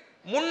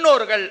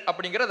 முன்னோர்கள்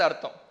அப்படிங்கிறது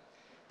அர்த்தம்.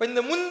 இப்போ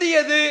இந்த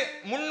முந்தியது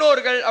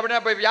முன்னோர்கள்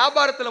அப்படின்னா, இப்போ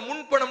வியாபாரத்தில்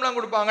முன்பணம்லாம்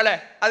கொடுப்பாங்களே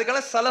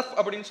அதுக்கெல்லாம் ஸலஃப்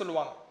அப்படின்னு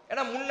சொல்லுவாங்க.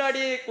 ஏன்னா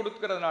முன்னாடியே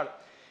கொடுக்கிறதுனால.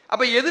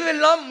 அப்ப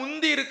எதுவெல்லாம்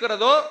முந்தி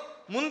இருக்கிறதோ,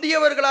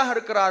 முந்தியவர்களாக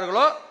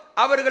இருக்கிறார்களோ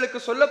அவர்களுக்கு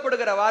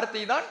சொல்லப்படுகிற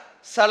வார்த்தை தான்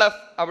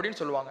ஸலஃப் அப்படின்னு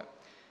சொல்லுவாங்க.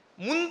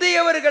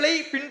 முந்தியவர்களை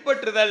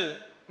பின்பற்றுதல்,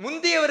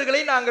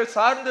 முந்தியவர்களை நாங்கள்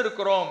சார்ந்து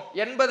இருக்கிறோம்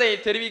என்பதை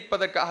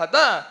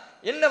தெரிவிப்பதற்காகத்தான்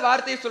என்ன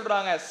வார்த்தையை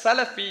சொல்றாங்க?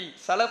 ஸலஃபி.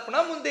 ஸலஃப்னா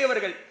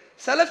முந்தையவர்கள்,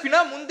 ஸலஃபினா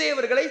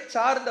முந்தையவர்களை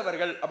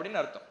சார்ந்தவர்கள்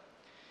அப்படின்னு அர்த்தம்.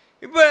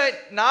 இப்ப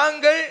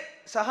நாங்கள்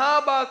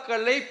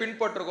சஹாபாக்களை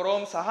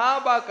பின்பற்றுகிறோம்,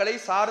 சஹாபாக்களை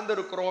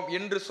சார்ந்திருக்கிறோம்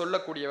என்று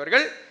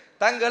சொல்லக்கூடியவர்கள்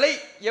தங்களை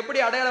எப்படி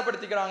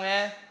அடையாளப்படுத்திக்கிறாங்க?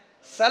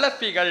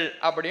 ஸலஃபிகள்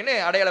அப்படின்னு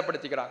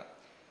அடையாளப்படுத்திக்கிறாங்க.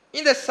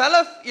 இந்த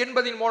ஸலஃப்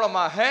என்பதின்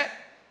மூலமாக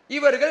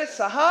இவர்கள்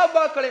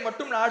சஹாபாக்களை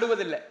மட்டும்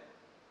நாடுவதில்லை.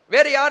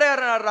 வேற யார்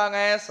யார் நாடுறாங்க?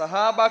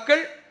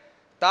 சஹாபாக்கள்,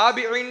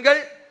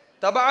 தாபிஈன்கள்,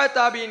 தபா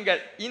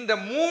தாபியீன்கள். இந்த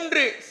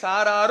மூன்று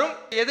சாராரும்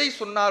எதை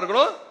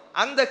சொன்னார்களோ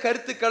அந்த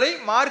கருத்துக்களை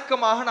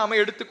மார்க்கமாக நாம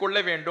எடுத்துக்கொள்ள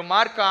வேண்டும்,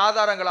 மார்க்க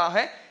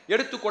ஆதாரங்களாக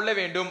எடுத்துக்கொள்ள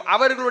வேண்டும்.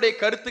 அவர்களுடைய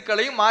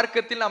கருத்துக்களை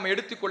மார்க்கத்தில் நாம்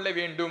எடுத்துக்கொள்ள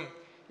வேண்டும்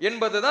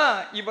என்பதுதான்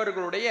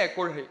இவர்களுடைய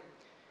கொள்கை.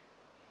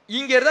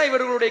 இங்கேதான்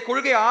இவர்களுடைய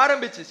கொள்கை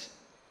ஆரம்பிச்சிச்சு.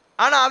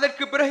 ஆனா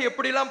அதற்கு பிறகு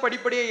எப்படிலாம்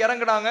படிப்படியே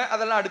இறங்குனாங்க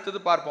அதெல்லாம் அடுத்தது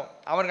பார்ப்போம்.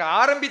 அவங்க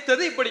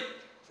ஆரம்பித்தது இப்படி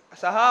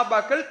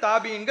சஹாபாக்கள்,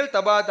 தாபியீன்கள்,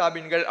 தபா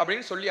தாபியீன்கள்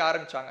அப்படின்னு சொல்லி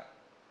ஆரம்பிச்சாங்க.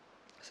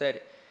 சரி,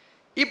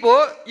 இப்போ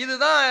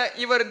இதுதான்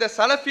இவர் இந்த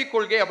ஸலஃபி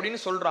கொள்கை அப்படின்னு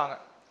சொல்றாங்க.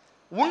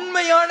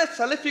 உண்மையான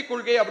ஸலஃபி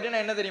கொள்கை அப்படின்னா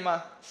என்ன தெரியுமா?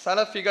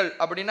 ஸலஃபிகள்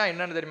அப்படின்னா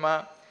என்னன்னு தெரியுமா?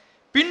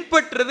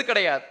 பின்பற்றுறது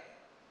கிடையாது,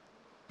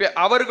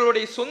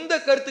 அவர்களுடைய சொந்த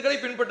கருத்துக்களை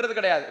பின்பற்றுறது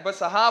கிடையாது. இப்ப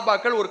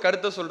சஹாபாக்கள் ஒரு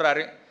கருத்தை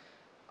சொல்றாரு,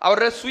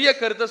 அவருடைய சுய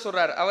கருத்தை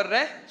சொல்றாரு,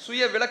 அவருடைய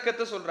சுய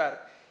விளக்கத்தை சொல்றாரு,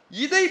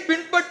 இதை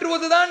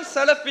பின்பற்றுவதுதான்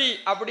ஸலஃபி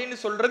அப்படின்னு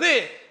சொல்றது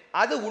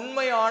அது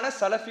உண்மையான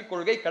ஸலஃபி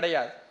கொள்கை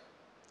கிடையாது.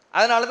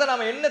 அதனாலதான்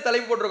நாம என்ன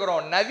தலைப்பு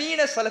போட்டிருக்கிறோம்?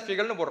 நவீன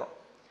ஸலஃபிகள்னு போடுறோம்.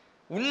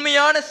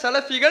 உண்மையான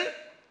ஸலஃபிகள்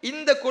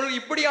இந்த கொள்கை,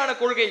 இப்படியான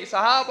கொள்கை,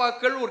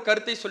 சஹாபாக்கள் ஒரு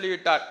கருத்தை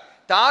சொல்லிவிட்டார்,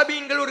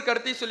 தாபீன்கள் ஒரு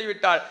கருத்தை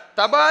சொல்லிவிட்டால்,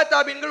 தபா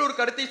தாபீன்கள் ஒரு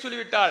கருத்தை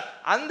சொல்லிவிட்டால்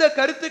அந்த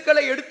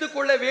கருத்துக்களை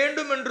எடுத்துக்கொள்ள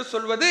வேண்டும் என்று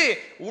சொல்வது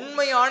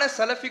உண்மையான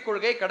ஸலஃபி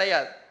கொள்கை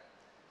கிடையாது.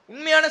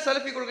 உண்மையான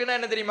ஸலஃபி கொள்கைனா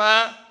என்ன தெரியுமா?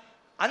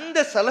 அந்த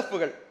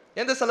ஸலஃபுகள்,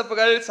 எந்த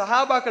ஸலஃபுகள்?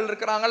 சஹாபாக்கள்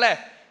இருக்கிறாங்களே,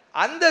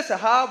 அந்த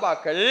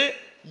சஹாபாக்கள்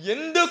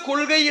எந்த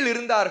கொள்கையில்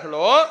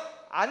இருந்தார்களோ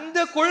அந்த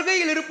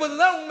கொள்கையில்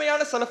இருப்பதுதான்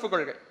உண்மையான ஸலஃபு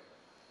கொள்கை.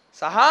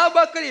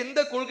 சஹாபாக்கள் எந்த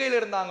கொள்கையில்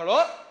இருந்தாங்களோ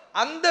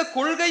அந்த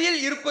கொள்கையில்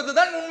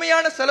இருப்பதுதான்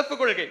உண்மையான ஸலஃபு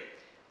கொள்கை.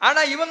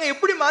 ஆனா இவங்க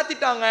எப்படி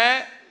மாத்திட்டாங்க?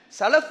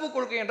 ஸலஃபு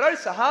கொள்கை என்றால்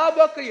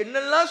சஹாபாக்கள்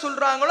என்னெல்லாம்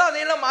சொல்றாங்களோ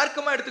அதையெல்லாம்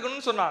மார்க்கமா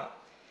எடுத்துக்கணும்னு சொன்னாங்க.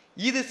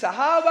 இது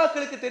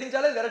சஹாபாக்களுக்கு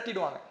தெரிஞ்சாலே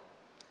விரட்டிடுவாங்க.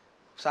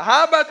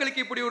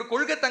 சஹாபாக்களுக்கு இப்படி ஒரு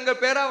கொள்கை தங்க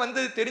பேரா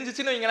வந்து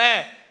தெரிஞ்சிச்சுன்னு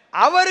வைங்களேன்,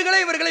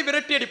 இவர்களை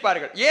விரட்டி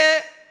அடிப்பார்கள். ஏன்?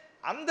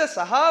 அந்த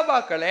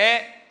சஹாபாக்களே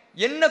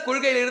என்ன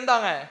கொள்கையில்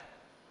இருந்தாங்க?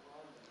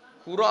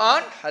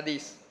 குர்ஆன்,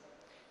 ஹதீஸ்,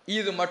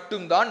 இது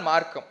மட்டும்தான்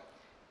மார்க்கம்.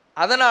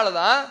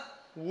 அதனாலதான்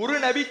ஒரு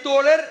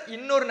நபித்தோழர்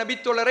இன்னொரு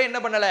நபித்தோழரை என்ன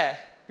பண்ணல?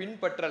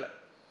 பின்பற்றல.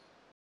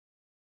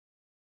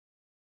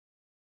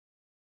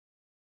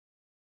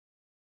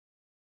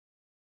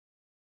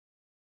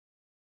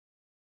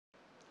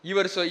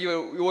 இவர்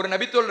ஒரு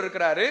நபித்தோழர்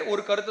இருக்கிறாரு,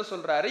 ஒரு கருத்தை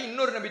சொல்றாரு,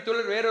 இன்னொரு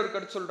நபித்தோழர் வேற ஒரு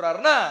கருத்து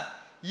சொல்றாருன்னா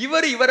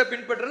இவரை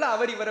பின்பற்றல,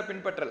 அவர் இவரை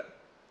பின்பற்றல.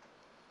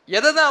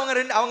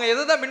 அவங்க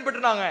எதை தான்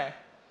பின்பற்றினாங்க?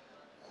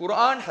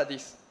 குர்ஆன்,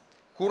 ஹதீஸ்.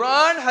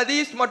 குர்ஆன்,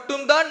 ஹதீஸ்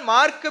மட்டும்தான்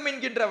மார்க்கம்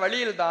என்கின்ற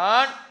வழியில்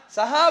தான்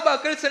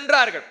சஹாபாக்கள்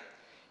சென்றார்கள்.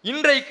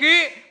 இன்றைக்கு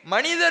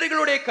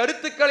மனிதர்களுடைய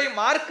கருத்துக்களை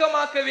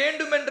மார்க்கமாக்க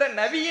வேண்டும் என்ற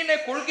நவீன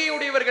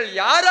கொள்கையுடையவர்கள்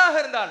யாராக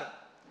இருந்தாலும்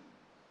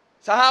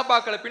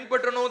சஹாபாக்களை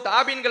பின்பற்றணும்,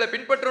 தாபீன்களை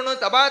பின்பற்றணும்,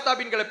 தபா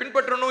தாபீன்களை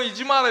பின்பற்றணும்,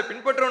 இஜ்மாவை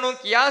பின்பற்றணும்,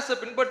 கியாஸை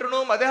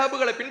பின்பற்றணும்,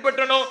 மதஹபுகளை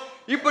பின்பற்றணும்,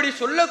 இப்படி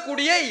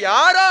சொல்லக்கூடிய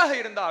யாராக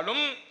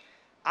இருந்தாலும்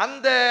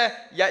அந்த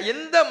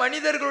எந்த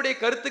மனிதர்களுடைய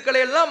கருத்துக்களை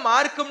எல்லாம்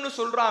மார்க்கம்னு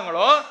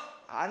சொல்றாங்களோ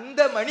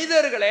அந்த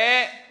மனிதர்களே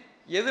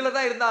எதுல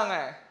தான் இருந்தாங்க?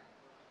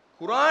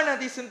 குர்ஆன்,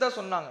 ஹதீஸ்ன்னு தான்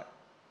சொன்னாங்க.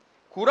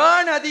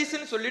 குர்ஆன்,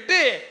 ஹதீஸ்ன்னு சொல்லிட்டு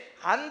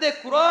அந்த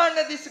குர்ஆன்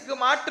ஹதீஸுக்கு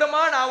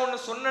மாற்றமா நான் ஒன்று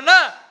சொன்னேன்னா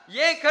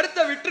என்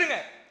கருத்தை விட்டுருங்க,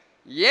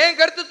 என்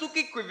கருத்தை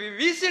தூக்கி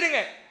வீசிடுங்க.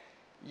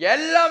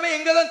 எல்லாமே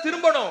எங்க தான்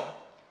திரும்பணும்?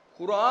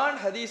 குர்ஆன்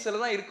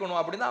ஹதீஸ்ல தான் இருக்கணும்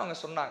அப்படின்னு அவங்க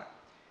சொன்னாங்க.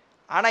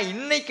 ஆனா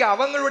இன்னைக்கு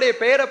அவங்களுடைய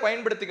பெயரை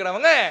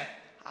பயன்படுத்திக்கிறவங்க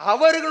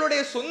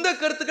அவர்களுடைய சொந்த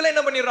கருத்துக்களை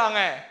என்ன பண்ணிடுறாங்க?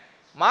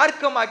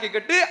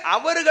 மார்க்கமாக்கிக்கிட்டு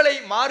அவர்களை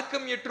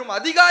மார்க்கம் ஏற்றும்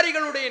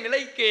அதிகாரிகளுடைய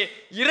நிலைக்கு,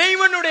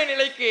 இறைவனுடைய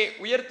நிலைக்கு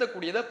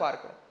உயர்த்தக்கூடியதை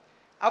பார்க்கிறோம்.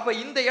 அப்ப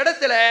இந்த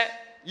இடத்துல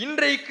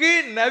இன்றைக்கு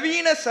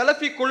நவீன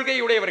சலஃபி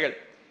கொள்கையுடையவர்கள்,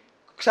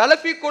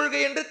 சலஃபி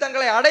கொள்கை என்று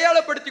தங்களை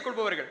அடையாளப்படுத்திக்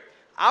கொள்பவர்கள்,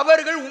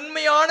 அவர்கள்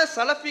உண்மையான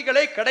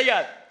சலஃபிகளே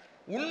கிடையாது.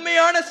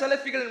 உண்மையான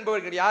சலஃபிகள்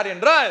என்பவர்கள் யார்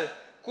என்றால்,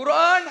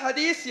 குர்ஆன்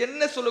ஹதீஸ்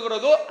என்ன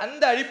சொல்லுகிறதோ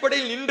அந்த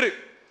அடிப்படையில் நின்று,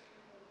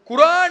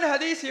 குர்ஆன்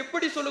ஹதீஸ்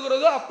எப்படி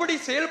சொல்லுகிறதோ அப்படி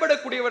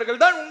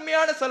செயல்படக்கூடியவர்கள் தான்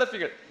உண்மையான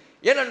சலஃபிகள்.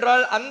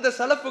 ஏனென்றால் அந்த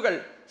சலஃபுகள்,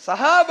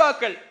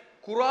 சஹாபாக்கள்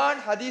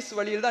குர்ஆன் ஹதீஸ்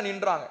வழியில் தான்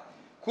நின்றாங்க.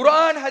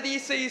 குர்ஆன்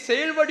ஹதீஸை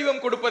செயல்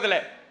வடிவம்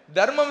கொடுப்பதில்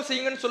தர்மம்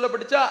செய்யுங்கன்னு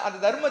சொல்லப்பட்டுச்சா அந்த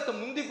தர்மத்தை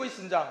முந்தி போய்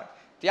செஞ்சாங்க,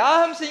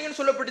 தியாகம் செய்யுங்கன்னு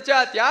சொல்லப்பட்டுச்சா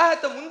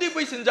தியாகத்தை முந்தி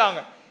போய் செஞ்சாங்க.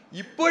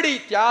 இப்படி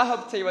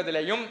தியாகம்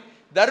செய்வதிலையும்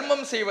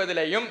தர்மம்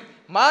செய்வதிலையும்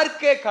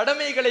மார்க்க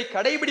கடமைகளை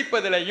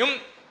கடைபிடிப்பதிலையும்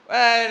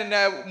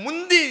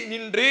முந்தி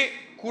நின்று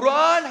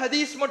குர்ஆன்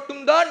ஹதீஸ்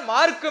மட்டும்தான்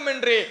மார்க்கம்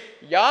என்று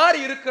யார்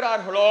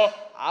இருக்கிறார்களோ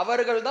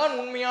அவர்கள் தான்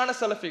உண்மையான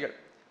சலஃபிகள்.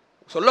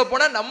 சொல்ல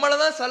போனா நம்மள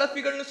தான்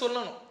சலஃபிகள்னு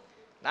சொல்லணும்.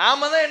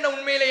 நாம தான் என்ன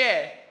உண்மையிலேயே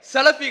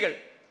சலஃபிகள்.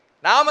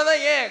 நாம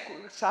தான் ஏன்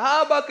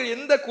சஹாபாக்கள்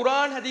எந்த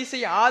குர்ஆன்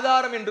ஹதீஸை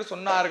ஆதாரம் என்று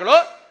சொன்னார்களோ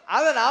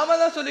அதை நாம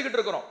தான் சொல்லிக்கிட்டு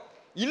இருக்கிறோம்.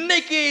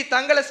 இன்னைக்கு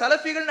தங்களை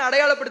சலஃபிகள்னு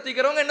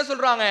அடையாளப்படுத்திக்கிறவங்க என்ன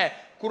சொல்றாங்க?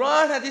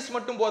 குர்ஆன் ஹதீஸ்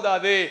மட்டும்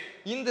போதாது,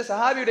 இந்த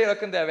சஹாபியுடைய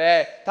விளக்கம் தேவை,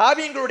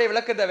 தாபீன்களுடைய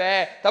விளக்கம் தேவை,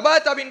 தபா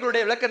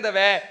தாபீன்களுடைய விளக்கம்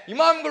தேவை,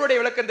 இமாம்களுடைய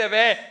விளக்கம்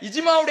தேவை,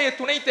 இஜ்மாவுடைய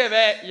துணை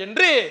தேவை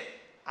என்று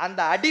அந்த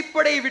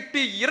அடிப்படை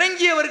விட்டு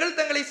இறங்கியவர்கள்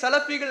தங்களை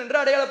சலஃபிகள் என்று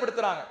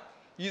அடையாளப்படுத்துறாங்க.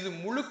 இது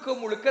முழுக்க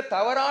முழுக்க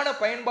தவறான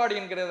பயன்பாடு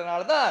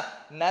என்கிறதுனால தான்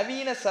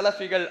நவீன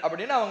சலஃபிகள்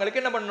அப்படின்னு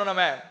அவங்களுக்கு என்ன பண்ணணும்,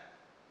 நம்ம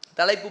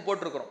தலைப்பு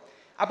போட்டிருக்கிறோம்.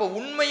 அப்ப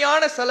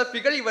உண்மையான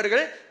சலஃபிகள்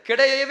இவர்கள்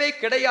கிடையவே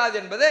கிடையாது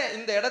என்பதை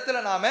இந்த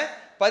இடத்துல நாம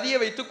பதிய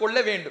வைத்து கொள்ள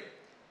வேண்டும்.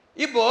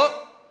 இப்போ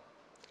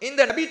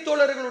இந்த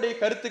நபித்தோழர்களுடைய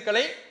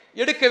கருத்துக்களை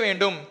எடுக்க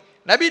வேண்டும்,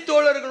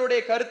 நபித்தோழர்களுடைய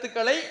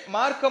கருத்துக்களை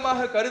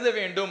மார்க்கமாக கருத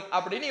வேண்டும்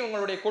அப்படின்னு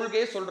இவங்களுடைய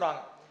கொள்கையை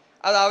சொல்றாங்க.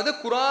 அதாவது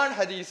குர்ஆன்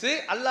ஹதீஸு,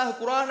 அல்லாஹ்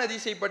குர்ஆன்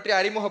ஹதீஸை பற்றி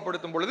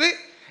அறிமுகப்படுத்தும் பொழுது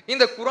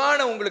இந்த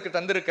குர்ஆனை உங்களுக்கு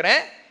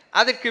தந்திருக்கிறேன்,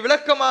 அதற்கு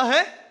விளக்கமாக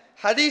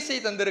ஹதீஸை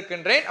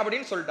தந்திருக்கின்றேன்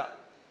அப்படின்னு சொல்லிட்டான்.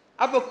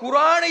 அப்ப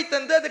குர்ஆனை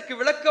தந்து அதற்கு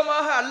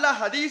விளக்கமாக அல்லாஹ்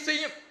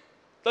ஹதீஸையும்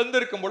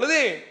தந்திருக்கும் பொழுது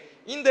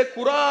இந்த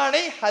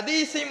குர்ஆனை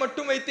ஹதீஸை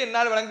மட்டும் வைத்து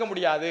என்னால் வழங்க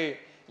முடியாது,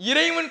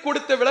 இறைவன்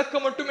கொடுத்த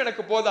விளக்கம் மட்டும்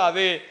எனக்கு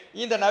போதாது,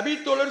 இந்த நபி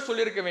தோழர்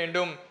சொல்லியிருக்க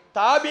வேண்டும்,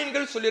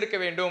 தாபீன்கள் சொல்லியிருக்க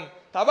வேண்டும்,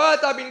 தபா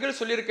தாபீன்கள்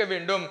சொல்லியிருக்க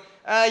வேண்டும்,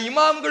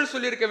 இமாம்கள்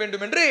சொல்லியிருக்க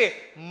வேண்டும் என்று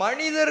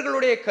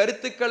மனிதர்களுடைய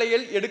கருத்துக்களை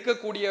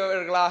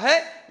எடுக்கக்கூடியவர்களாக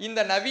இந்த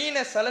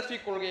நவீன சலஃபி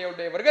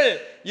கொள்கையுடையவர்கள்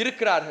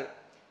இருக்கிறார்கள்.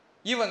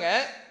 இவங்க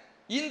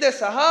இந்த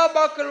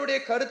சஹாபாக்களுடைய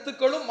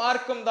கருத்துக்களும்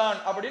மார்க்கம் தான்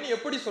அப்படின்னு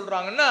எப்படி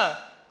சொல்றாங்கன்னா,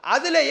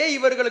 அதுலயே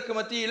இவர்களுக்கு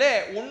மத்தியில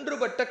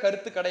ஒன்றுபட்ட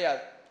கருத்து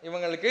கிடையாது.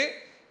 இவங்களுக்கு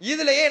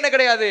இதுலயே என்ன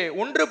கிடையாது?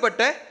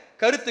 ஒன்றுபட்ட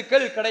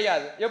கருத்துக்கள்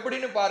கிடையாது.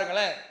 எப்படின்னு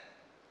பாருங்களேன்.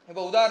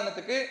 இப்ப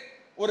உதாரணத்துக்கு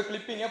ஒரு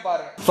கிளிப்பிங்க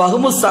பாருங்க.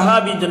 ஃபஹ்மு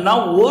ஸஹாபி சொன்னா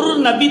ஒரு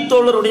நபி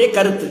தோழருடைய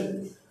கருத்து,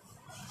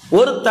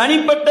 ஒரு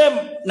தனிப்பட்ட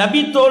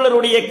நபி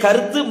தோழருடைய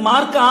கருத்து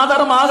மார்க்க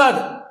ஆதாரம்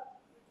ஆகாது.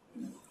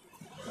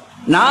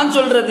 நான்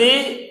சொல்றது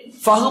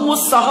ஃபஹ்மு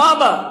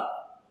ஸஹாபா,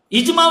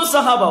 இஜ்மாவு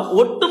ஸஹாபா,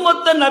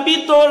 ஒட்டுமொத்த நபி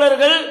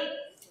தோழர்கள்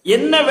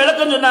என்ன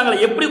விளக்கம் சொன்னாங்களோ,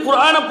 எப்படி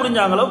குர்ஆனை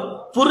புரிஞ்சாங்களோ,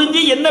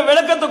 புரிஞ்சு என்ன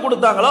விளக்கத்தை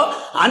கொடுத்தாங்களோ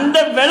அந்த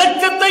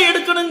விளக்கத்தை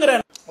எடுக்கணுங்கிற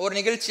ஒரு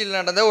நிகழ்ச்சியில்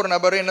நடந்த ஒரு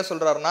நபர் என்ன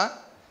சொல்றாருன்னா,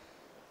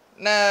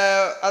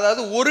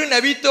 அதாவது ஒரு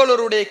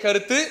நபித்தோழருடைய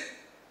கருத்து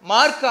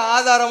மார்க்க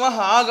ஆதாரமாக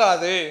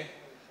ஆகாது,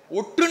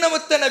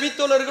 ஒட்டுமொத்த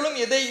நபித்தோழர்களும்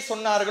எதை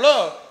சொன்னார்களோ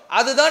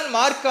அதுதான்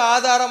மார்க்க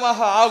ஆதாரமாக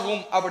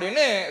ஆகும்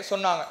அப்படின்னு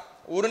சொன்னாங்க.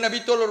 ஒரு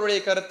நபித்தோழருடைய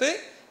கருத்து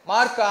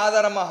மார்க்க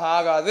ஆதாரமாக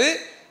ஆகாது,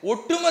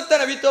 ஒட்டுமொத்த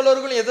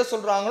நபித்தோழர்களும் எதை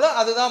சொல்றாங்களோ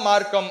அதுதான்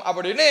மார்க்கம்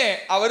அப்படின்னு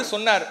அவர்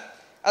சொன்னார்.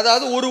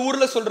 அதாவது ஒரு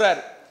ஊர்ல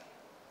சொல்றார்,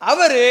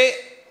 அவரு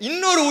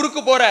இன்னொரு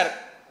ஊருக்கு போறார்.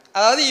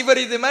 அதாவது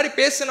இவர் இது மாதிரி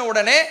பேசின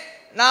உடனே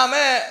நாம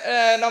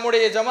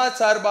நம்முடைய ஜமாத்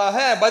சார்பாக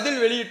பதில்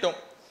வெளியிட்டோம்.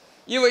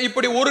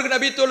 இப்படி ஒரு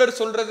நபித்தோழர்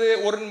சொல்றது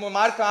ஒரு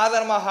மார்க்க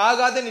ஆதாரமாக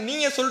ஆகாதுன்னு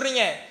நீங்க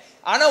சொல்றீங்க,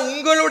 ஆனா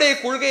உங்களுடைய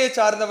கொள்கையை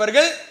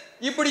சார்ந்தவர்கள்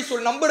இப்படி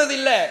நம்புறது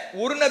இல்ல,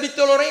 ஒரு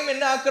நபித்தோழரையும்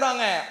என்ன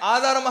ஆக்குறாங்க,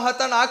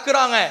 ஆதாரமாகத்தான்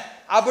ஆக்குறாங்க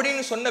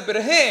அப்படின்னு சொன்ன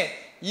பிறகு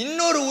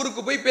இன்னொரு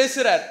ஊருக்கு போய்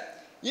பேசுறார்.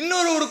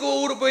 இன்னொரு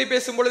ஊருக்கு போய்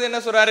பேசும் பொழுது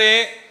என்ன சொல்றாரு,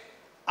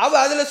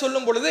 அதுல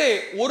சொல்லும் பொழுது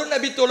ஒரு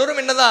நபித்தோழரும்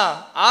என்னதான்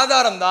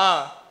ஆதாரம் தான்,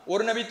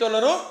 ஒரு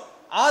நபித்தோழரும்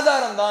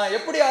ஆதாரம் தான்.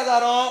 எப்படி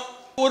ஆதாரம்?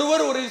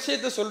 ஒருவர் ஒரு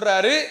விஷயத்தை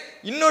சொல்றாரு,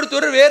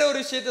 இன்னொருத்தர் வேற ஒரு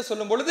விஷயத்தை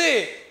சொல்லும் பொழுது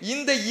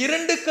இந்த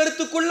இரண்டு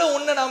கருத்துக்குள்ள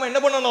ஒண்ணு நாம என்ன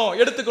பண்ணணும்,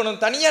 எடுத்துக்கணும்.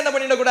 தனியா என்ன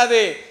பண்ணிடக்கூடாது,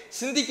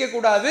 சிந்திக்க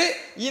கூடாது.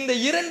 இந்த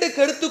இரண்டு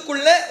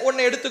கருத்துக்குள்ள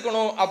ஒன்னு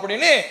எடுத்துக்கணும்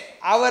அப்படின்னு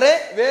அவரை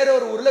வேற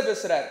ஒரு ஊர்ல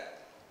பேசுறாரு.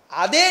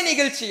 அதே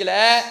நிகழ்ச்சியில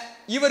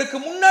இவருக்கு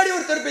முன்னாடி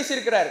ஒருத்தர்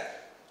பேசியிருக்கிறார்.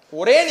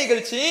 ஒரே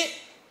நிகழ்ச்சி,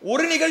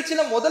 ஒரு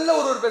நிகழ்ச்சியில முதல்ல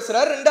ஒருவர்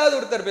பேசுறாரு, ரெண்டாவது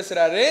ஒருத்தர்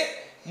பேசுறாரு.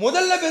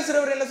 முதல்ல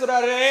பேசுறவர் என்ன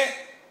சொல்றாரு,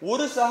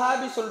 ஒரு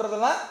சஹாபி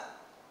சொல்றதெல்லாம்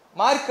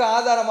மார்க்க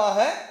ஆதாரமாக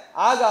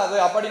ஆகாது.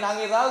 அப்படி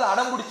நாங்க ஏதாவது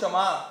அடம்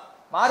பிடிச்சோமா,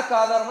 மார்க்க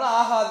ஆதாரம்லாம்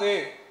ஆகாது,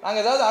 நாங்க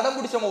ஏதாவது அடம்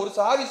பிடிச்சோமா, ஒரு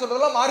சஹாபி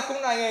சொல்றதெல்லாம்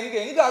மார்க்கம் நாங்க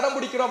எங்க அடம்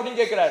பிடிக்கிறோம்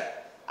அப்படின்னு கேட்கிறாரு.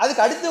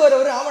 அதுக்கு அடுத்து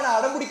வரவர், ஆமா நான்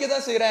அடம் பிடிக்க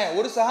தான் செய்யறேன்,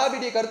 ஒரு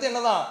சஹாபியுடைய கருத்து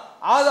என்னதான்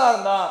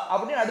ஆதாரம் தான்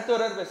அப்படின்னு அடுத்து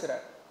வரவர்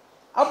பேசுறாரு.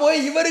 அப்போ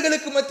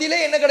இவர்களுக்கு மத்தியிலே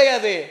என்ன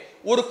கிடையாது,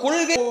 ஒரு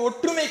கொள்கை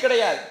ஒற்றுமை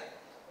கிடையாது.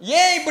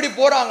 ஏன் இப்படி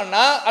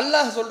போறாங்கன்னா,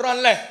 அல்லாஹ்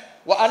சொல்றான்ல,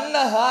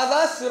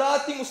 அன்னஹாதா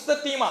சிராத்தி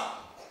முஸ்தகீமா,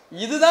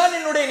 இதுதான்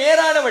என்னுடைய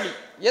நேரான வழி.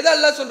 எதை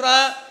அல்லாஹ்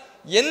சொல்றான்,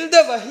 எந்த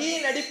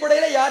வஹீயின்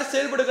அடிப்படையில யார்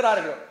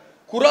செயல்படுகிறார்களோ,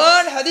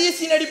 குர்ஆன்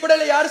ஹதீஸின்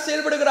அடிப்படையில யார்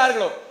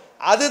செயல்படுகிறார்களோ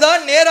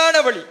அதுதான் நேரான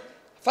வழி.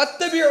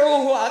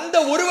 ஃபத்தபிஊஹு, அந்த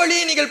ஒரு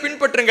வழியை நீங்கள்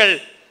பின்பற்றுங்கள்.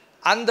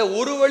 அந்த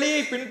ஒரு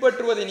வழியை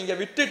பின்பற்றுவதை நீங்க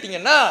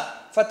விட்டுட்டீங்கன்னா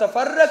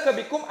ஃபதஃபர்ரக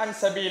பிக்கும் அன்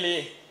சபீலி,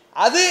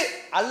 அது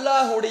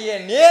அல்லாஹ்வுடைய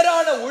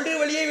நேரான ஒரு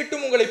வழியை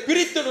விட்டு உங்களை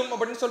பிரித்துடும்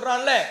அப்படின்னு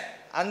சொல்றான்ல,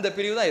 அந்த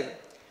பிரிவு தான் இது.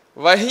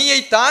 வஹியை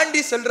தாண்டி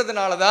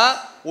செல்றதுனால தான்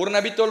ஒரு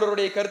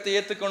நபித்தோழருடைய கருத்தை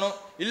ஏத்துக்கணும்,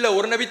 இல்ல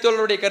ஒரு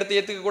நபித்தோழருடைய கருத்தை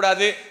ஏத்துக்க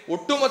கூடாது,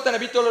 ஒட்டுமொத்த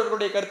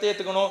நபித்தோழர்களுடைய கருத்தை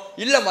ஏத்துக்கணும்,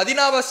 இல்ல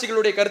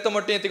மதீனாவாசிகளுடைய கருத்தை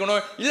மட்டும்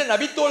ஏத்துக்கணும், இல்ல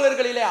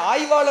நபித்தோழர்களிலே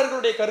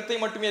ஆய்வாளர்களுடைய கருத்தை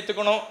மட்டும்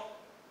ஏத்துக்கணும்.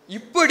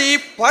 இப்படி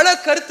பல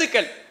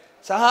கருத்துக்கள்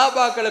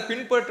சஹாபாக்களை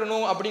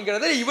பின்பற்றணும்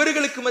அப்படிங்கறது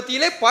இவர்களுக்கு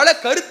மத்தியிலே பல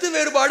கருத்து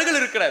வேறுபாடுகள்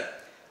இருக்கிறது.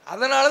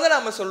 அதனாலதான்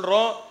நாம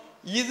சொல்றோம்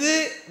இது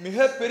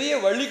மிகப்பெரிய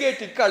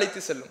வழிகேட்டிற்கு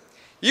அழைத்து செல்லும்.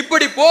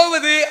 இப்படி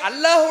போவது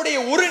அல்லாஹ்வுடைய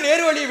ஒரு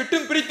நேர்வழியை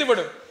விட்டும்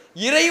பிரித்துவிடும்.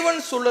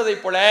 இறைவன் சொல்வதை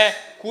போல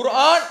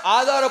குர்ஆன்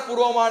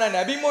ஆதாரபூர்வமான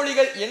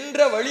நபிமொழிகள்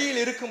என்ற வழியில்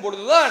இருக்கும்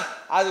பொழுதுதான்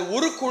அது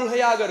ஒரு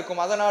கொள்கையாக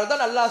இருக்கும். அதனால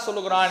தான் அல்லாஹ்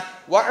சொல்லுகிறான்,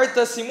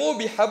 வஅ்தஸிமு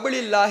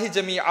பிஹப்லில்லாஹி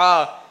ஜமீஆ,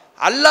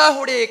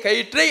 அல்லாஹ்வுடைய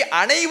கயிற்றை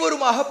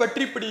அனைவருமாக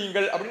பற்றி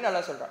பிடியுங்கள் அப்படின்னு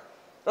அல்லாஹ் சொல்றான்.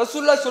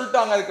 ரசூலுல்லாஹ்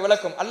சொல்லிட்டாங்க அதுக்கு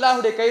விளக்கம்,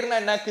 அல்லாஹ்வுடைய கயிறுனா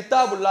என்ன,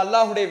 கிதாபுல்லாஹ்,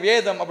 அல்லாஹ்வுடைய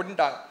வேதம்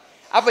அப்படின்ட்டாங்க.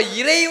 அப்ப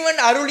இறைவன்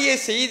அருளிய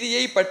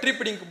செய்தியை பற்றி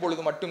பிடிக்கும்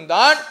பொழுது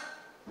மட்டும்தான்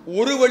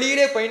ஒரு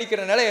வழியிலே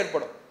பயணிக்கிற நிலை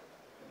ஏற்படும்.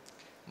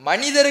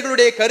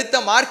 மனிதர்களுடைய கருத்தை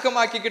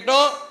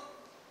மார்க்கமாக்கிக்கிட்டோம்,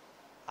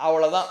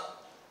 அவ்வளவுதான்.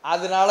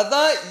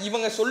 அதனாலதான்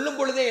இவங்க சொல்லும்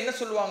பொழுதே என்ன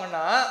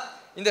சொல்லுவாங்கன்னா,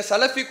 இந்த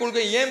சலஃபி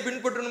கொள்கை ஏன்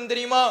பின்பற்றணும்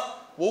தெரியுமா,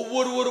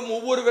 ஒவ்வொருவரும்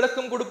ஒவ்வொரு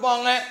விளக்கம்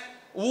கொடுப்பாங்க,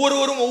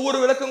 ஒவ்வொருவரும் ஒவ்வொரு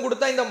விளக்கம்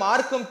கொடுத்தா இந்த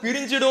மார்க்கம்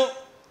பிரிஞ்சிடும்,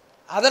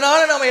 அதனால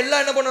நம்ம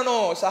எல்லாம் என்ன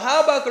பண்ணணும்,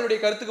 சஹாபாக்களுடைய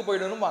கருத்துக்கு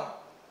போயிடணும்.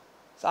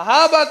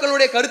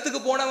 சஹாபாக்களுடைய கருத்துக்கு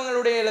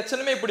போனவங்களுடைய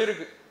லட்சணமே இப்படி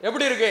இருக்கு.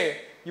 எப்படி இருக்கு,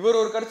 இவர்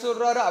ஒரு கருத்து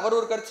சொல்றாரு, அவர்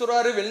ஒரு கருத்து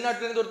சொல்றாரு,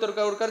 வெளிநாட்டில இருந்து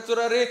ஒருத்தர் ஒரு கருத்து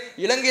சொல்றாரு,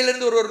 இலங்கையில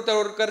இருந்து ஒருத்தர்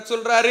ஒரு கருத்து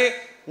சொல்றாரு,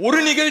 ஒரு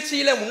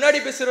நிகழ்ச்சியில முன்னாடி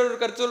பேசுறவர் ஒரு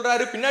கருத்து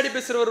சொல்றாரு, பின்னாடி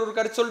பேசுறவர் ஒரு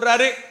கருத்து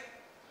சொல்றாரு.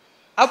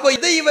 அப்ப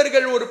இதை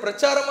இவர்கள் ஒரு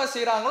பிரச்சாரமா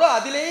செய்யறாங்களோ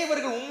அதிலேயே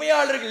இவர்கள்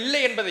உண்மையாளர்கள்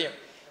இல்லை என்பதையும்,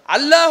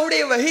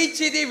 அல்லாஹ்வுடைய வஹீ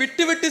செய்தியை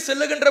விட்டு விட்டு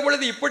செல்லுகின்ற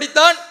பொழுது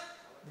இப்படித்தான்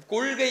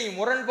கொள்கை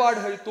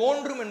முரண்பாடுகள்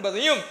தோன்றும்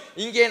என்பதையும்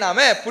இங்கே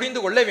நாம புரிந்து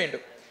கொள்ள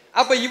வேண்டும்.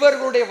 அப்ப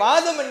இவர்களுடைய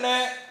வாதம் என்ன,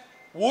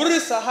 ஒரு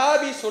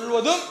சஹாபி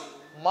சொல்வதும்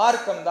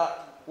மார்க்கம் தான்.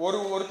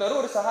 ஒருத்தர்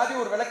ஒரு சஹாபி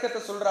ஒரு விளக்கத்தை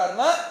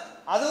சொல்றாருன்னா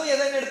அதுவும்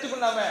எதை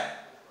எடுத்துக்கணும், நாம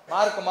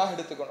மார்க்கமாக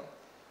எடுத்துக்கணும்.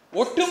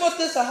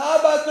 ஒட்டுமொத்த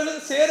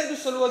சஹாபாக்களும் சேர்ந்து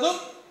சொல்வதும்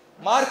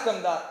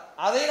மார்க்கம் தான்,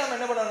 அதை நாம்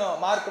என்ன பண்ணணும்,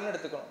 மார்க்கம்னு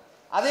எடுத்துக்கணும்.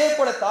 அதே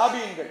போல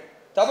தாபீன்கள்,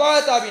 தபா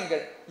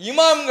தாபீன்கள்,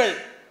 இமாம்கள்,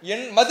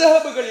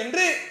 மதுஹபுகள்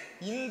என்று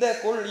இந்த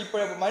இப்ப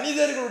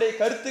மனிதர்களுடைய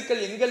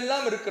கருத்துக்கள்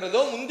எங்கெல்லாம் இருக்கிறதோ,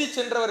 முந்தி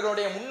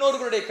சென்றவர்களுடைய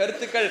முன்னோர்களுடைய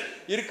கருத்துக்கள்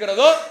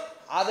இருக்கிறதோ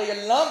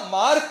அதையெல்லாம்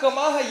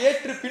மார்க்கமாக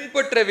ஏற்று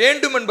பின்பற்ற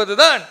வேண்டும்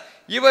என்பதுதான்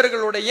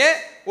இவர்களுடைய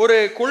ஒரு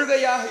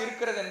கொள்கையாக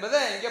இருக்கிறது என்பதை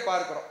இங்கே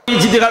பார்க்கிறோம்.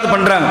 இஜ்திஹாத்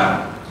பண்றாங்க,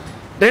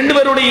 ரெண்டு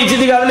பேருடைய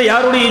இஜ்திஹாத்ல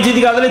யாருடைய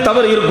இஜ்திஹாத்ல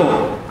தவறு இருக்கும்,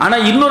 ஆனா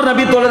இன்னொரு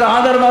நபி தோழர்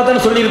ஆதாரமாக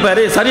தான்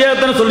சொல்லியிருப்பாரு,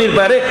 சரியாகத்தான்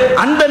சொல்லியிருப்பாரு,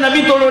 அந்த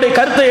நபி தோழருடைய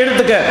கருத்தை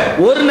எடுத்துக்க,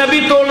 ஒரு நபி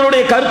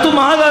தோழருடைய கருத்தும்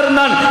ஆதாரம்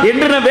தான்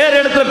என்று நான் வேற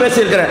இடத்துல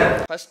பேசியிருக்கிறேன்.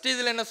 ஃபர்ஸ்ட்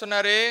இதுல என்ன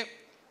சொன்னாரு,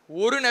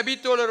 ஒரு நபி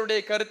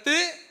தோழருடைய கருத்து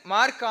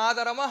மார்க்க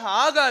ஆதாரமாக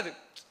ஆகாது,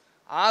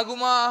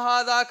 ஆகுமா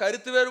ஆகாதா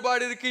கருத்து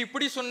வேறுபாடு இருக்கு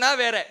இப்படி சொன்னா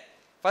வேற.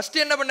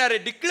 ஃபர்ஸ்ட் என்ன பண்ணாரு,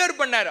 டிக்ளேர்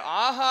பண்ணாரு,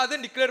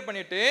 ஆகாதுன்னு டிக்ளேர்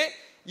பண்ணிட்டு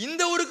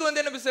இந்த ஊருக்கு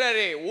வந்து என்ன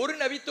பேசுறாரு, ஒரு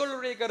நபி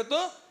தோழருடைய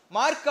கருத்தும்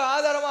மார்க்க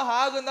ஆதாரமாக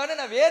ஆகும் தானே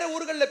நான் வேற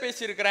ஊர்களில்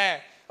பேசியிருக்கிறேன்.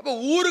 அப்ப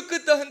ஊருக்கு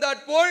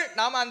தகுந்தாற்போல்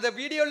நாம அந்த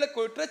வீடியோல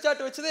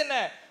குற்றச்சாட்டு வச்சது என்ன,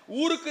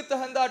 ஊருக்கு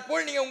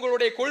தகுந்தாற்போல் நீங்க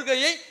உங்களுடைய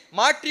கொள்கையை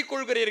மாற்றிக்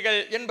கொள்கிறீர்கள்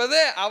என்பது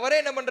அவரே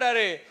என்ன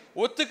பண்றாரு,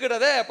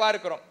 ஒத்துக்கிறத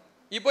பார்க்கிறோம்.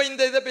 இப்போ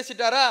இந்த இதை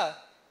பேசிட்டாரா,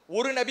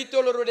 ஒரு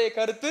நபித்தோழருடைய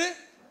கருத்து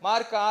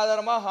மார்க்க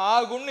ஆதாரமாக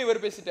ஆகும்னு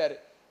இவர் பேசிட்டாரு.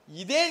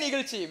 இதே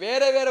நிகழ்ச்சி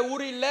வேற வேற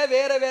ஊர் இல்ல,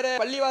 வேற வேற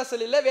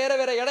பள்ளிவாசல் இல்ல, வேற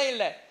வேற இடம்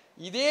இல்ல,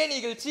 இதே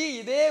நிகழ்ச்சி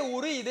இதே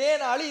ஊரு இதே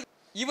நாள்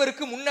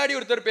இவருக்கு முன்னாடி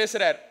ஒருத்தர்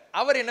பேசுறார்.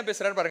 அவர் என்ன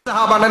பேசுறாரு பாருங்க.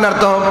 சஹாபான்னு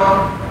அர்த்தம்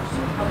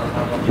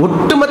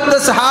ஒட்டுமொத்த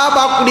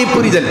சஹாபாக்குடைய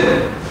புரிதல்,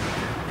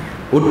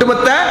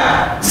 ஒட்டுமொத்த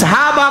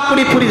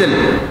சஹாபாக்குடைய புரிதல்,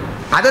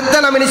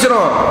 அதைத்தான் நம்ம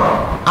நினைக்கிறோம்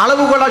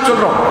அளவுகோலா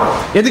சொல்றோம்.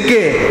 எதுக்கு,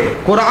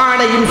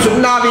 குர்ஆனையும்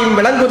சுன்னாவையும்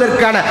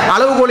விளங்குவதற்கான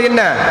அளவுகோல்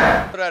என்ன.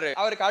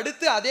 அவருக்கு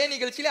அடுத்து அதே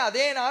நிகழ்ச்சியில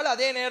அதே நாள்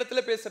அதே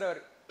நேரத்தில் பேசுறாரு.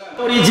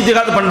 ஒரு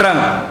இஜ்திஹாத்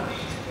பண்றாங்க,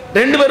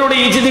 ரெண்டு பேருடைய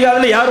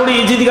இஜ்திஹாதுல யாருடைய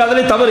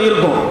இஜ்திஹாதுல தவறு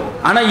இருக்கும்.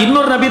 ஆனா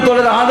இன்னொரு நபி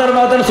தோழர்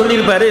ஆதாரமாக தான்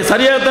சொல்லியிருப்பாரு,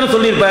 சரியாகத்தான்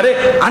சொல்லியிருப்பாரு.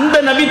 அந்த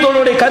நபி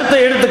தோழருடைய கருத்தை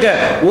எடுத்துக்க,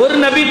 ஒரு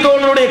நபி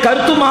தோழருடைய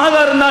கருத்தும்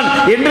ஆதாரம் தான்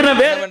என்று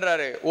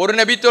பண்றாரு. ஒரு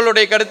நபி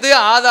தோழருடைய கருத்து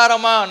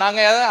ஆதாரமா,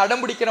 நாங்க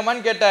அடம்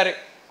பிடிக்கிறோமான்னு கேட்டாரு.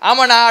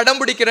 ஆமா நான்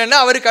அடம் பிடிக்கிறேன்னு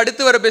அவருக்கு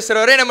அடுத்து வர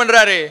பேசுறவரே என்ன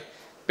பண்றாரு,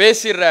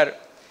 பேசிடுறாரு.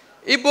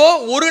 இப்போ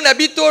ஒரு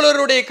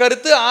நபித்தோழருடைய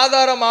கருத்து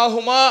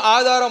ஆதாரமாகுமா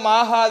ஆதாரம்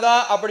ஆகாதா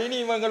அப்படின்னு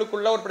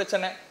இவங்களுக்குள்ள ஒரு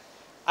பிரச்சனை.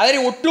 அதே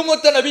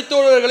ஒட்டுமொத்த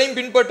நபித்தோழர்களையும்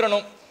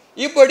பின்பற்றணும்.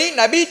 இப்படி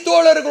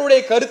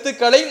நபித்தோழர்களுடைய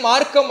கருத்துக்களை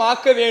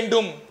மார்க்கமாக்க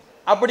வேண்டும்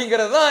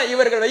அப்படிங்கிறது தான்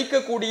இவர்கள்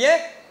வைக்கக்கூடிய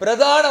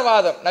பிரதான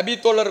வாதம்.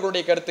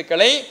 நபித்தோழர்களுடைய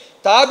கருத்துக்களை,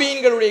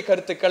 தாபீன்களுடைய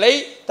கருத்துக்களை,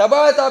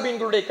 தபா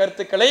தாபீன்களுடைய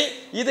கருத்துக்களை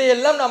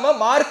இதையெல்லாம் நம்ம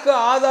மார்க்க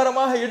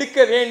ஆதாரமாக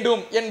எடுக்க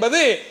வேண்டும்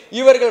என்பது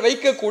இவர்கள்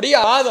வைக்கக்கூடிய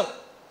வாதம்.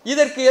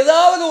 இதற்கு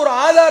ஏதாவது ஒரு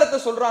ஆதாரத்தை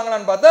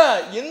சொல்றாங்களான்னு பார்த்தா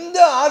எந்த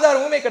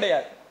ஆதாரமுமே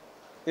கிடையாது.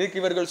 இதுக்கு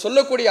இவர்கள்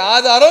சொல்லக்கூடிய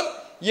ஆதாரம்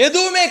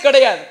எதுவுமே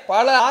கிடையாது.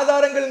 பல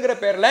ஆதாரங்கள்ங்கிற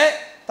பேர்ல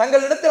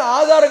தங்களிடத்தில்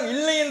ஆதாரம்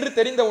இல்லை என்று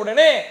தெரிந்த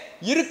உடனே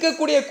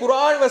இருக்கக்கூடிய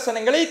குர்ஆன்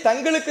வசனங்களை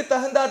தங்களுக்கு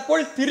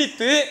தகுந்தாற்போல்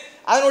திரித்து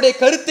அதனுடைய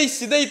கருத்தை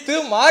சிதைத்து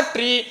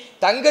மாற்றி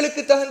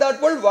தங்களுக்கு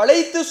தகுந்தாற்போல்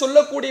வளைத்து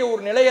சொல்லக்கூடிய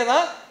ஒரு நிலையை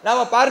தான்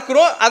நாம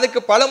பார்க்கிறோம்.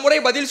 அதுக்கு பல முறை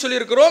பதில்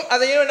சொல்லியிருக்கிறோம்.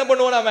 அதையும் என்ன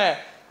பண்ணுவோம், நாம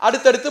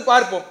அடுத்தடுத்து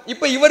பார்ப்போம்.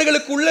 இப்ப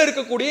இவர்களுக்குள்ள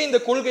இருக்கக்கூடிய இந்த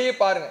கொள்கையை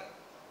பாருங்க.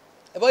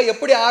 இப்போ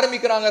எப்படி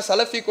ஆரம்பிக்கிறாங்க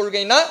ஸலஃபி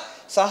கொள்கைனா,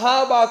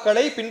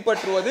 சஹாபாக்களை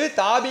பின்பற்றுவது,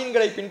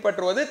 தாபீன்களை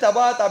பின்பற்றுவது,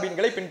 தபா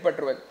தாபீன்களை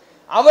பின்பற்றுவது,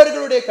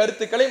 அவர்களுடைய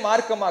கருத்துக்களை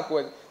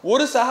மார்க்கமாக்குவது.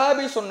 ஒரு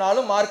சஹாபி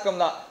சொன்னாலும் மார்க்கம்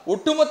தான்,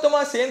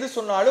 ஒட்டுமொத்தமா சேர்ந்து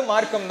சொன்னாலும்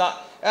மார்க்கம் தான்,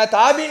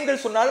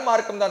 தாபீன்கள் சொன்னாலும்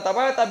மார்க்கம் தான்,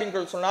 தபா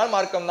தாபீன்கள் சொன்னாலும்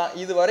மார்க்கம் தான்.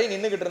 இதுவரை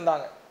நின்றுகிட்டு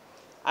இருந்தாங்க.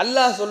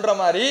 அல்லாஹ் சொல்ற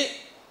மாதிரி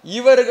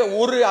இவர்கள்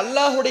ஒரு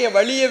அல்லாஹுடைய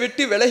வழியை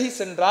விட்டு விலகி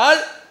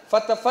சென்றால்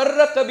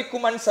ஃபதஃபர்ரக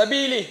பிக்கும் அன்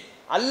சபீலி,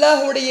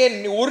 அல்லாஹுடைய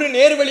ஒரு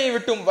நேர்வழியை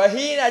விட்டும்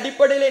வஹீயின்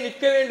அடிப்படையிலே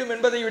நிற்க வேண்டும்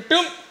என்பதை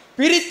விட்டும்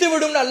பிரித்து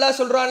விடும் அல்லாஹ்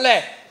சொல்றான்ல.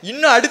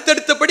 இன்னும்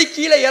அடுத்தடுத்தபடி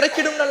கீழே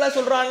இறக்கிடும் அல்லாஹ்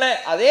சொல்றான்ல.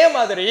 அதே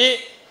மாதிரி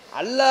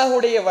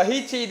அல்லாஹுடைய வஹீ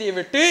செய்தியை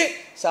விட்டு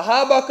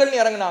சஹாபாக்கள்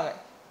இறங்கினாங்க,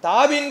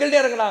 தாபீன்கள்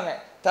இறங்கினாங்க,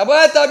 தபா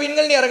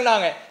தாபீன்கள்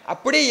இறங்கினாங்க.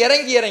 அப்படி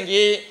இறங்கி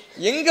இறங்கி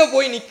எங்க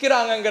போய்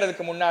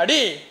நிக்கிறாங்கிறதுக்கு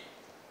முன்னாடி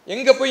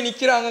எங்க போய்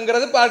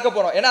நிக்கிறாங்கிறது பார்க்க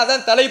போறோம். ஏன்னா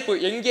அதான் தலைப்பு,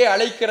 எங்கே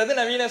அழைக்கிறது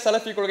நவீன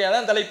ஸலஃபி கொள்கை,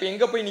 அதான் தலைப்பு.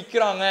 எங்க போய்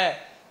நிக்கிறாங்க,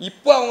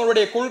 இப்போ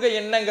அவங்களுடைய கொள்கை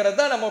என்னங்கிறது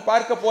தான் நம்ம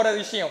பார்க்க போற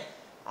விஷயம்.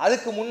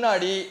 அதுக்கு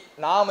முன்னாடி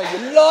நாம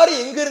எல்லாரும்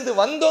எங்கிருந்து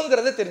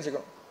வந்தோங்கிறத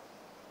தெரிஞ்சுக்கணும்.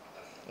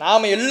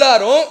 நாம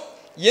எல்லாரும்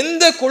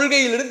எந்த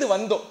கொள்கையிலிருந்து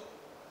வந்தோம்?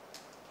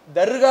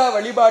 தர்கா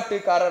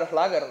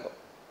வழிபாட்டுக்காரர்களாக இருந்தோம்,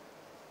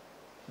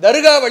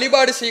 தர்கா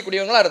வழிபாடு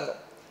செய்யக்கூடியவங்களா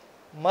இருந்தோம்,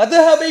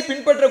 மதுஹபை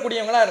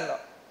பின்பற்றக்கூடியவங்களா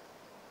இருந்தோம்,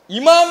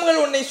 இமாம்கள்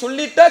உன்னை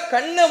சொல்லிட்டா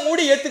கண்ணை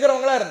மூடி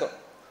ஏத்துக்கிறவங்களா இருந்தோம்,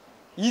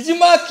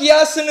 இஜ்மா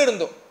கியாஸ்ன்னு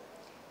இருந்தோம்.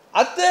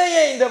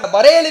 அத்தைய இந்த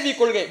பரேலவி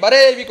கொள்கை,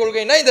 பரேலவி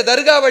கொள்கைன்னா இந்த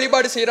தர்கா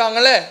வழிபாடு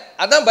செய்யறாங்கல்ல,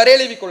 அதான்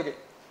பரேலவி கொள்கை.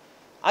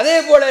 அதே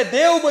போல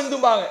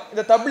தேவ்பந்தும்பாங்க,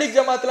 இந்த தப்லீக்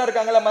ஜமாத்லாம்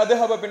இருக்காங்கல்ல,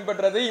 மதுஹபை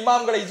பின்பற்றது,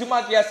 இமாம்களை இஜ்மா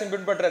கியாஸின்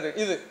பின்பற்றது.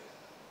 இது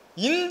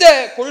இந்த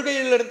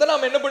கொள்கையிலிருந்து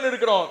நாம் என்ன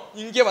பண்ணிருக்கிறோம்,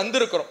 இங்கே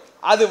வந்திருக்கிறோம்.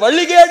 அது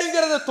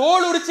வழிகேடுங்கிறத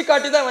தோல் உரிச்சு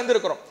காட்டி தான்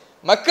வந்திருக்கிறோம்.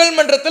 மக்கள்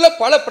மன்றத்தில்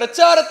பல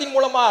பிரச்சாரத்தின்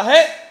மூலமாக,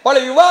 பல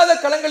விவாத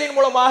களங்களின்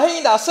மூலமாக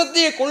இந்த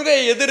அசத்திய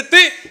கொள்கையை எதிர்த்து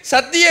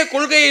சத்திய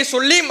கொள்கையை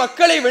சொல்லி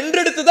மக்களை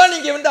வென்றெடுத்து தான்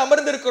இங்கே வந்து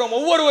அமர்ந்திருக்கிறோம்.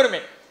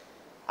 ஒவ்வொருவருமே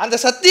அந்த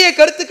சத்திய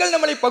கருத்துக்கள்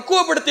நம்மளை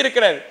பக்குவப்படுத்தி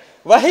இருக்கிறது,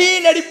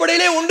 வஹீயின்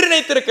அடிப்படையிலே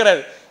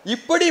ஒன்றிணைத்திருக்கிறது.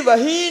 இப்படி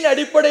வஹீயின்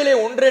அடிப்படையிலே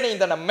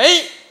ஒன்றிணைந்த நம்மை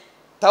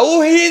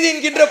தௌஹீத்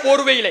என்கின்ற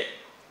போர்வையிலே,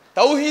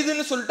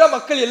 தௌஹீதுன்னு சொல்லிட்டா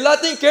மக்கள்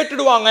எல்லாத்தையும்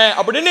கேட்டுடுவாங்க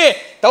அப்படின்னு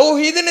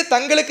தௌஹீதுன்னு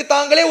தங்களுக்கு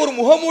தாங்களே ஒரு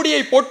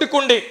முகமூடியை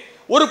போட்டுக்கொண்டு,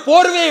 ஒரு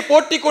போர்வையை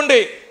போட்டிக்கொண்டு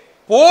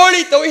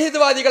போலி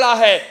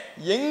தௌஹீத்வாதிகளாக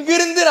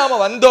எங்கிருந்து நாம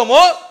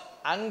வந்தோமோ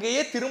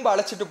அங்கேயே திரும்ப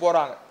அழைச்சிட்டு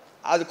போறாங்க.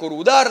 அதுக்கு ஒரு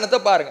உதாரணத்தை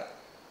பாருங்க.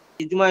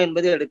 இஜ்மா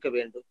என்பதை எடுக்க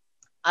வேண்டும்.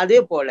 அதே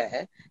போல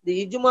இந்த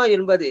இஜ்மா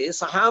என்பது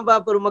சஹாபா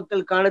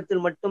பெருமக்கள்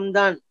காலத்தில்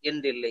மட்டும்தான்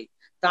என்றில்லை,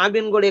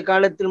 தாபீன்களுடைய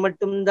காலத்தில்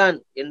மட்டும்தான்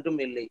என்றும்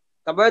இல்லை,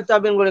 தபா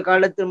தாபீன்களுடைய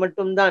காலத்தில்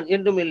மட்டும்தான்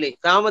என்றும் இல்லை,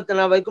 கியாமத்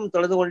வரைக்கும்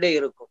தொடர்ந்து கொண்டே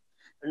இருக்கும்.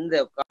 இந்த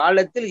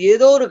காலத்தில்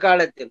ஏதோ ஒரு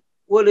காலத்தில்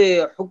ஒரு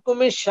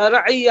ஹுக்குமே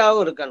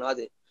ஷர்ஐயாவும் இருக்கணும்.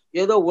 அது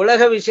ஏதோ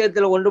உலக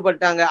விஷயத்துல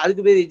ஒன்றுபட்டாங்க,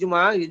 அதுக்கு பேர்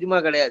இஜ்மா. இஜ்மா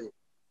கிடையாது,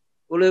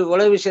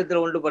 உலக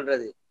விஷயத்துல ஒன்று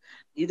பண்றது.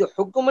 இது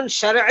ஹுக்குமன்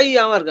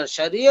ஷர்ஐயாவும் இருக்கணும்.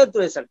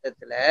 ஷரியத்துறை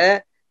சட்டத்துல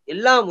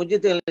எல்லா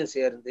முஜ்தஹிதுகளும்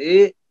சேர்ந்து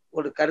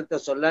ஒரு கருத்தை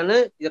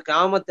சொல்லணும். இது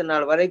கியாமத்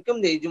நாள் வரைக்கும்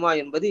இந்த இஜ்மா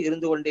என்பது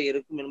இருந்து கொண்டே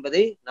இருக்கும்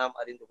என்பதை நாம்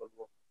அறிந்து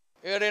கொள்வோம்.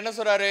 இவர் என்ன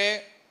சொல்றாரு,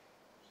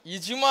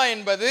 இஜ்மா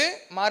என்பது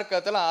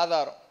மார்க்கத்துல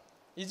ஆதாரம்.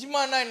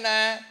 இஜ்மான்னா என்ன?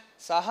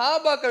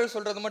 சஹாபாக்கள்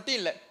சொல்றது மட்டும்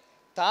இல்லை,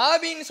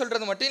 தாபீன்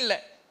சொல்றது மட்டும் இல்லை,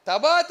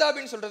 தபா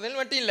தாபீன் சொல்றது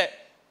மட்டும் இல்லை,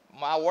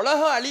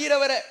 உலகம் அழியிற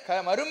வர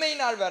மறுமை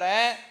நாள் வர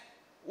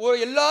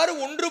எல்லாரும்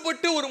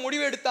ஒன்றுபட்டு ஒரு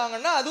முடிவு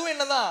எடுத்தாங்கன்னா அதுவும்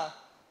என்னதான்?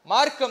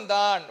 மார்க்கம்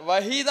தான்,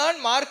 வஹீதான்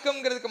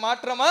மார்க்கம்ங்கிறதுக்கு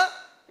மாற்றமா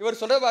இவர்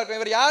சொல்ற பார்க்க.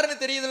 இவர் யாருன்னு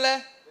தெரியுதுல்ல,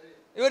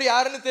 இவர்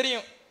யாருன்னு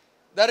தெரியும்.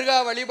 தர்கா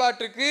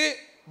வழிபாட்டுக்கு,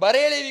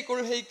 பரேலவி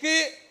கொள்கைக்கு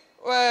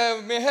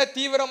மிக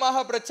தீவிரமாக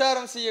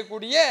பிரச்சாரம்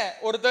செய்யக்கூடிய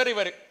ஒருத்தர்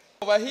இவர்.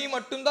 வஹீ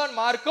மட்டும்தான்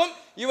மார்க்கம்,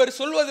 இவர்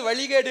சொல்வது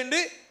வழிகேடு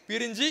என்று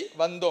பிரிஞ்சு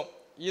வந்தோம்.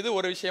 இது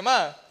ஒரு விஷயமா.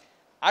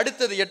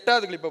 அடுத்தது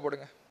 8வது கிளிப்பை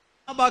போடுங்க.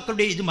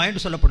 சஹாபாக்களுடைய இஜ்மா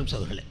என்று சொல்லப்படும்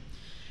சகோதரர்களே.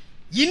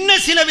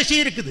 இன்னும் சில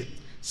விஷயம் இருக்குது.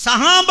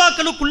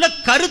 சஹாபாக்களுக்குள்ள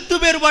கருத்து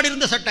வேறுபாடு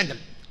இருந்த சட்டங்கள்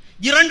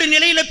 2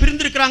 நிலையில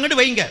பிரிந்திருக்கிறாங்கன்னு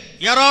வைங்க.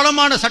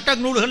 ஏராளமான சட்ட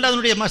நூல்கள்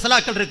அதனுடைய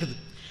மசாலாக்கள் இருக்குது.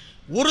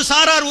 ஒரு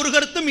சாரார் ஒரு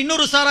கருத்தும்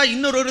இன்னொரு சாரார்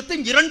இன்னொரு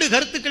கருத்தும் 2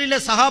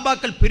 கருத்துக்களில்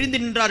சஹாபாக்கள்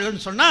பிரிந்து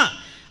நின்றார்கள் சொன்னா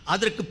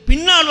அதற்கு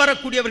பின்னால்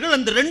வரக்கூடியவர்கள்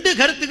அந்த 2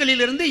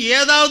 கருத்துக்களிலிருந்து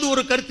ஏதாவது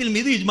ஒரு கருத்தின்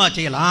மீது இஜ்மா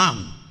செய்யலாம்.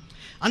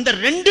 அந்த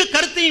 2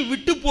 கருத்தையும்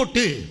விட்டு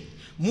போட்டு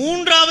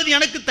 3வது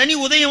எனக்கு தனி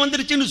உதயம்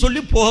வந்துருச்சுன்னு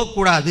சொல்லி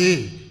போகக்கூடாது.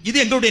 இது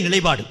எங்களுடைய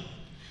நிலைப்பாடு.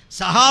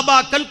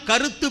 சஹாபாக்கள்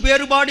கருத்து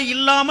வேறுபாடு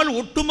இல்லாமல்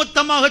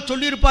ஒட்டுமொத்தமாக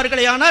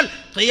சொல்லியிருப்பார்களே, ஆனால்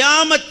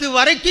கியாமத்து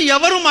வரைக்கும்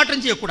எவரும்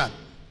மாற்றம் செய்யக்கூடாது.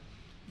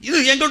 இது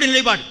எங்களுடைய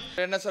நிலைப்பாடு.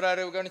 என்ன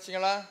சொல்றாரு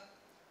கவனிச்சிங்களா?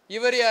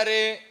 இவர் யாரு?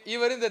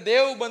 இவர் இந்த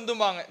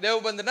தேவபந்துமாங்க.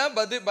 தேவபந்துனா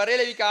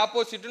பரேலவிக்கு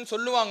ஆப்போசிட்னு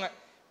சொல்லுவாங்க.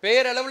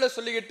 பேரளவுல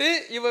சொல்லிக்கிட்டு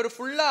இவர்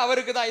ஃபுல்லா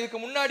அவருக்கு தான். இதுக்கு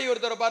முன்னாடி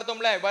ஒருத்தரை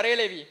பார்த்தோம்ல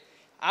பரேலவி,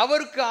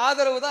 அவருக்கு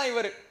ஆதரவு தான்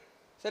இவர்.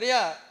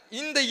 சரியா?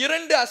 இந்த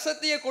 2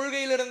 அசத்திய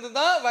கொள்கையிலிருந்து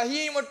தான்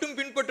வஹியை மட்டும்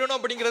பின்பற்றணும்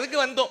அப்படிங்கிறதுக்கு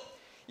வந்தோம்.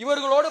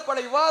 இவர்களோட பல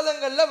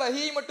விவாதங்கள்ல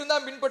வஹியை மட்டும்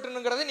தான்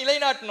பின்பற்றணுங்கிறத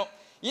நிலைநாட்டணும்.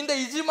 இந்த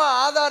இஜ்மா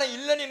ஆதாரம்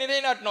இல்லைன்னு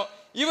நிலைநாட்டணும்.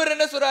 இவர்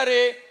என்ன சொல்றாரு?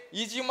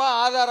 இஜ்மா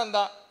ஆதாரம்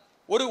தான்.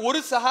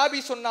 ஒரு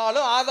சஹாபி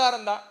சொன்னாலும்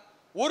ஆதாரம் தான்.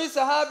 ஒரு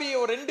சஹாபி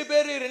 2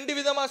 பேர் 2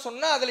 விதமா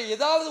சொன்னா அதுல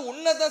ஏதாவது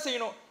ஒன்னதான்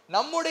செய்யணும்.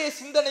 நம்முடைய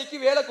சிந்தனைக்கு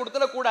வேலை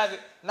கொடுத்தல கூடாது.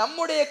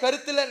 நம்முடைய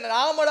கருத்துல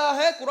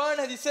நாமளாக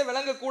குர்ஆன் ஹதீஸை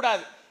விளங்க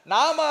கூடாது.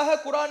 நாம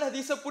குர்ஆன்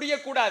ஹதீஸை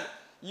புரியக்கூடாது.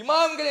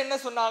 இமாம்கள் என்ன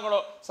சொன்னாங்களோ,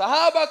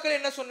 சஹாபாக்கள்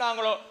என்ன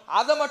சொன்னாங்களோ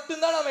அதை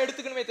மட்டும்தான் நாம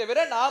எடுத்துக்கணுமே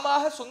தவிர நாம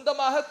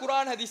சொந்தமாக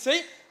குர்ஆன் ஹதீஸை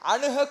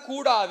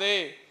அணுகக்கூடாது.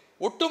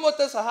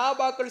 ஒட்டுமொத்த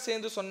சஹாபாக்கள்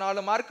சேர்ந்து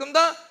சொன்னாலும் மார்க்கம்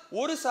தான்,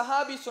 ஒரு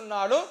சஹாபி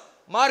சொன்னாலும்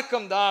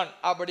மார்க்கம் தான்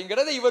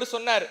அப்படிங்கிறத இவர்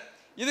சொன்னார்.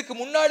 இதுக்கு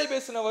முன்னாடி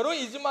பேசினவரும்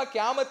இஜ்மா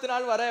கியாமத்து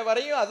நாள்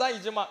வரையும் அதான்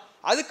இஜ்மா,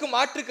 அதுக்கு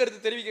மாற்று கருத்து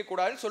தெரிவிக்க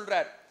கூடாதுன்னு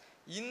சொல்றார்.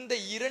 இந்த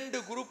 2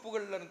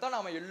 குரூப்புகள்ல இருந்து தான்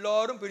நாம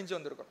எல்லாரும் பிரிஞ்சு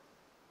வந்திருக்கோம்.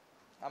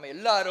 நாம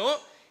எல்லாரும்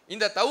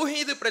இந்த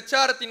தௌஹீது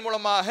பிரச்சாரத்தின்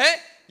மூலமாக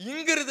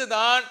இங்கிருந்து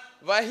தான்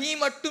வஹி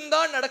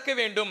மட்டும்தான் நடக்க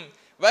வேண்டும்,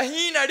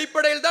 வஹியின்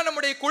அடிப்படையில் தான்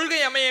நம்முடைய கொள்கை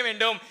அமைய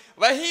வேண்டும்,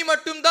 வஹி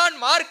மட்டும்தான்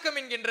மார்க்கம்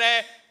என்கின்ற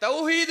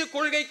தௌஹீது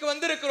கொள்கைக்கு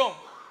வந்திருக்கிறோம்,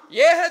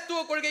 ஏகத்துவ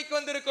கொள்கைக்கு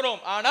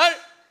வந்திருக்கிறோம். ஆனால்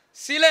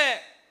சில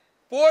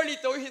போலி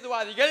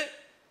தௌஹீதுவாதிகள்,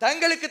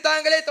 தங்களுக்கு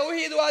தாங்களே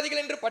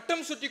தௌஹீதுவாதிகள் என்று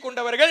பட்டம் சுட்டி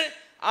கொண்டவர்கள்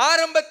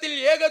ஆரம்பத்தில்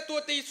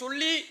ஏகத்துவத்தை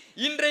சொல்லி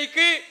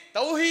இன்றைக்கு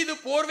தௌஹீது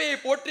போர்வையை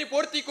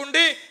போர்த்தி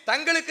கொண்டு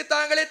தங்களுக்கு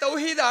தாங்களே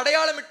தௌஹீது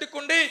அடையாளம்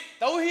இட்டுக்கொண்டு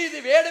தௌஹீது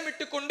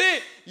வேடமிட்டு கொண்டு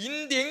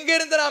இந்த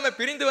எங்கிருந்து நாம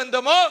பிரிந்து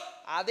வந்தோமோ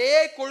அதே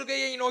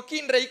கொள்கையை நோக்கி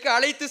இன்றைக்கு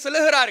அழைத்து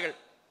செல்கிறார்கள்.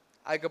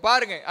 அதுக்கு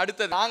பாருங்க,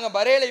 அடுத்தது நாங்க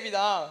பரேலவி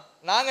தான்,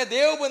 நாங்க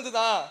தேவபந்து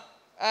தான்,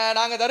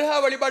 நாங்க தர்கா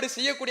வழிபாடு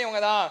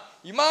செய்யக்கூடியவங்க தான்,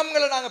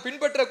 இமாம்களை நாங்க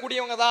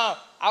பின்பற்றக்கூடியவங்க தான்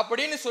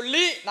அப்படின்னு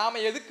சொல்லி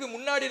நாம எதுக்கு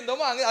முன்னாடி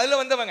இருந்தோமோ அதுல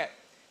வந்தவங்க.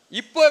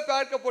 இப்போ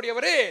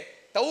பார்க்கக்கூடியவரு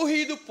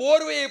தௌஹீது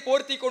போர்வையை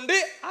போர்த்தி கொண்டு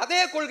அதே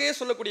கொள்கையை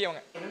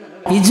சொல்லக்கூடியவங்க.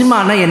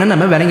 இஜ்மானா என்ன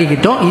நம்ம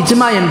விளங்கிக்கிட்டோம்.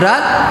 இஜ்மா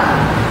என்றால்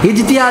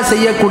இஜ்தியா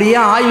செய்யக்கூடிய,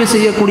 ஆய்வு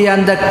செய்யக்கூடிய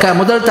அந்த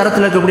முதல்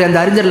தரத்தில் இருக்கக்கூடிய அந்த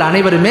அறிஞர்கள்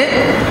அனைவருமே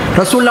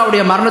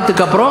ரசூலுல்லாஹ்வுடைய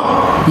மரணத்துக்கு அப்புறம்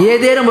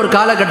ஏதேனும் ஒரு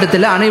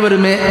காலகட்டத்தில்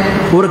அனைவருமே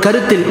ஒரு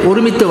கருத்தில்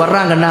ஒருமித்து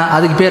வர்றாங்கன்னா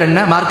அதுக்கு பேர்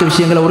என்ன? மார்க்க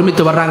விஷயங்களை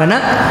ஒருமித்து வர்றாங்கன்னா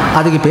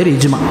அதுக்கு பேர்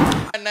இஜ்மா.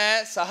 என்ன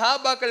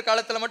சஹாபாக்கள்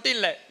காலத்துல மட்டும்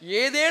இல்ல,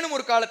 ஏதேனும்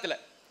ஒரு காலத்துல,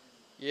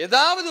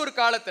 ஏதாவது ஒரு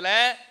காலத்துல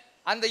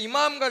அந்த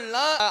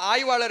இமாம்கள்லாம்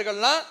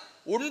ஆய்வாளர்கள்லாம்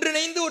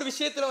ஒன்றிணைந்து ஒரு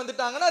விஷயத்துல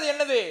வந்துட்டாங்கன்னா அது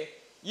என்னது?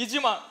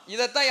 இஜ்மா.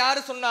 இதைத்தான்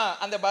யாரு சொன்னா?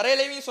 அந்த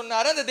பரேலவியும்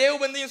சொன்னாரு, அந்த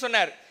தேவபந்தியும்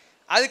சொன்னார்.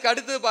 அதுக்கு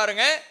அடுத்தது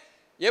பாருங்க,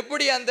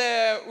 எப்படி அந்த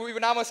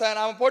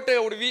நாம போட்டு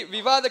ஒரு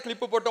விவாத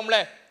கிளிப்பு போட்டோம்ல,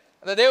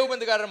 அந்த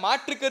தேவபந்துக்காரர்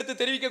மாற்று கருத்து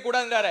தெரிவிக்க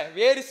கூடாதுன்றாரு,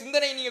 வேறு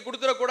சிந்தனை நீங்க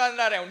கொடுத்துட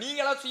கூடாதுன்றாரு,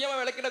 நீங்களா சுயமா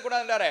விளக்கிட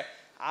கூடாதுன்றாரு.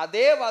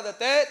 அதே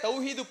வாதத்தை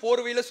தௌஹீது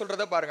போர்வையில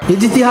சொல்றத பாருங்க.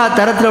 இஜ்திஹாத்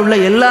தரத்துல உள்ள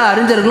எல்லா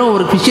அறிஞர்களும்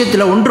ஒரு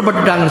விஷயத்துல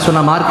ஒன்றுபட்டுட்டாங்கன்னு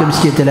சொன்னா, மார்க்க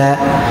விஷயத்துல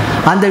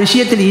அந்த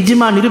விஷயத்தில்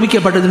இஜ்மா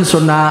நிரூபிக்கப்பட்டதுன்னு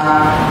சொன்னா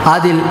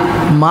அதில்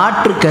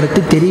மாற்று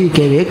கருத்து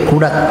தெரிவிக்கவே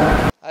கூடாது.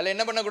 அதுல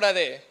என்ன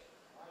பண்ணக்கூடாது?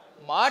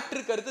 மாற்று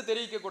கருத்து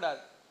தெரிவிக்க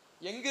கூடாது.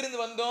 எங்கிருந்து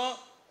வந்தோம்?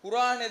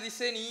 குர்ஆன்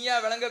ஹதீஸை நீயா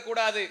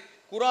விளங்கக்கூடாது,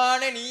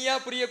 குர்ஆனை நீயா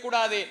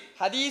புரியக்கூடாது,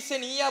 ஹதீஸை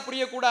நீயா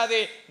புரியக்கூடாது.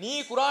 நீ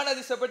குர்ஆன்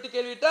ஹதீஸை பற்றி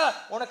கேள்விட்டா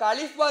உனக்கு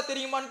அலிஃபா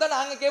தெரியுமான்னு தான்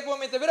நாங்க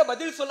கேட்போமே தவிர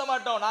பதில் சொல்ல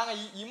மாட்டோம். நாங்க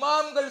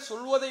இமாம்கள்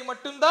சொல்வதை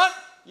மட்டும்தான்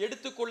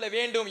எடுத்துக்கொள்ள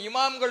வேண்டும்.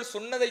 இமாம்கள்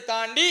சொன்னதை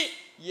தாண்டி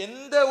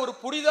எந்த ஒரு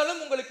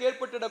புரிதலும் உங்களுக்கு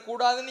ஏற்பட்டுடக்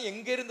கூடாதுன்னு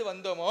எங்கிருந்து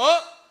வந்தோமோ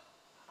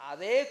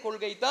அதே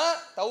கொள்கை தான்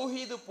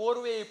தௌஹீது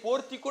போர்வையை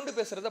போர்த்தி கொண்டு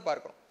பேசுறத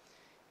பார்க்கிறோம்.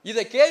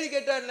 இதை கேள்வி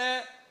கேட்டா என்ன?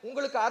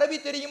 உங்களுக்கு அரபி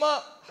தெரியுமா,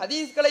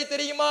 ஹதீஸ் கலை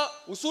தெரியுமா,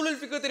 உசூலுல்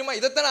ஃபிக்ஹ் தெரியுமா?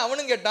 இதைத்தானே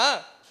அவனும் கேட்டான்.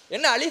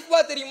 என்ன அலிஃபா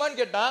தெரியுமான்னு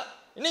கேட்டான்.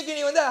 இன்னைக்கு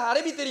நீ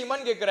அரபி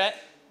தெரியுமான்னு கேட்கிற.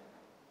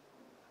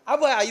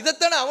 அப்ப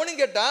இதைத்தானே அவனும்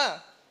கேட்டான்.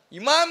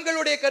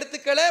 இமாம்களுடைய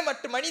கருத்துக்களை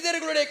மற்ற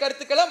மனிதர்களுடைய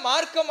கருத்துக்களை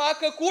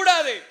மார்க்கமாக்க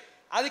கூடாது,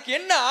 அதுக்கு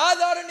என்ன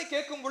ஆதாரம்னு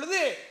கேட்கும்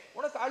பொழுது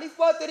உனக்கு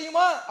அலிஃபா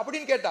தெரியுமா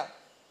அப்படின்னு கேட்டான்.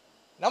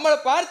 நம்மளை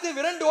பார்த்து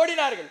விரண்டு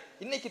ஓடினார்கள்.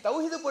 இன்னைக்கு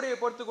தௌஹீது பொறியை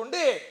பொறுத்து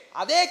கொண்டு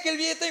அதே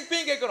கேள்வியை தான்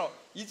இப்பயும் கேட்கிறோம்.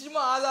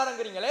 இஜ்மா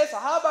ஆதாரங்கிறீங்களே,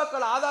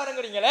 சஹாபாக்கள்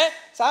ஆதாரங்கிறீங்களே,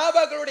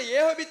 சஹாபாக்களுடைய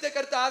ஏகோபித்த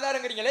கருத்து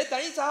ஆதாரங்கிறீங்களே,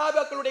 தனி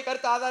சஹாபாக்களுடைய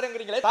கருத்து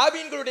ஆதாரங்கிறீங்களே,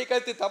 தாபீன்களுடைய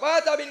கருத்து, தபா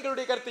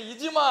தாபீன்களுடைய கருத்து,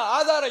 இஜ்மா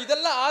ஆதாரம்,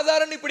 இதெல்லாம்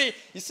ஆதாரம். இப்படி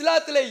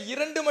இஸ்லாத்துல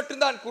 2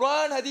 மட்டும்தான்,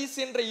 குர்ஆன் ஹதீஸ்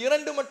என்ற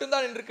 2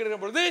 மட்டும்தான் இருக்கிற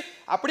பொழுது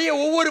அப்படியே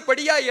ஒவ்வொரு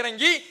படியா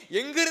இறங்கி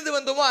எங்கிருந்து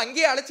வந்தோமோ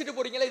அங்கேயே அழைச்சிட்டு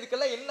போறீங்களே,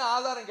 இதுக்கெல்லாம் என்ன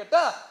ஆதாரம்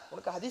கேட்டா,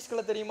 உனக்கு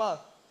ஹதீஸ்களை தெரியுமா,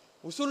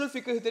 உசூலுல்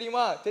ஃபிக்ஹ்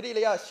தெரியுமா,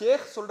 தெரியலையா,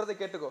 ஷேக் சொல்றதை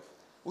கேட்டுக்கோ,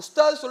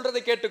 உஸ்தாத்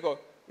சொல்றதை கேட்டுக்கோ.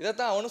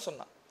 இதைத்தான் அவனும்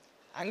சொன்னான்.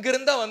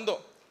 அங்கிருந்தா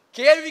வந்தோம்,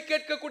 கேள்வி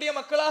கேட்கக்கூடிய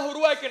மக்களாக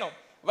உருவாக்கினோம்.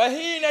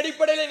 வஹீயின்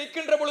அடிப்படையில்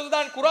நிற்கின்ற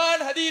பொழுதுதான்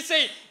குர்ஆன்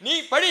ஹதீஸை நீ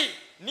படி,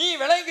 நீ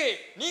விளங்கு,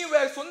 நீ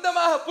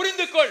சொந்தமாக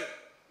புரிந்து கொள்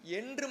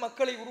என்று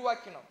மக்களை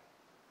உருவாக்கினோம்.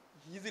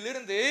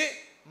 இதிலிருந்து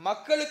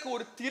மக்களுக்கு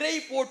ஒரு திரை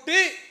போட்டு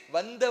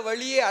வந்த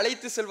வழியே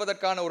அழைத்து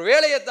செல்வதற்கான ஒரு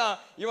வேலையை தான்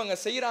இவங்க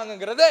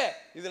செய்யறாங்கிறத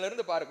இதுல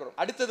இருந்து பார்க்கிறோம்.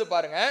 அடுத்தது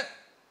பாருங்க,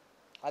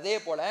 அதே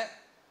போல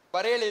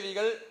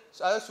பரேலவிகள்,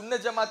 அதாவது சுன்ன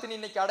ஜமாத்துன்னு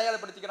இன்னைக்கு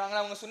அடையாளப்படுத்திக்கிறாங்க.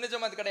 அவங்க சுன்ன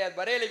ஜமாத்து கிடையாது,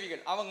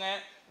 பரேலவிகள். அவங்க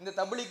இந்த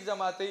தப்லீக்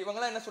ஜமாத்து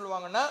இவங்கெல்லாம் என்ன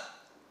சொல்லுவாங்கன்னா,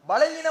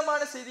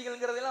 பலவீனமான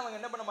செய்திகள்ங்கிறதெல்லாம் அவங்க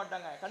என்ன பண்ண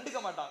மாட்டாங்க, கண்டுக்க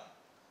மாட்டாங்க.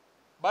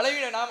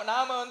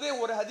 நாம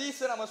ஒரு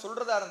ஹதீஸை நம்ம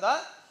சொல்றதா இருந்தா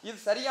இது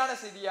சரியான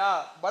செய்தியா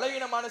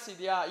பலவீனமான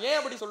செய்தியா, ஏன்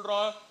அப்படி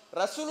சொல்றோம்,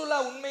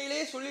 ரசூலுல்லாஹ்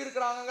உண்மையிலேயே சொல்லி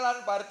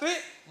இருக்கிறாங்களான்னு பார்த்து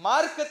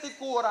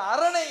மார்க்கத்துக்கு ஒரு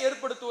அரணை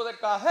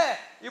ஏற்படுத்துவதற்காக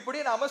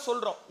இப்படி நாம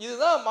சொல்றோம்.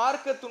 இதுதான்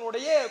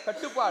மார்க்கத்தினுடைய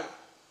கட்டுப்பாடு.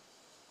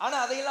 ஆனா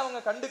அதையெல்லாம் அவங்க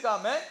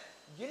கண்டுக்காம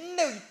என்ன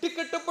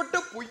இட்டுக்கட்டப்பட்ட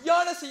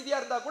பொய்யான செய்தியா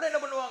இருந்தா கூட என்ன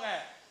பண்ணுவாங்க,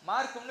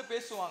 மார்க்கம்னு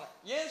பேசுவாங்க.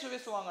 ஏன்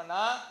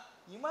பேசுவாங்கன்னா,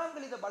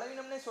 இமாம்கள் இதை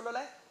பலவீனம்னே சொல்லல,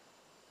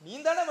 நீ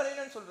தானே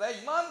பலவீனம் சொல்ற,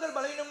 இமாம்கள்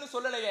பலவீனம்னு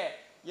சொல்லலையே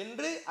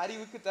என்று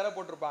அறிவுக்கு திரை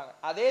போட்டிருப்பாங்க.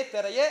 அதே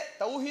திரையை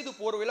தௌஹீது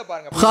போர்வையில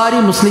பாருங்க. புகாரி,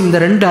 முஸ்லிம் இந்த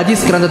 2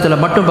 ஹதீஸ் கிரந்தத்துல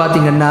மட்டும்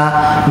பாத்தீங்கன்னா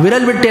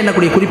விரல் விட்டு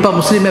என்னக்கூடிய, குறிப்பா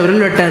முஸ்லிமை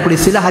விரல் விட்டு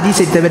என்னக்கூடிய சில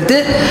ஹதீஸை தவிர்த்து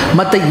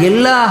மற்ற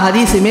எல்லா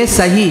ஹதீஸுமே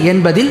சஹி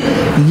என்பதில்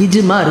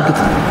இஜ்மா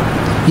இருக்குது.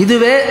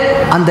 இதுவே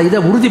அந்த இதை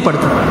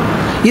உறுதிப்படுத்தும்.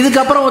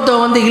 இதுக்கப்புறம்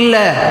ஒருத்தவங்க இல்ல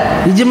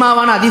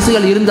இஜ்மாவான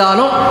ஹதீஸுகள்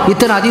இருந்தாலும்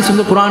இத்தனை ஹதீஸ்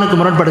குர்ஆனுக்கு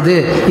முரண்படுது,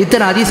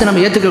 இத்தனை ஹதீஸை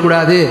நம்ம ஏத்துக்க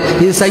கூடாது,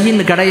 இது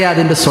சஹீஹ்னு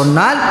கிடையாது என்று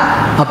சொன்னால்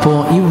அப்போ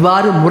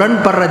இவ்வாறு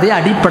முரண்படுறதே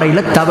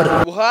அடிப்படையில் தவறு.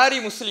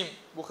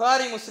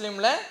 புகாரி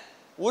முஸ்லிம்ல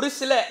ஒரு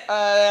சில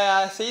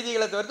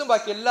செய்திகளை தவிர்த்து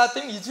பாக்கி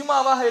எல்லாத்தையும்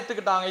இஜ்மாவாக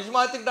ஏத்துக்கிட்டாங்க.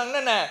 இஜ்மா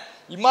ஏத்துக்கிட்டாங்கன்னா என்ன,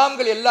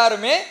 இமாம்கள்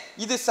எல்லாருமே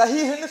இது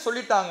சஹீஹ்னு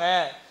சொல்லிட்டாங்க.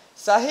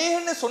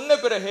 சஹீஹ்னு சொன்ன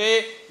பிறகு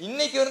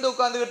இன்னைக்கு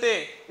உட்கார்ந்துகிட்டு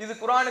இது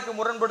குர்ஆனுக்கு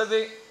முரண்படுது,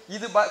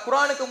 இது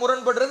குர்ஆனுக்கு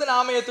முரண்படுறது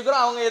நாம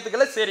ஏத்துக்கிறோம், அவங்க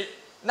ஏத்துக்கல, சரி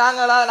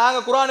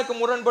நாங்க குர்ஆனுக்கு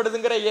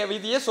முரண்படுதுங்கிற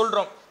விதியை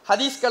சொல்றோம்,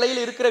 ஹதீஸ்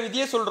கலையில் இருக்கிற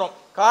விதியை சொல்றோம்,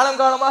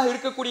 காலமாக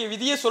இருக்கக்கூடிய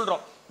விதியை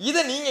சொல்றோம்.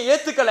 இதை நீங்க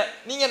ஏத்துக்கல,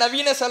 நீங்க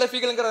நவீன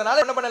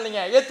சலஃபிகள்ங்கிறதுனால என்ன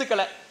பண்ணலீங்க,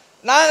 ஏத்துக்கல,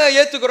 நாங்க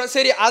ஏத்துக்கிறோம்,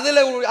 சரி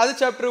அது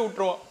சாப்டர்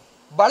விட்டுருவோம்.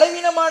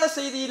 பலவீனமான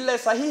செய்தி இல்ல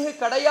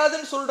சஹீஹ்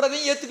கிடையாதுன்னு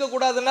சொல்றதையும் ஏத்துக்க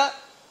கூடாதுன்னா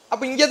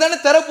அப்ப இங்க தானே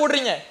திரை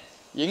போடுறீங்க.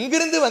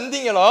 எங்கிருந்து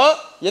வந்தீங்களோ,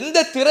 எந்த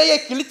திரையை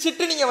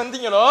கிழிச்சிட்டு நீங்க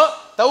வந்தீங்களோ,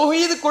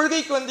 தௌஹீது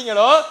கொள்கைக்கு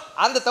வந்தீங்களோ,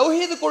 அந்த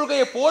தௌஹீது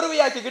கொள்கையை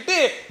போர்வையாக்கிக்கிட்டு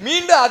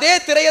மீண்டும் அதே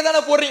திரையை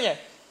தானே போடுறீங்க.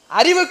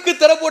 அறிவுக்கு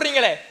திரை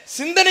போடுறீங்களே,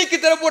 சிந்தனைக்கு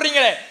திரை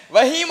போடுறீங்களே.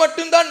 வஹி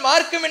மட்டும்தான்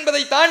மார்க்கம்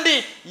என்பதை தாண்டி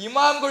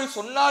இமாம்கள்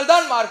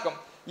சொன்னால்தான் மார்க்கம்,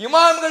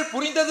 இமாம்கள்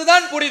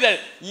புரிந்ததுதான் புரிதல்,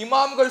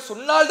 இமாம்கள்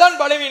சொன்னால்தான்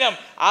பலவீனம்,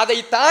 அதை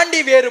தாண்டி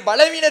வேறு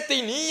பலவீனத்தை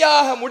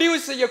நீயாக முடிவு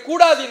செய்ய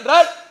கூடாது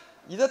என்றால்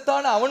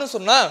இதைத்தானே அவனும்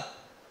சொன்னான்,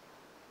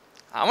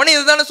 அவனும்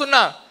இதுதானே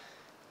சொன்னான்.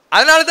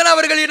 அதனால தான்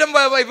அவர்களிடம்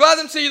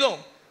விவாதம் செய்தோம்,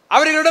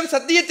 அவர்களிடம்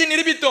சத்தியத்தை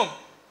நிரூபித்தோம்,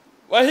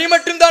 வஹி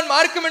மட்டும்தான்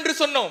மார்க்கம் என்று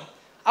சொன்னோம்.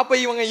 அப்ப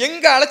இவங்க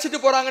எங்க அழைச்சிட்டு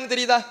போறாங்கன்னு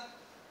தெரியுதா,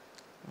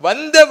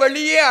 வந்த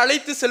வழியே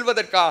அழைத்து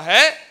செல்வதற்காக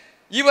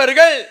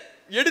இவர்கள்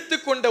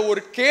எடுத்துக்கொண்ட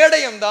ஒரு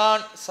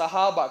கேடயம்தான்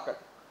சஹாபாக்கள்.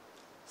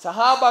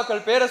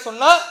 சஹாபாக்கள் பேரை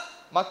சொன்னா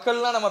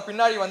மக்கள்லாம் நம்ம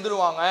பின்னாடி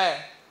வந்துடுவாங்க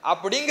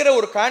அப்படிங்கிற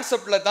ஒரு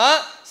கான்செப்ட்ல தான்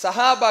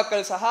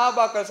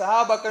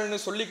சஹாபாக்கள்னு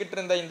சொல்லிக்கிட்டு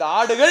இருந்த இந்த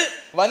ஆடுகள்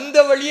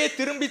வந்த வழியே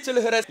திரும்பி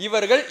செல்கிற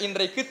இவர்கள்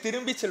இன்றைக்கு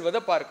திரும்பி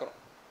செல்வதை பார்க்கிறோம்.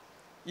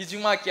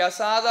 இஜ்மா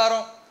கியாஸ்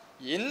ஆதாரம்,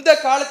 எந்த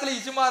காலத்துல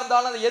இஜ்மா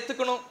இருந்தாலும் அதை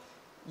ஏத்துக்கணும்.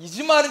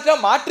 இஜ்மா இருந்தா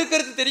மாற்று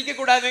கருத்து தெரிவிக்க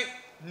கூடாது,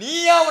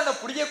 நீயா உன்னை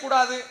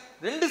புரியக்கூடாது.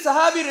 2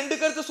 சஹாபி 2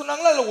 கருத்து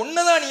சொன்னாங்களோ அதுல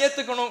ஒண்ணுதான் நீ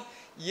ஏத்துக்கணும்.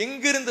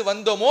 எங்கிருந்து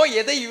வந்தோமோ,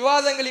 எதை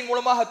விவாதங்களின்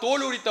மூலமாக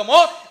தோல் உரித்தோமோ,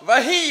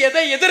 வஹி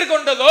எதை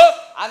எதிர்கொண்டதோ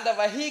அந்த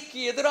வஹிக்கு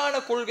எதிரான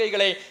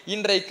கொள்கைகளை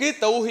இன்றைக்கு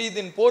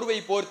தௌஹீதின் போர்வை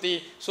போர்த்தி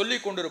சொல்லி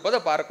கொண்டிருப்பதை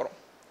பார்க்கிறோம்.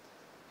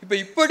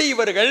 இப்படி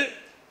இவர்கள்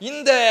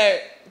இந்த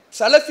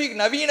சலஃபி,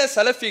 நவீன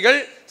சலஃபிகள்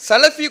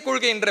சலஃபி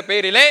கொள்கை என்ற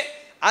பெயரிலே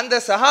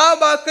அந்த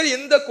சஹாபாக்கள்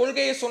எந்த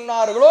கொள்கையை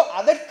சொன்னார்களோ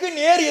அதற்கு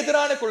நேர்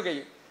எதிரான கொள்கை.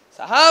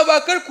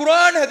 சஹாபாக்கள்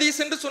குர்ஆன்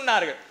ஹதீஸ் என்று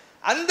சொன்னார்கள்,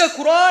 அந்த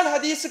குர்ஆன்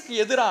ஹதீஸுக்கு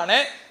எதிரான,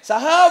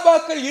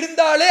 சஹாபாக்கள்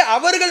இருந்தாலே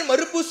அவர்கள்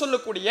மறுப்பு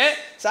சொல்லக்கூடிய,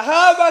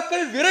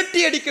 சஹாபாக்கள்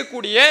விரட்டி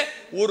அடிக்கக்கூடிய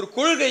ஒரு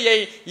கொள்கையை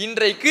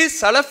இன்றைக்கு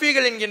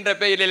சலஃபிகள் என்கின்ற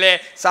பெயரிலே,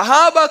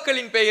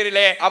 சஹாபாக்களின்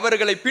பெயரிலே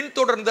அவர்களை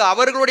பின்தொடர்ந்து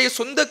அவர்களுடைய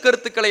சொந்த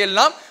கருத்துக்களை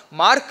எல்லாம்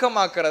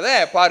மார்க்கமாக்கிறத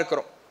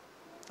பார்க்கிறோம்.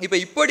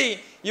 இப்படி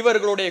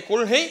இவர்களுடைய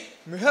கொள்கை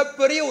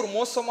மிகப்பெரிய ஒரு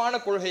மோசமான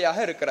கொள்கையாக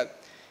இருக்கிறது.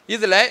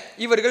 இதுல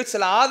இவர்கள்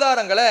சில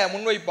ஆதாரங்களை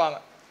முன்வைப்பாங்க.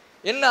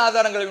 என்ன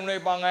ஆதாரங்களை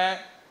முன்வைப்பாங்க?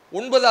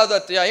 9வது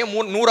அத்தியாயம்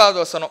 100வது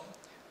வசனம்.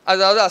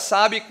 அதாவது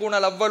அஸ்ஸாபிகூன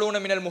அவ்வலூன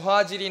மினல்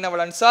முஹாஜிரீன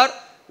வல் அன்சார்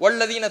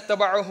வல்லதீன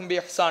தபஅஹும்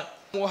பிஇஹ்சான்.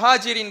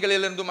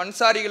 முஹாஜிரீன்களிலிருந்தும்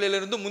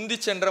அன்சாரிகளிலிருந்தும் முந்தி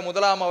சென்ற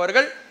முதலாம்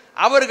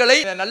அவர்களை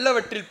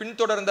நல்லவற்றில்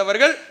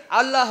பின்தொடர்ந்தவர்கள்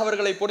அல்லாஹ்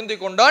அவர்களை பொருந்தி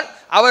கொண்டான்,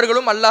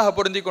 அவர்களும் அல்லாஹ்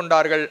பொருந்தி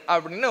கொண்டார்கள்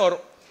அப்படின்னு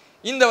வரும்.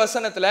 இந்த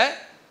வசனத்துல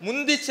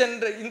முந்தி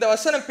சென்ற இந்த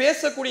வசனம்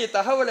பேசக்கூடிய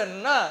தகவல்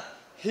என்னன்னா,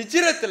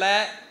 ஹிஜ்ரத்துல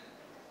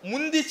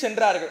முந்தி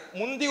சென்றார்கள்.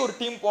 முந்தி ஒரு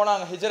டீம்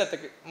போனாங்க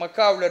ஹிஜ்ரத்துக்கு,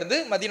 மக்காவில இருந்து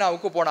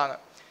மதீனாவுக்கு போனாங்க.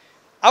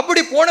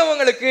 அப்படி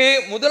போனவங்களுக்கு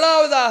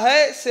முதலாவதாக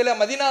சில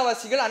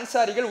மதீனாவாசிகள்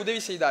அன்சாரிகள்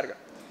உதவி செய்தார்கள்.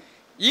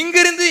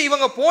 இங்கிருந்து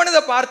இவங்க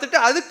போனதை பார்த்துட்டு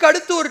அதுக்கு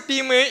அடுத்து ஒரு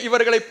டீம்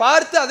இவர்களை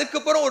பார்த்து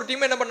அதுக்கப்புறம் ஒரு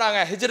டீம் என்ன பண்ணாங்க,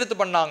 ஹிஜ்ரத்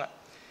பண்ணாங்க.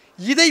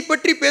 இதை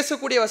பற்றி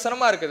பேசக்கூடிய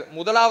வசனமா இருக்குது.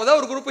 முதலாவதா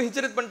ஒரு குரூப்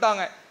ஹிஜ்ரத்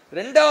பண்ணிட்டாங்க,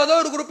 ரெண்டாவதா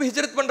ஒரு குரூப்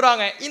ஹிஜ்ரத்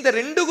பண்றாங்க. இந்த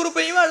 2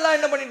 குரூப்பையும் அல்லாஹ்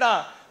என்ன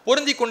பண்ணிட்டான்,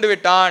 பொருந்தி கொண்டு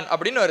விட்டான்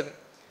அப்படின்னு வருது.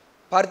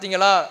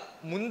 பார்த்தீங்களா,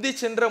 முந்தி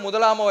சென்ற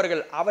முதலாம்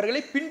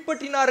அவர்களை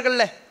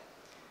பின்பற்றினார்கள்ல,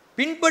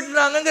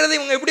 பின்பற்றினாங்கிறத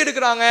இவங்க எப்படி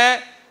இருக்கிறாங்க,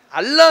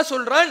 அல்லாஹ்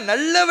சொல்றான்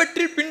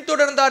நல்லவற்றில்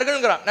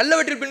பின்தொடர்ந்தார்கள்ங்கிறான்.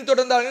 நல்லவற்றில்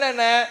பின்தொடர்ந்தார்கள்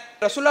என்ன,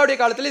 ரசூலுல்லாஹ்வுடைய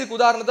காலத்தில் இதுக்கு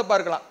உதாரணத்தை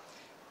பார்க்கலாம்.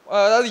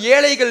 அதாவது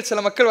ஏழைகள்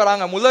சில மக்கள்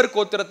வராங்க, முதற்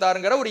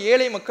கோத்திரத்தாருங்கிற ஒரு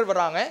ஏழை மக்கள்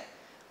வராங்க,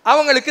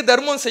 அவங்களுக்கு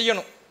தர்மம்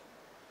செய்யணும்.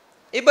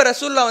 இப்போ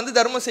ரசூலுல்லாஹ் வந்து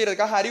தர்மம்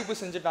செய்யறதுக்காக அறிவிப்பு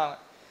செஞ்சுட்டாங்க.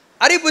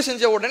 அறிவிப்பு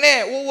செஞ்ச உடனே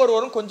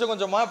ஒவ்வொருவரும் கொஞ்சம்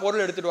கொஞ்சமாக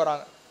பொருள் எடுத்துட்டு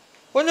வராங்க.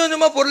 கொஞ்சம்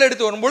கொஞ்சமாக பொருள்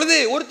எடுத்து வரும் பொழுது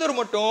ஒருத்தர்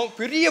மட்டும்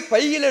பெரிய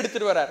பையில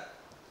எடுத்துட்டு வர்றார்.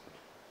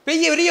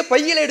 பெரிய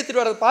பையில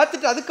எடுத்துட்டு வர்றதை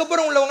பார்த்துட்டு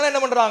அதுக்கப்புறம் உள்ளவங்களாம்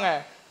என்ன பண்றாங்க,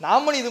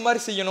 நாமளும் இது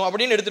மாதிரி செய்யணும்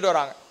அப்படின்னு எடுத்துட்டு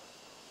வராங்க.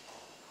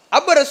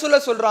 அப்ப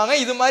ரசூலுல்லாஹ் சொல்றாங்க,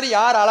 இது மாதிரி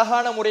யார்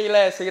அழகான முறையில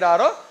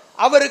செய்யறாரோ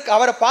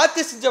அவரை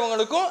பார்த்து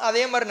செஞ்சவங்களுக்கும்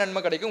அதே மாதிரி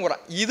நன்மை கிடைக்கும்.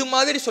 இது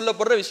மாதிரி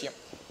சொல்லப்படுற விஷயம்.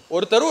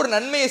 ஒருத்தர் ஒரு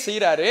நன்மையை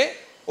செய்யறாரு,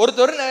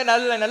 ஒருத்தர்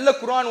நல்ல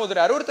குர்ஆன்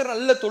ஓதுறாரு, ஒருத்தர்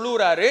நல்ல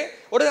தொழுறாரு,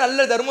 ஒருத்தர்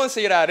நல்ல தர்மம்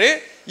செய்யறாரு.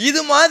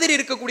 இது மாதிரி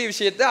இருக்கக்கூடிய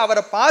விஷயத்தை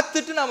அவரை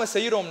பார்த்துட்டு நாம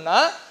செய்யறோம்னா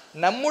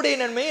நம்முடைய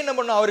நன்மையை என்ன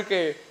பண்ணும், அவருக்கு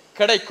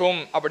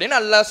கிடைக்கும் அப்படின்னு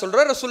அல்லாஹ்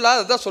சொல்ற,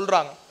 ரசூலுல்லாஹ் அதான்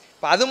சொல்றாங்க.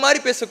 இப்போ அது மாதிரி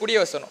பேசக்கூடிய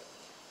வசனம்.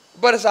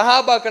 இப்போ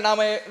சஹாபாக்கள்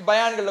நாம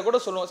பயான்களில் கூட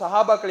சொல்லுவோம்,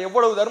 சஹாபாக்கள்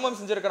எவ்வளவு தர்மம்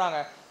செஞ்சிருக்கிறாங்க,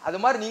 அது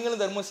மாதிரி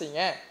நீங்களும் தர்மம்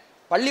செய்யுங்க.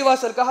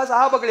 பள்ளிவாசலுக்காக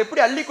சஹாபாக்கள்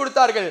எப்படி அள்ளி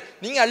கொடுத்தார்கள்,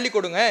 நீங்க அள்ளி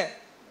கொடுங்க.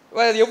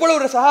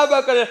 எவ்வளவு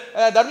சஹாபாக்கள்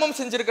தர்மம்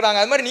செஞ்சிருக்கிறாங்க,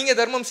 அது மாதிரி நீங்க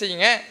தர்மம்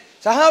செய்யுங்க.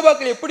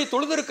 சஹாபாக்கள் எப்படி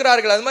தொழுது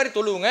இருக்கிறார்கள், அது மாதிரி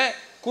தொழுவுங்க.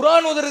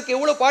 குர்ஆன் ஓதுறதுக்கு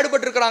எவ்வளவு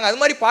பாடுபட்டு இருக்கிறாங்க, அது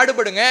மாதிரி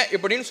பாடுபடுங்க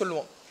எப்படின்னு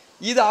சொல்லுவோம்.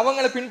 இது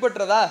அவங்களை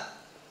பின்பற்றதா,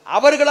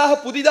 அவர்களாக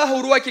புதிதாக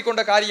உருவாக்கி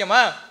கொண்ட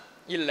காரியமா?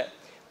 இல்லை.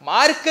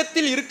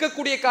 மார்க்கத்தில்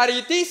இருக்கக்கூடிய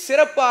காரியத்தை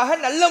சிறப்பாக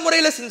நல்ல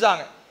முறையில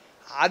செஞ்சாங்க.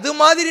 அது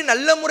மாதிரி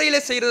நல்ல முறையில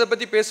செய்யறதை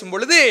பத்தி பேசும்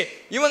பொழுது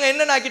இவங்க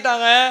என்ன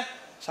ஆக்கிட்டாங்க,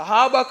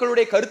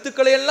 சஹாபாக்களுடைய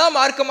கருத்துக்களை எல்லாம்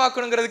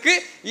மார்க்கமாக்கணுங்கிறதுக்கு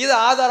இது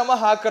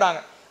ஆதாரமாக ஆக்குறாங்க.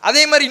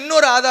 அதே மாதிரி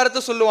இன்னொரு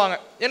ஆதாரத்தை சொல்லுவாங்க.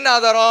 என்ன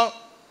ஆதாரம்,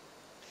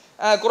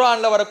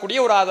 குர்ஆன்ல வரக்கூடிய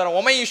ஒரு ஆதாரம்,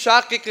 ஒமை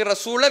ஷாக்கிக்கு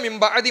ரசூல மின்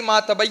பஅதி மா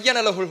தபய்யன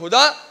லஹுல்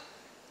ஹுதா,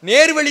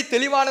 நேர்வழி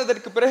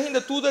தெளிவானதற்கு பிறகு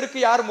இந்த தூதருக்கு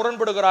யார்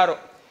முரண்படுகிறாரோ,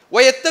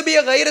 ஒயத்தபிய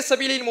கைர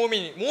சபீலின்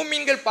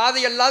மூமின்கள்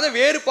பாதை அல்லாத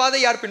வேறு பாதை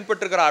யார்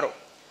பின்பற்றுகிறாரோ.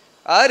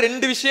 அதாவது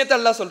 2 விஷயத்தை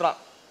அல்லாஹ் சொல்றான்.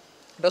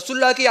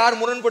 ரசூலுல்லாஹ்க்கு யார்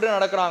முரண்பட்டு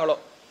நடக்கிறாங்களோ,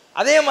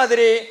 அதே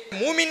மாதிரி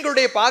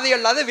மூமின்களுடைய பாதை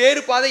அல்லாத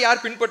வேறு பாதை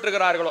யார்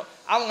பின்பற்றுகிறார்களோ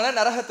அவங்கள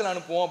நரகத்தில்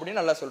அனுப்புவோம்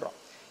அப்படின்னு அல்லாஹ் சொல்றான்.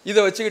 இதை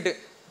வச்சுக்கிட்டு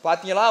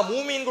பாத்தீங்களா,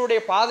 மூமின்களுடைய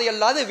பாதை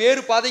அல்லாத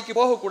வேறு பாதைக்கு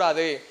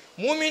போகக்கூடாது,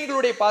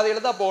 மூமீன்களுடைய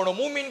பாதையில தான் போகணும்.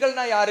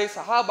 மூமீன்கள்னா யாரு,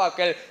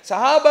 சஹாபாக்கள்.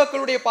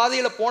 சஹாபாக்களுடைய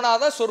பாதையில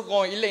போனாதான்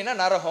சொர்க்கம், இல்லைன்னா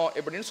நரகம்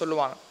எப்படின்னு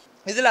சொல்லுவாங்க.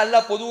 இதுல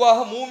அல்லாஹ் பொதுவாக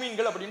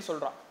மூமீன்கள் அப்படின்னு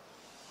சொல்றான்.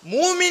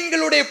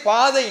 மூமீன்களுடைய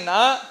பாதைனா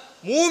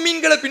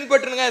மூமீன்களை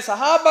பின்பற்றுங்க,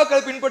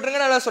 சஹாபாக்களை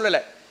பின்பற்றுங்க நல்லா சொல்லல,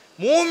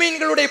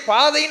 மூமீன்களுடைய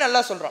பாதைன்னு நல்லா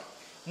சொல்றான்.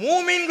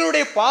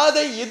 மூமீன்களுடைய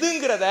பாதை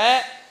எதுங்கிறத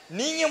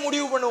நீங்க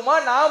முடிவு பண்ணுமா,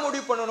 நான்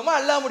முடிவு பண்ணணுமா,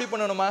 அல்லாஹ் முடிவு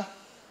பண்ணணுமா?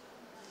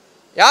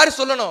 யார்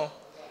சொல்லணும்?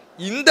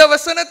 இந்த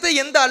வசனத்தை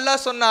எந்த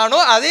அல்லாஹ் சொன்னானோ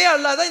அதே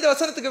அல்லாஹ் தான் இந்த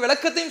வசனத்துக்கு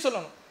விளக்கத்தையும்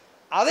சொல்லணும்.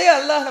 அதே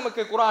அல்லாஹ்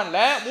நமக்கு குர்ஆன்ல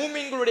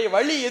மூமீன்களுடைய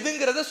வழி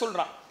எதுங்கிறத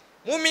சொல்றான்.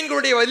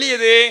 மூமீன்களுடைய வழி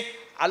எது?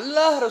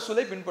 அல்லாஹ்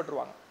ரசூலை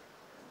பின்பற்றுவாங்க.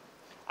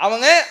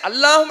 அவங்க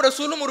அல்லாஹும்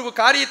ரசூலும் ஒரு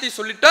காரியத்தை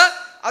சொல்லிட்டா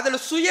அதுல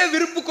சுய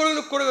விருப்பு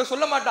கொள்கை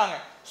சொல்ல மாட்டாங்க,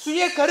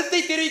 சுய கருத்தை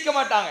தெரிவிக்க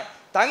மாட்டாங்க.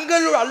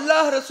 தங்கள்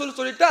அல்லாஹ் ரசூல்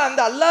சொல்லிட்டா அந்த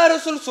அல்லாஹ்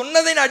ரசூல்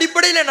சொன்னதின்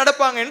அடிப்படையில்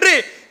நடப்பாங்க என்று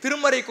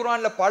திருமறை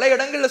குர்ஆன்ல பல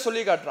இடங்கள்ல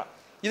சொல்லி காட்டுறான்.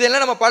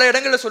 இதெல்லாம் நம்ம பல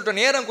இடங்கள்ல சொல்றோம்,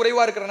 நேரம்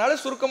குறைவா இருக்கிறனால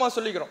சுருக்கமா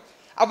சொல்லிக்கிறோம்.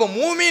 அப்ப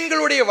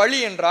மூமீன்களுடைய வழி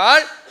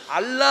என்றால்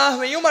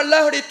அல்லாஹ்வையும்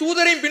அல்லாஹ்வுடைய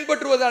தூதரையும்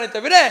பின்பற்றுவதானே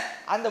தவிர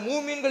அந்த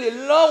மூமீன்கள்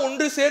எல்லாம்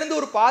ஒன்று சேர்ந்து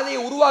ஒரு பாதையை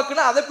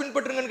உருவாக்குனா அதை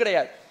பின்பற்றுங்கன்னு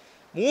கிடையாது.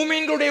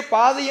 மூமீன்களுடைய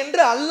பாதை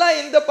என்று அல்லாஹ்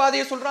எந்த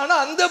பாதையை சொல்றானோ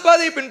அந்த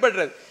பாதையை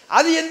பின்பற்றுறது.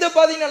 அது எந்த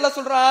பாதைன்னு அல்லாஹ்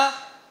சொல்றான்?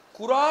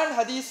 குர்ஆன்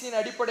ஹதீஸின்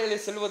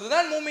அடிப்படையில்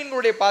செல்வதுதான்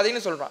மூமீன்களுடைய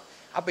பாதைன்னு சொல்றான்.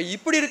 அப்ப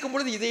இப்படி இருக்கும்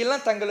பொழுது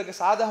இதையெல்லாம் தங்களுக்கு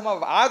சாதகமா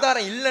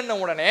ஆதாரம் இல்லைன்ன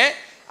உடனே,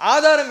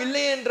 ஆதாரம்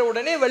இல்லை என்ற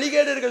உடனே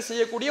வழிகேடர்கள்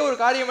செய்யக்கூடிய ஒரு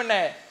காரியம் என்ன?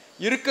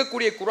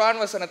 இருக்கக்கூடிய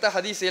குர்ஆன் வசனத்தை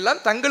ஹதீஸை எல்லாம்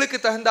தங்களுக்கு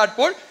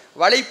தகுந்தாற்போல்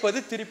வளைப்பது,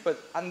 திரிப்பது,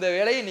 அந்த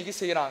வேலையை இன்னைக்கு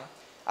செய்யறாங்க.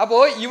 அப்போ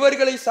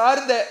இவர்களை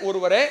சார்ந்த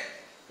ஒருவரை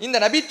இந்த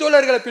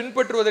நபித்தோழர்களை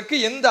பின்பற்றுவதற்கு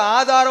எந்த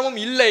ஆதாரமும்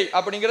இல்லை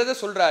அப்படிங்கிறத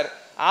சொல்றாரு.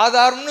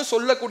 ஆதாரம்னு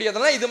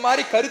சொல்லக்கூடியதெல்லாம் இது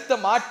மாதிரி கருத்தை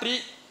மாற்றி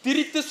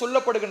திரித்து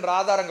சொல்லப்படுகின்ற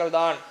ஆதாரங்கள்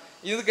தான்.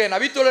 இதுக்கு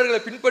நபித்தோழர்களை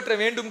பின்பற்ற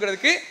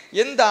வேண்டும்ங்கிறதுக்கு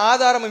எந்த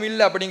ஆதாரமும்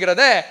இல்லை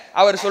அப்படிங்கிறத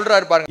அவர்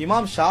சொல்றாரு பாருங்க.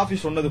 இமாம் ஷாஃபி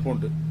சொன்னது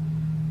போன்று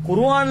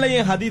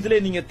குர்ஆன்லயும்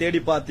ஹதீஸ்லயும் நீங்க தேடி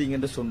பார்த்தீங்க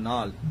என்று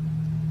சொன்னால்,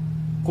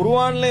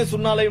 குர்ஆன்லயும்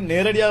சுன்னாலையும்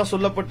நேரடியாக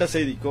சொல்லப்பட்ட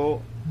செய்திக்கோ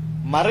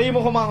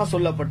மறைமுகமாக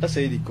சொல்லப்பட்ட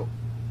செய்திக்கோ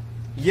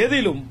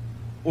எதிலும்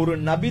ஒரு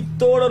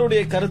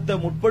நபித்தோழருடைய கருத்தை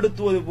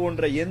முற்படுத்துவது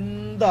போன்ற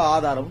எந்த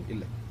ஆதாரமும்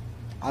இல்லை.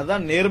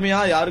 அதுதான்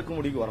நேர்மையா யாருக்கு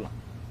முடிவு வரலாம்.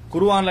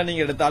 குர்ஆன்ல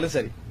நீங்க எடுத்தாலும்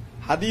சரி,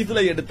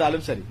 ஹதீஸ்ல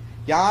எடுத்தாலும் சரி,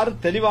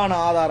 யாரும் தெளிவான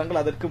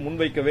ஆதாரங்கள் அதற்கு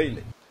முன்வைக்கவே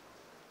இல்லை.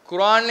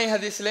 குர்ஆன்லயும்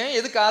ஹதீஸ்லயும்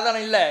எதுக்கு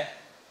ஆதாரம் இல்லை?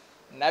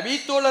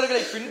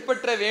 நபித்தோழர்களை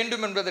பின்பற்ற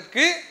வேண்டும்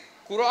என்பதற்கு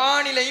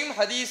குர்ஆனிலையும்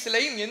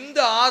ஹதீஸ்லையும் எந்த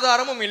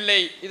ஆதாரமும்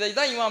இல்லை. இதை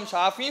தான் இமாம்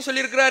ஷாஃபியும்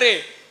சொல்லியிருக்கிறாரு.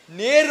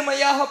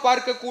 நேர்மையாக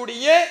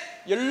பார்க்கக்கூடிய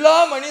எல்லா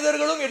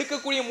மனிதர்களும்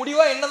எடுக்கக்கூடிய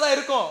முடிவா என்னதான்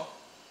இருக்கும்?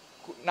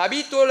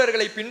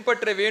 நபித்தோழர்களை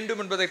பின்பற்ற வேண்டும்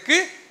என்பதற்கு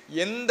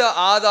எந்த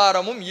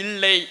ஆதாரமும்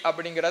இல்லை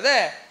அப்படிங்கிறத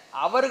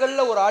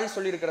அவர்கள ஒரு ஆள்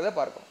சொல்லியிருக்கிறத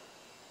பார்க்கணும்.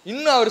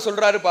 இன்னும் அவர்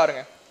சொல்றாரு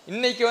பாருங்க,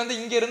 இன்னைக்கு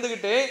இங்க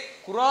இருந்துகிட்டு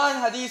குர்ஆன்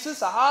ஹதீஸ்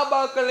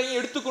சஹாபாக்களையும்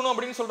எடுத்துக்கணும்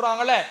அப்படின்னு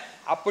சொல்றாங்கல்ல,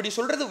 அப்படி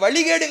சொல்றது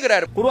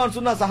வழிகேடுங்கிறாரு. குர்ஆன்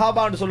சுன்னா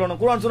சஹாபான்னு சொல்லணும்,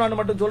 குர்ஆன் சுன்னா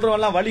மட்டும்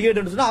சொல்றவெல்லாம்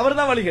வழிகேடுன்னு சொன்னா அவர்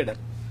தான்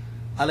வழிகேடர்.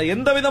 அதுல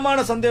எந்த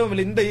விதமான சந்தேகமும்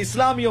இல்லை. இந்த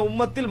இஸ்லாமிய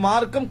உம்மத்தில்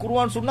மார்க்கம்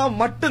குர்ஆன் சுன்னா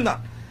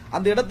மட்டும்தான்,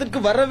 அந்த இடத்திற்கு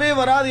வரவே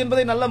வராது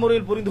என்பதை நல்ல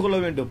முறையில் புரிந்து கொள்ள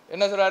வேண்டும்.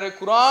 என்ன சொல்றாரு?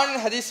 குர்ஆன்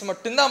ஹதீஸ்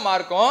மட்டும்தான்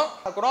மார்க்கம்.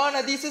 குர்ஆன்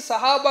ஹதீஸ்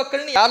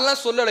சஹாபாக்கள்னு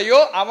யாரெல்லாம் சொல்லலையோ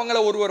அவங்கள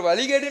ஒருவர்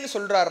வழிகேடுன்னு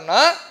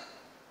சொல்றாருன்னா,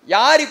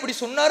 யார் இப்படி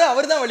சொன்னாரோ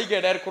அவர் தான்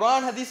வழிகேடர்.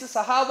 குர்ஆன் ஹதீஸ்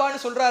சஹாபான்னு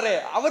சொல்றாரு,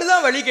 அவர்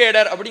தான்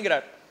வழிகேடர்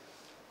அப்படிங்கிறார்.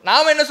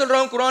 நாம என்ன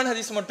சொல்றோம்? குர்ஆன்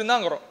ஹதீஸ்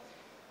மட்டும்தாங்கிறோம்.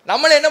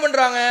 நம்மள என்ன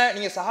பண்றாங்க?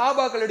 நீங்க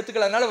சஹாபாக்கள்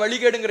எடுத்துக்கலனால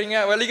வழிகேடுங்கிறீங்க,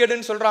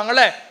 வழிகேடுன்னு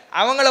சொல்றாங்கல்ல,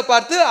 அவங்கள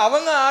பார்த்து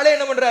அவங்க ஆளே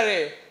என்ன பண்றாரு?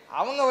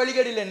 அவங்க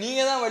வழிகேடு இல்லை,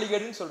 நீங்க தான்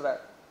வழிகேடுன்னு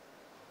சொல்றாரு.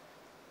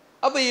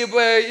 அப்ப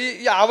இப்ப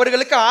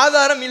அவர்களுக்கு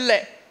ஆதாரம் இல்லை.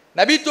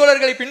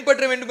 நபித்தோழர்களை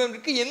பின்பற்ற வேண்டும்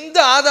என்பதற்கு எந்த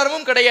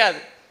ஆதாரமும் கிடையாது.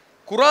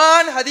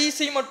 குர்ஆன்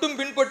ஹதீஸை மட்டும்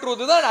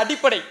பின்பற்றுவதுதான்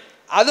அடிப்படை,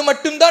 அது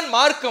மட்டும்தான்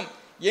மார்க்கம்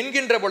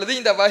என்கின்ற பொழுது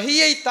இந்த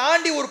வஹியை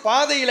தாண்டி ஒரு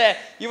பாதையில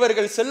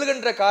இவர்கள்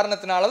செல்லுகின்ற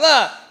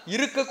காரணத்தினாலதான்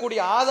இருக்கக்கூடிய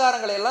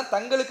ஆதாரங்களை எல்லாம்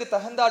தங்களுக்கு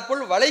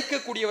தகுந்தாற்போல்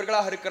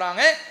வளைக்கக்கூடியவர்களாக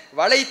இருக்கிறாங்க.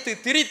 வளைத்து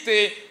திரித்து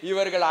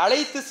இவர்கள்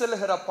அழைத்து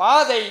செல்லுகிற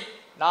பாதை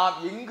நாம்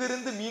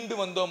எங்கிருந்து மீண்டு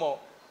வந்தோமோ,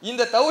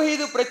 இந்த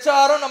தௌஹீது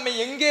பிரச்சாரம் நம்மை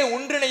எங்கே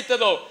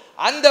ஒன்றிணைத்ததோ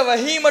அந்த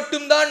வஹி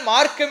மட்டும்தான்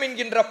மார்க்கம்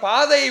என்கின்ற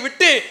பாதையை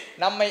விட்டு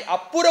நம்மை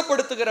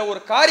அப்புறப்படுத்துகிற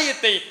ஒரு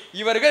காரியத்தை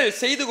இவர்கள்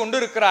செய்து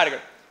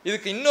கொண்டிருக்கிறார்கள்.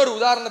 இதுக்கு இன்னொரு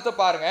உதாரணத்தை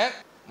பாருங்க.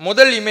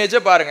 முதல்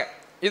இமேஜை பாருங்க.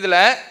 இதுல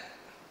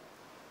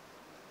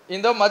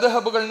இந்த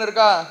மதுஹபுகள்னு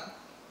இருக்கா,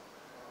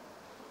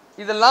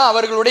 இதெல்லாம்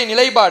அவர்களுடைய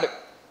நிலைப்பாடு,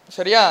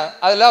 சரியா?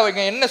 அதுல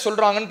அவங்க என்ன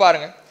சொல்றாங்கன்னு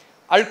பாருங்க.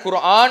 அல்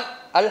குர்ஆன்,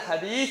 அல்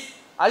ஹதீஸ்,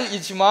 அல்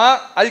இஜ்மா,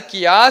 அல்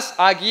கியாஸ்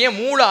ஆகிய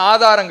மூல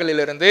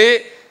ஆதாரங்களிலிருந்து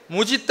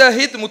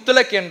முஜ்தஹித்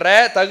முத்லக் என்ற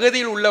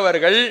தகுதியில்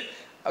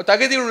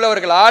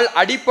உள்ளவர்களால்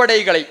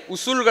அடிப்படைகளை,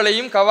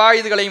 உசூல்களையும்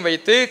கவாயிதுகளையும்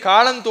வைத்து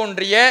காலம்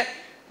தோன்றிய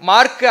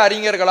மார்க்க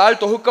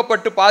அறிஞர்களால்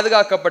தொகுக்கப்பட்டு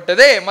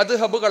பாதுகாக்கப்பட்டதே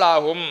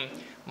மதுஹபுகளாகும்.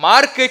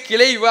 மார்க்க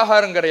கிளை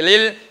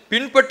விவகாரங்களில்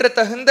பின்பற்ற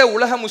தகுந்த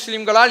உலக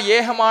முஸ்லிம்களால்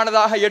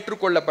ஏகமானதாக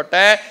ஏற்றுக்கொள்ளப்பட்ட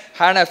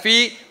ஹனஃபி,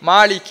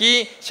 மாலிகி,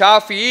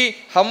 ஷாஃபி,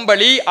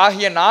 ஹம்பலி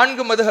ஆகிய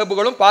 4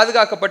 மதுஹபுகளும்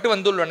பாதுகாக்கப்பட்டு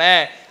வந்துள்ளன.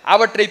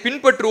 அவற்றை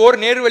பின்பற்றுவோர்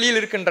நேர்வழியில்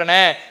இருக்கின்றன.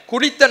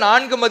 குறித்த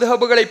 4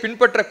 மதுஹபுகளை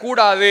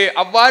பின்பற்றக்கூடாது,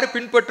 அவ்வாறு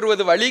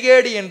பின்பற்றுவது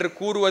வழிகேடு என்று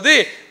கூறுவது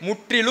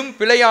முற்றிலும்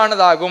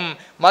பிழையானதாகும்.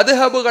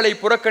 மதுஹபுகளை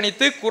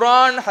புறக்கணித்து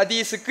குர்ஆன்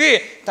ஹதீஸுக்கு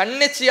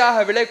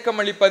தன்னிச்சையாக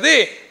விளக்கம் அளிப்பது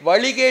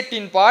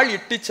வழிகேட்டின் பால்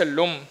இட்டு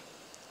செல்லும்.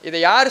 இதை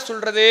யார்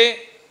சொல்றது?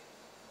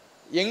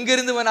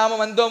 எங்கிருந்து நாம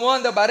வந்தோமோ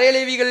அந்த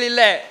பரேலவிகள்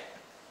இல்ல,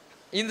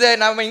 இந்த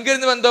நாம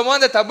எங்கிருந்து வந்தோமோ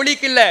அந்த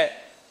தப்லீக் இல்ல,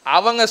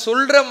 அவங்க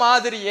சொல்ற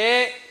மாதிரியே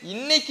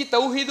இன்னைக்கு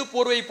தௌஹீது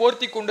போர்வை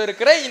போர்த்தி கொண்டு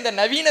இருக்கிற இந்த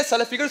நவீன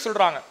சலஃபிகள்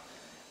சொல்றாங்க.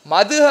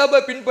 மதுஹபை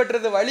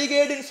பின்பற்றுறது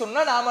வழிகேடுன்னு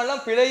சொன்னா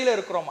நாமெல்லாம் பிழையில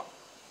இருக்கிறோமா?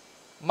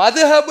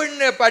 மதுஹபின்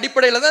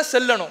அடிப்படையில தான்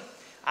செல்லணும்.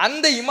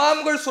 அந்த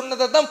இமாம்கள்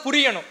சொன்னதை தான்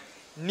புரியணும்.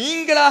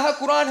 நீங்களாக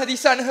குர்ஆன்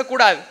ஹதீஸை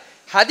அணுகக்கூடாது,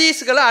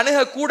 ஹதீஸ்களை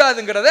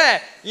அணுகக்கூடாதுங்கிறத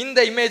இந்த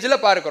இமேஜ்ல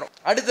பார்க்கிறோம்.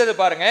 அடுத்தது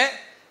பாருங்க,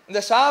 இந்த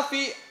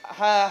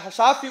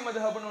ஷாஃபி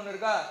மதுஹப்னு ஒன்று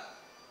இருக்கா,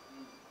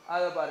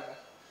 அதை பாருங்க.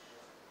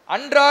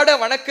 அன்றாட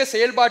வணக்க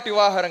செயல்பாட்டு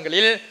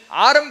விவகாரங்களில்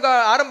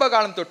ஆரம்ப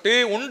காலம் தொட்டு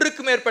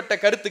ஒன்றுக்கு மேற்பட்ட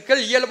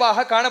கருத்துக்கள்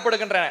இயல்பாக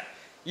காணப்படுகின்றன.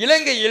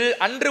 இலங்கையில்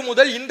அன்று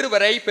முதல் இன்று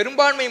வரை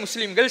பெரும்பான்மை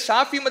முஸ்லிம்கள்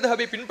ஷாஃபி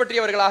மதுஹபை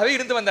பின்பற்றியவர்களாகவே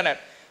இருந்து வந்தனர்.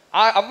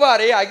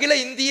 அவ்வாறே அகில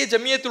இந்திய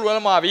ஜமியத்துல்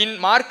உலமாவின்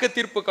மார்க்க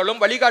தீர்ப்புகளும்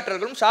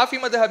வழிகாட்டல்களும் ஷாஃபி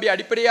மதுஹபை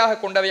அடிப்படையாக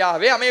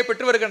கொண்டவையாகவே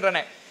அமையப்பட்டு வருகின்றன.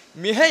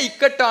 மிக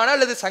இக்கட்டான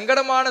அல்லது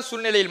சங்கடமான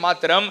சூழ்நிலையில்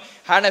மாத்திரம்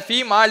ஹனஃபி,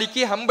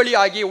 மாலிகி, ஹம்பலி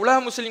ஆகிய உலக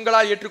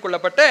முஸ்லிம்களால்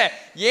ஏற்றுக்கொள்ளப்பட்ட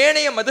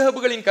ஏனைய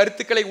மதுஹபுகளின்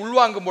கருத்துக்களை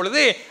உள்வாங்கும்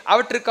பொழுது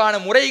அவற்றுக்கான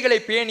முறைகளை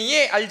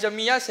பேணியே அல்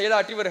ஜமியா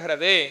செயலாற்றி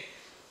வருகிறது.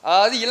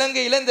 அதாவது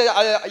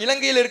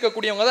இலங்கையில்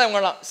இருக்கக்கூடியவங்க தான்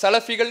இவங்கலாம்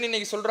சலஃபிகள்னு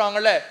இன்னைக்கு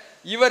சொல்றாங்கல்ல,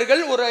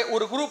 இவர்கள்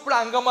ஒரு குரூப்ல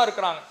அங்கமா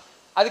இருக்கிறாங்க.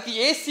 அதுக்கு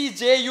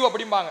ACJU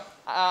அப்படிம்பாங்க,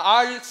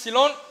 ஆல்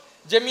சிலோன்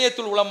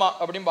ஜமியத்துல் உலமா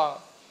அப்படிம்பாங்க.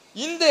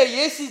 இந்த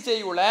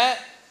ACJUல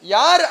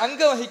யார்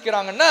அங்க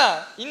வகிக்கிறாங்கன்னா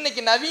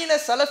இன்னைக்கு நவீன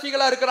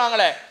சலஃபிகளா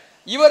இருக்கிறாங்களே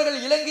இவர்கள்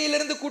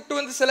இலங்கையிலிருந்து கூட்டு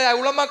வந்து சில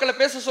உலமாக்களை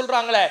பேச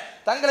சொல்றாங்களே,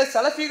 தங்களை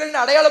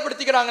சலஃபிகள்னு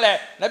அடையாளப்படுத்திக்கிறாங்களே,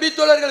 நபி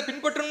தோழர்கள்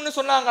பின்பற்றணும்னு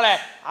சொன்னாங்களே,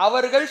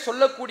 அவர்கள்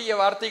சொல்லக்கூடிய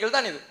வார்த்தைகள்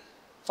தான் இது.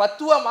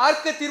 ஃபத்வா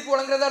மார்க்க தீர்ப்பு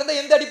வழங்குறதா இருந்தா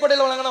எந்த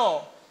அடிப்படையில் வழங்கணும்?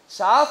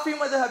 ஷாஃபி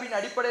மதுஹபின்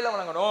அடிப்படையில்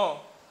வழங்கணும்.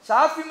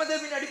 ஷாஃபி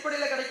மதுஹபின்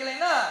அடிப்படையில்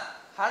கிடைக்கலைன்னா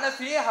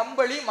ஹனஃபி,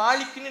 ஹம்பலி,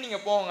 மாலிக்னு நீங்க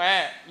போங்க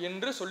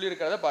என்று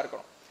சொல்லியிருக்கிறத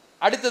பார்க்கிறோம்.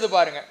 அடுத்தது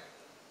பாருங்க,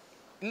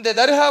 இந்த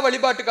தர்கா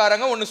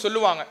வழிபாட்டுக்காரங்க ஒன்று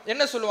சொல்லுவாங்க.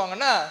 என்ன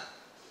சொல்லுவாங்கன்னா,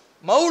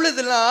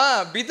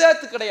 மௌலுதுலாம்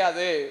பிதாத்து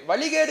கிடையாது,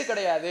 வழிகேடு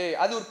கிடையாது,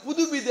 அது ஒரு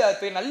புது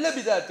பிதாத்து, நல்ல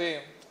பிதாத்து.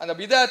 அந்த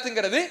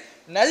பிதாத்துங்கிறது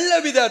நல்ல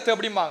பிதாத்து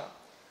அப்படிம்பாங்க.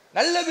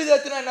 நல்ல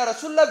பிதாத்துனா என்ன?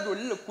 ரசூல்லா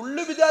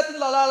குல்லு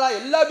பிதாத்து லலாலா,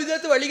 எல்லா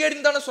பிதாத்து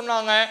வழிகேடுன்னு தானே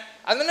சொன்னாங்க.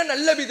 அதனால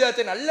நல்ல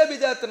பிதாத்து. நல்ல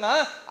பிதாத்துனா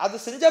அது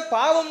செஞ்ச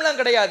பாவம்லாம்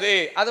கிடையாது,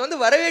 அது வந்து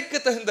வரவேற்க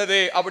தகுந்தது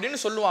அப்படின்னு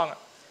சொல்லுவாங்க.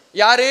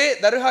 யாரு?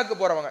 தர்காக்கு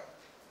போறவங்க.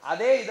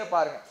 அதே இதை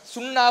பாருங்க,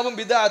 சுன்னாவும்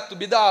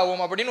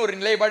பிதாவும் அப்படின்னு ஒரு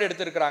நிலைப்பாடு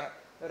எடுத்திருக்கிறாங்க.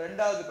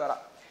 ரெண்டாவது பேரா,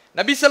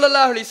 நபி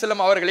ஸல்லல்லாஹு அலைஹி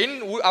வஸல்லம்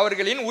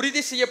அவர்களின்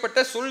உறுதி செய்யப்பட்ட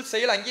சொல்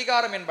செயல்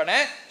அங்கீகாரம் என்பன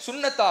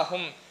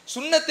சுன்னத்தாகும்.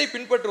 சுன்னத்தை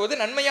பின்பற்றுவது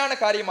நன்மையான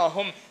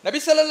காரியமாகும். நபி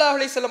ஸல்லல்லாஹு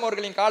அலைஹி வஸல்லம்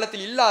அவர்களின்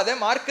காலத்தில் இல்லாத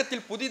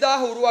மார்க்கத்தில்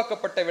புதிதாக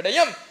உருவாக்கப்பட்ட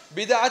விடயம்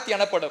பிதாத்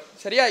எனப்படும்.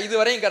 சரியா?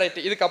 இதுவரையும்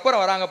கரெக்ட்.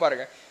 இதுக்கப்புறம் வராங்க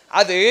பாருங்க,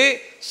 அது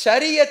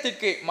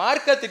ஷரியத்துக்கு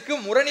மார்க்கத்துக்கு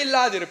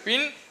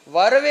முரணில்லாதிருப்பின்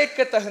வரவேற்க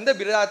தகுந்த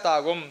பிதாத்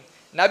ஆகும்.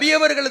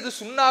 நபியவர்களது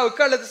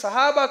சுன்னாவுக்கு அல்லது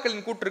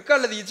சஹாபாக்களின் கூற்றுக்கு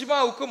அல்லது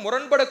இஜ்மாவுக்கு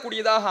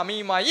முரண்படக்கூடியதாக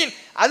அமையுமாயின்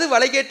அது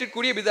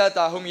வழிகேட்டிற்குரிய பிதாத்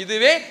ஆகும்.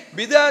 இதுவே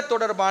பிதாத்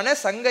தொடர்பான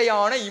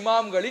சங்கையான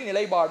இமாம்களின்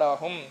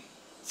நிலைப்பாடாகும்.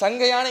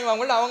 சங்கையான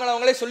இமாம்கள்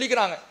அவங்களே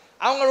சொல்லிக்கிறாங்க.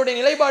 அவங்களுடைய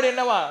நிலைப்பாடு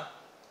என்னவா?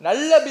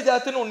 நல்ல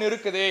பிதாத்துன்னு ஒண்ணு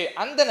இருக்குது,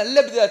 அந்த நல்ல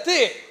பிதாத்து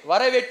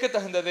வரவேற்க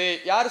தகுந்தது.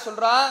 யாரு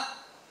சொல்றா?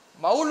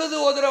 மௌலுது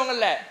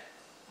ஓதுறவங்கல்ல,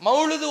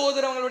 மௌலுது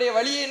ஓதுறவங்களுடைய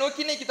வழியை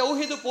நோக்கி இன்னைக்கு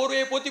தௌஹீது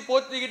போர்வையை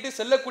போத்திக்கிட்டு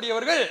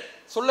செல்லக்கூடியவர்கள்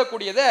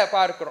சொல்லக்கூடியதை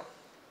பார்க்கிறோம்.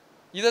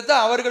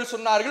 இதைத்தான் அவர்கள்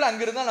சொன்னார்கள்.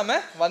 அங்கிருந்தா நம்ம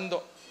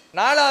வந்தோம்.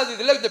 நாலாவது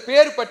இதுல இந்த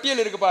பேர்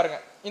பட்டியல் இருக்கு பாருங்க.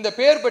 இந்த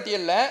பேர்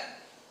பட்டியல்ல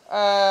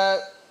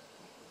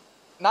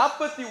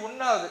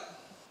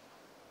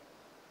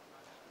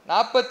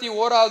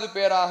 41வது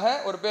பேராக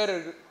ஒரு பேர்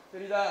இருக்கு,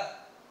 தெரியுதா?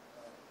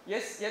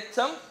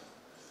 எஸ்.எச்.எம்.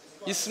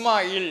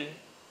 இஸ்மாயில்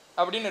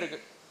அப்படின்னு இருக்கு.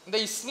 இந்த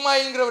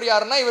இஸ்மாயில்ங்கிறவர்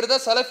யாருன்னா, இவர்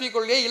தான் சலஃபி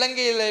கொள்கையை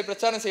இலங்கையில்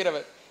பிரச்சாரம்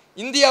செய்கிறவர்.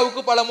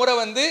 இந்தியாவுக்கு பல முறை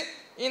வந்து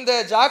இந்த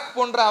ஜாக்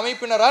போன்ற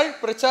அமைப்பினரால்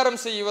பிரச்சாரம்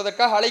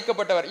செய்வதற்காக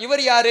அழைக்கப்பட்டவர்.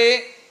 இவர் யாரு?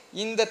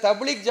 இந்த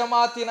தப்லீக்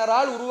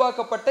ஜமாத்தினரால்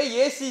உருவாக்கப்பட்ட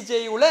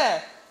ஏசிஜேயுல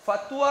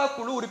ஃபத்வா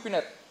குழு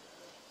உறுப்பினர்.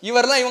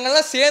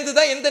 இவங்கெல்லாம் சேர்ந்து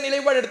தான் எந்த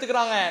நிலைப்பாடு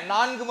எடுத்துக்கிறாங்க?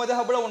 4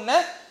 மதுஹபுல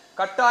ஒன்ன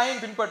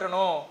கட்டாயம்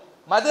பின்பற்றணும்,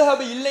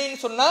 மதுஹபு இல்லைன்னு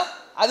சொன்னா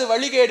அது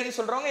வழிகேடுன்னு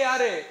சொல்றவங்க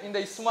யாரு? இந்த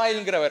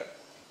இஸ்மாயில்ங்கிறவர்.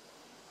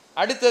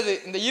 அடுத்தது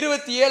இந்த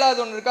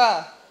 27வது ஒன்று இருக்கா,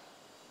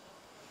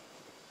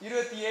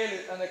 27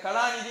 அந்த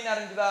கலாநிதின்னு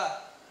ஆரம்பிக்குதா,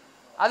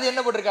 அது என்ன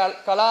போட்டிருக்கா?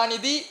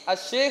 கலாநிதி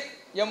அஷேக்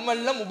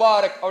எம்எல்ஏ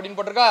முபாரக் அப்படின்னு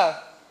போட்டிருக்கா.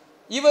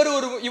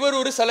 இவர்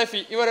ஒரு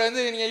சலஃபி. இவர்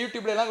வந்து நீங்க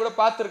யூடியூப்ல எல்லாம் கூட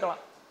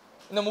பார்த்துருக்கலாம்.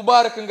 இந்த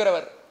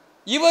முபாரக்குங்கிறவர்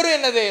இவரும்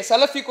என்னது?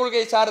 சலஃபி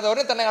கொள்கையை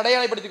சார்ந்தவர் தன்னை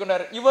அடையாளப்படுத்திக்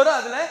கொண்டார். இவரும்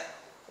அதுல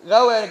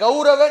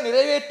கௌரவ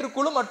நிறைவேற்று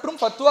குழு மற்றும்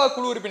ஃபத்வா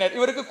குழு உறுப்பினர்.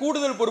 இவருக்கு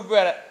கூடுதல் பொறுப்பு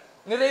வேற.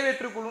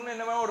 நிறைவேற்று குழுன்னு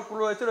என்ன ஒரு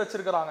குழு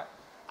வச்சிருக்கிறாங்க.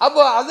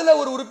 அப்போ அதுல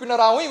ஒரு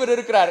உறுப்பினராகவும் இவர்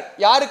இருக்கிறார்.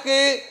 யாருக்கு?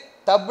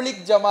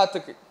 தப்லீக்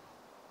ஜமாத்துக்கு.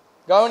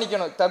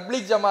 கவனிக்கணும்,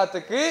 தப்லீக்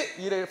ஜமாத்துக்கு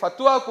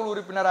ஃபத்வா குழு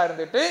உறுப்பினராக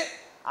இருந்துட்டு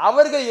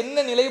அவர்கள் என்ன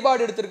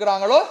நிலைப்பாடு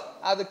எடுத்திருக்கிறாங்களோ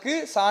அதுக்கு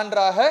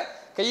சான்றாக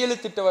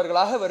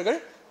கையெழுத்திட்டவர்களாக இவர்கள்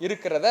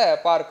இருக்கிறத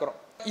பார்க்கிறோம்.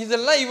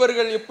 இதெல்லாம்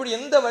இவர்கள் எப்படி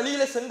எந்த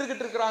வழியில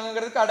சென்றுகிட்டு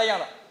இருக்கிறாங்கிறதுக்கு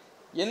அடையாளம்.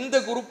 எந்த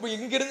குரூப்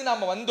இங்கிருந்து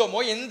நாம வந்தோமோ,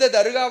 எந்த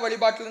தர்கா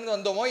வழிபாட்டிலிருந்து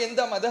வந்தோமோ,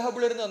 எந்த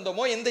மதஹபுல இருந்து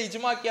வந்தோமோ, எந்த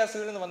இஜ்மா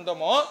கியாஸ்ல இருந்து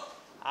வந்தோமோ,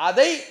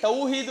 அதை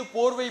தௌஹீது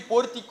போர்வை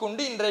போர்த்தி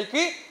கொண்டு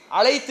இன்றைக்கு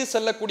அழைத்து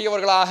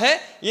செல்லக்கூடியவர்களாக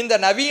இந்த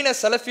நவீன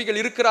சலஃபிகள்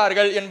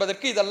இருக்கிறார்கள்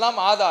என்பதற்கு இதெல்லாம்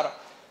ஆதாரம்.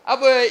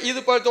 அப்போ இது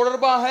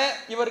தொடர்பாக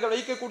இவர்கள்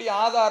வைக்கக்கூடிய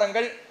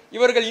ஆதாரங்கள்,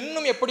 இவர்கள்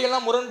இன்னும்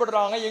எப்படியெல்லாம்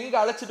முரண்படுறாங்க, எங்க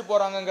அழைச்சிட்டு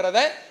போறாங்கிறத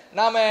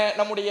நாம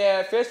நம்முடைய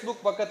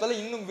ஃபேஸ்புக் பக்கத்துல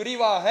இன்னும்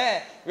விரிவாக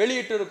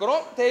வெளியிட்டு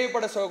இருக்கிறோம்.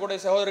 தேவைப்படக்கூடிய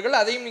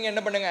சகோதரர்கள் அதையும் நீங்க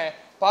என்ன பண்ணுங்க,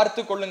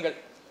 பார்த்து கொள்ளுங்கள்.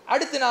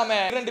 அடுத்து நாம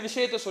 2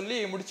 விஷயத்தை சொல்லி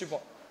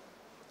முடிச்சுப்போம்.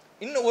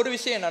 இன்னும் ஒரு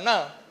விஷயம் என்னன்னா,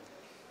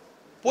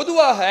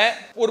 பொதுவாக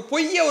ஒரு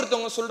பொய்யை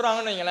ஒருத்தவங்க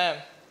சொல்றாங்கன்னு வைங்களேன்,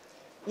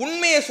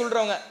 உண்மையை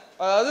சொல்றவங்க,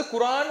 அதாவது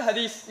குர்ஆன்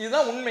ஹதீஸ்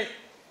இதுதான் உண்மை,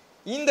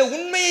 இந்த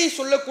உண்மையை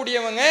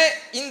சொல்லக்கூடியவங்க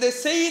இந்த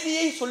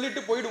செய்தியை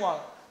சொல்லிட்டு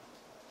போயிடுவாங்க.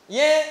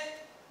 ஏன்?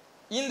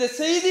 இந்த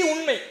செய்தி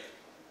உண்மை,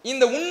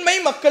 இந்த உண்மை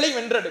மக்களை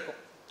வென்றெடுக்கும்.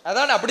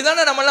 அதான்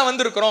அப்படிதானே நம்மெல்லாம்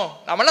வந்திருக்கிறோம்.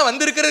 நம்மெல்லாம்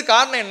வந்திருக்கிறது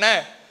காரணம் என்ன?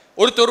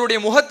 ஒருத்தருடைய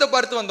முகத்தை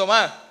பார்த்து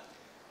வந்தோமா,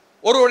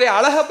 ஒருவருடைய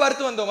அழகை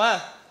பார்த்து வந்தோமா,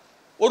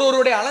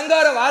 ஒருவருடைய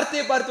அலங்கார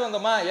வார்த்தையை பார்த்து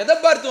வந்தோமா? எதை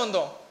பார்த்து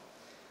வந்தோம்?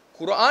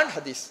 குர்ஆன்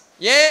ஹதீஸ்.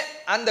 ஏன்?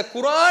 அந்த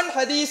குர்ஆன்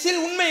ஹதீஸில்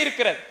உண்மை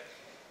இருக்கிறது.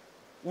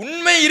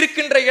 உண்மை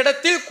இருக்கின்ற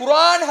இடத்தில்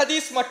குர்ஆன்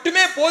ஹதீஸ்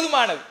மட்டுமே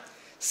போதுமானது.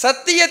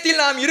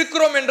 சத்தியத்தில் நாம்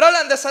இருக்கிறோம் என்றால்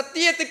அந்த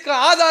சத்தியத்துக்கு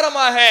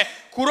ஆதாரமாக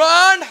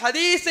குர்ஆன்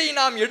ஹதீஸை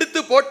நாம் எடுத்து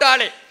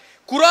போட்டாலே,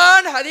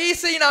 குர்ஆன்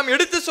ஹதீஸை நாம்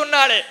எடுத்து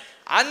சொன்னாலே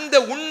அந்த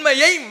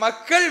உண்மையை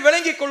மக்கள்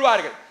விளங்கிக்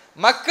கொள்வார்கள்,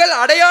 மக்கள்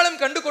அடையாளம்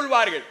கண்டு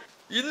கொள்வார்கள்.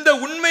 இந்த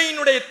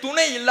உண்மையினுடைய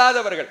துணை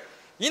இல்லாதவர்கள்,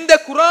 இந்த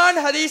குர்ஆன்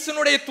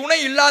ஹதீஸினுடைய துணை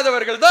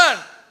இல்லாதவர்கள் தான்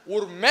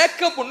ஒரு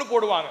மேக்கப் ஒன்று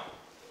போடுவாங்க,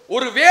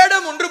 ஒரு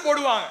வேடம் ஒன்று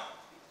போடுவாங்க,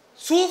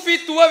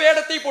 சூஃபித்துவ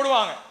வேடத்தை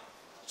போடுவாங்க.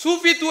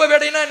 சூஃபித்துவ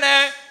வேடைனா என்ன?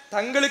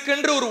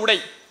 தங்களுக்கென்று ஒரு உடை,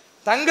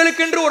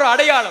 தங்களுக்கென்று ஒரு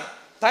அடையாளம்,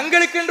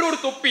 தங்களுக்கென்று ஒரு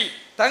தொப்பி,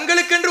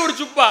 தங்களுக்கென்று ஒரு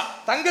ஜுப்பா,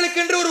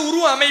 தங்களுக்கென்று ஒரு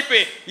உருவ அமைப்பு,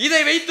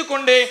 இதை வைத்துக்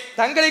கொண்டு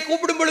தங்களை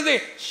கூப்பிடும் பொழுது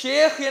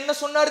ஷேக் என்ன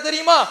சொன்னார்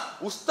தெரியுமா,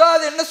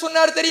 உஸ்தாத் என்ன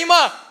சொன்னார்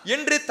தெரியுமா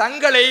என்று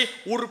தங்களை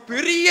ஒரு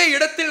பெரிய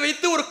இடத்தில்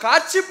வைத்து ஒரு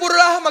காட்சி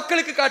பொருளாக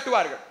மக்களுக்கு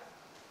காட்டுவார்கள்.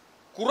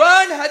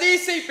 குர்ஆன்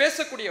ஹதீஸை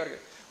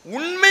பேசக்கூடியவர்கள்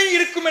உண்மை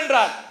இருக்கும்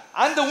என்றால்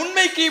அந்த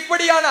உண்மைக்கு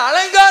இப்படியான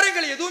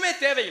அலங்காரங்கள் எதுவுமே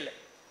தேவையில்லை.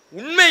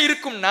 உண்மை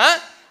இருக்கும்னா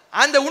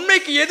அந்த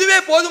உண்மைக்கு எதுவே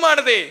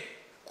போதுமானது?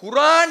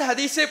 குர்ஆன்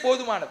ஹதீஸே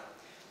போதுமானது.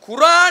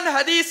 குர்ஆன்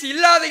ஹதீஸ்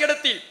இல்லாத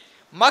இடத்தில்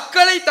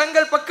மக்களை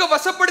தங்கள் பக்கம்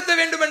வசப்படுத்த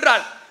வேண்டும்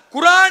என்றால்,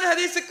 குர்ஆன்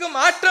ஹதீஸுக்கு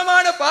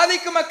மாற்றமான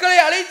பாதைக்கு மக்களை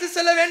அழைத்து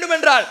செல்ல வேண்டும்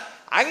என்றால்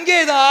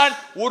அங்கேதான்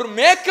ஒரு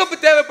மேக்கப்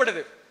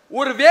தேவைப்படுது,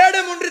 ஒரு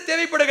வேடம் ஒன்று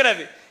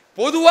தேவைப்படுகிறது.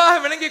 பொதுவாக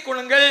விளங்கிக்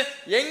கொள்ளுங்கள்,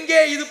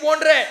 எங்கே இது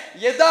போன்ற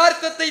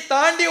யதார்த்தத்தை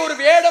தாண்டி ஒரு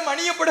வேடம்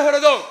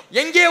அணியப்படுகிறதோ,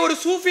 எங்கே ஒரு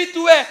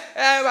சூஃபித்துவ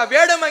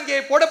வேடம் அங்கே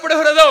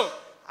போடப்படுகிறதோ,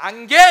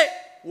 அங்கே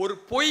ஒரு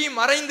பொய்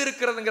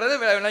மறைந்திருக்கிறதுங்கிறத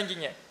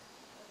விளங்கிங்க.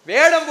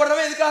 வேடம்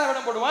போடுறவன் எதுக்காக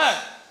வேடம் போடுவான்?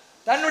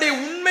 தன்னுடைய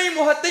உண்மை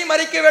முகத்தை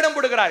மறைக்க வேடம்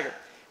போடுகிறார்கள்.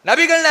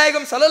 நபிகள்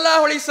நாயகம்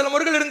ஸல்லல்லாஹு அலைஹி வஸல்லம்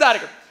அவர்கள்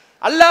இருந்தார்கள்.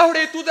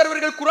 அல்லாஹ்வுடைய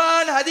தூதரவர்கள்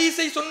குர்ஆன்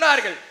ஹதீஸை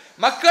சொன்னார்கள்,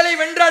 மக்களை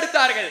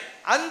வென்றெடுத்தார்கள்.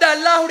 அந்த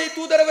அல்லாஹ்வுடைய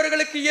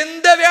தூதரவர்களுக்கு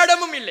எந்த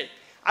வேடமும் இல்லை.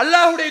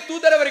 அல்லாஹ்வுடைய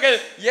தூதரவர்கள்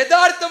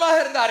யதார்த்தமாக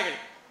இருந்தார்கள்.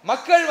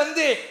 மக்கள்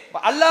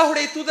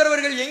அல்லாஹ்வுடைய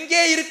தூதரவர்கள்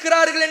எங்கே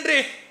இருக்கிறார்கள் என்று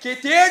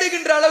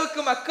தேடுகின்ற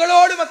அளவுக்கு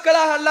மக்களோடு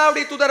மக்களாக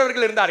அல்லாஹ்வுடைய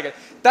தூதரவர்கள் இருந்தார்கள்.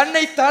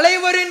 தன்னை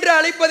தலைவர் என்று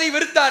அழைப்பதை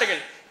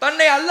வெறுத்தார்கள்.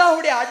 தன்னை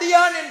அல்லாஹ்வுடைய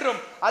அடியான் என்றும்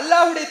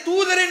அல்லாஹ்வுடைய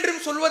தூதர்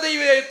என்றும் சொல்வதை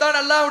தான்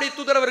அல்லாஹ்வுடைய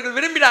தூதர் அவர்கள்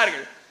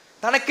விரும்பினார்கள்.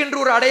 தனக்கென்று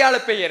ஒரு அடையாள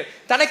பெயர்,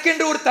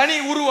 தனக்கென்று ஒரு தனி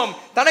உருவம்,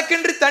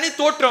 தனக்கென்று தனி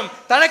தோற்றம்,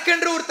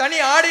 தனக்கென்று ஒரு தனி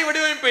ஆடை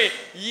வடிவமைப்பு,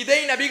 இதை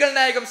நபிகள்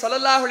நாயகம்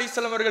ஸல்லல்லாஹு அலைஹி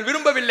வஸல்லம் அவர்கள்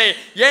விரும்பவில்லை.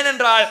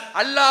 ஏனென்றால்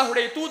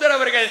அல்லாஹ்வுடைய தூதர்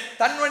அவர்கள்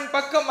தன்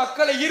பக்கம்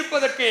மக்களை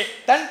ஈர்ப்பதற்கு,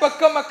 தன்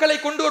பக்கம் மக்களை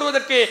கொண்டு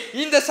வருவதற்கு,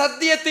 இந்த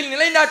சத்தியத்தில்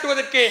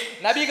நிலைநாட்டுவதற்கு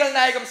நபிகள்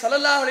நாயகம்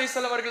ஸல்லல்லாஹு அலைஹி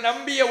வஸல்லம் அவர்கள்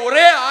நம்பிய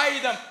ஒரே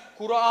ஆயுதம்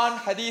குர்ஆன்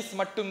ஹதீஸ்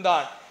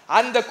மட்டும்தான்.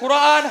 அந்த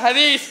குர்ஆன்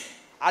ஹதீஸ்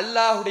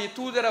அல்லாஹ்வுடைய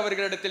தூதர்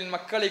அவர்களிடத்தில்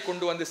மக்களை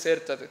கொண்டு வந்து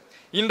சேர்த்தது.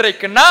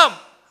 இன்றைக்கு நாம்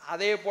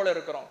அதே போல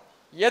இருக்கிறோம்.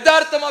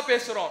 யதார்த்தமா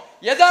பேசுறோம்,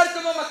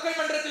 யதார்த்தமா மக்கள்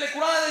மன்றத்தில்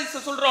குர்ஆன்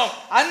ஹதீஸ் சொல்றோம்.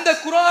 அந்த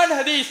குர்ஆன்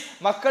ஹதீஸ்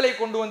மக்களை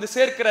கொண்டு வந்து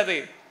சேர்க்கிறது.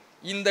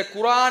 இந்த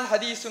குர்ஆன்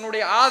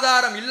ஹதீஸினுடைய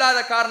ஆதாரம் இல்லாத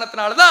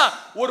காரணத்தினால்தான்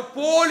ஒரு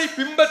போலி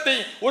பிம்பத்தை,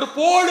 ஒரு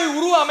போலி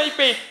உருவ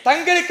அமைப்பை,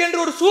 தங்களுக்கென்று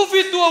ஒரு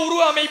சூஃபித்துவ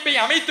உருவ அமைப்பை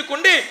அமைத்துக்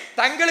கொண்டு,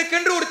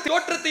 தங்களுக்கென்று ஒரு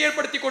தோற்றத்தை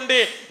ஏற்படுத்தி கொண்டு,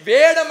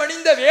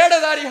 வேடமணிந்த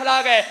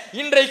வேடதாரிகளாக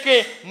இன்றைக்கு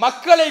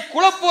மக்களை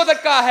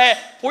குழப்புவதற்காக,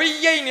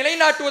 பொய்யை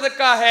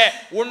நிலைநாட்டுவதற்காக,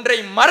 ஒன்றை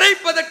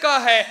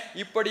மறைப்பதற்காக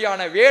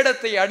இப்படியான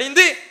வேடத்தை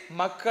அணிந்து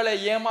மக்களை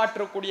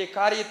ஏமாற்றக்கூடிய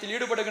காரியத்தில்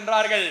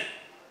ஈடுபடுகின்றார்கள்.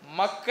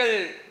 மக்கள்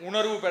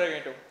உணர்வு பெற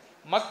வேண்டும்,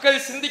 மக்கள்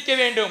சிந்திக்க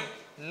வேண்டும்.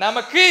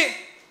 நமக்கு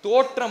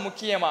தோற்றம்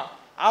முக்கியமா,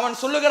 அவன்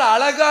சொல்லுகிற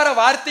அழகார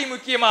வார்த்தை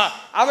முக்கியமா,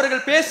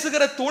 அவர்கள்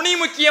பேசுகிற துணி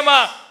முக்கியமா,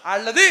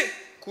 அல்லது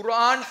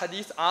குர்ஆன்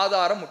ஹதீஸ்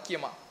ஆதாரம்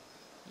முக்கியமா?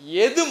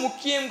 எது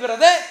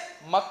முக்கியங்கிறத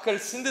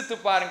மக்கள் சிந்தித்து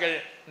பாருங்கள்.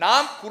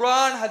 நாம்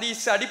குர்ஆன்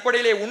ஹதீஸ்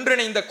அடிப்படையிலே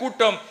ஒன்றிணைந்த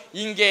கூட்டம்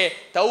இங்கே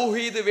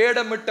தௌஹீது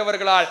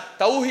வேடமிட்டவர்களால்,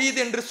 தௌஹீத்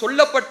என்று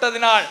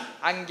சொல்லப்பட்டதினால்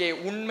அங்கே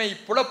உண்மை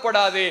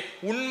புலப்படாது.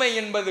 உண்மை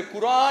என்பது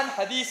குர்ஆன்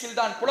ஹதீஸில்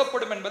தான்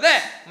புலப்படும் என்பதை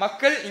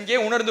மக்கள் இங்கே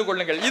உணர்ந்து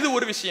கொள்ளுங்கள். இது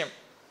ஒரு விஷயம்.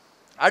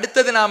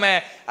 அடுத்தது நாம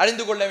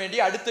அறிந்து கொள்ள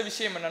வேண்டிய அடுத்த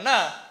விஷயம் என்னன்னா,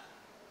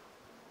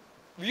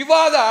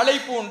 விவாத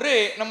அழைப்பு ஒன்று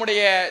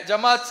நம்முடைய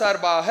ஜமாத்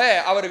சார்பாக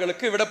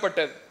அவர்களுக்கு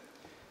விடப்பட்டது.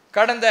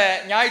 கடந்த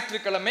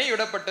ஞாயிற்றுக்கிழமை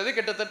விடப்பட்டது.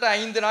 கிட்டத்தட்ட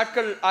 5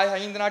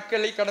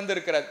 நாட்களை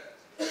கடந்திருக்கிறது.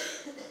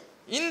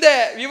 இந்த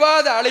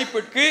விவாத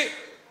அழைப்பிற்கு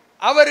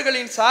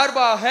அவர்களின்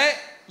சார்பாக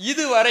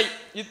இதுவரை,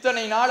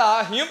 இத்தனை நாள்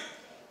ஆகியும்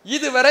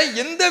இதுவரை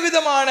எந்த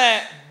விதமான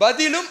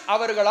பதிலும்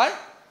அவர்களால்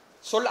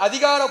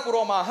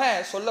அதிகாரப்பூர்வமாக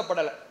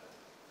சொல்லப்படலை.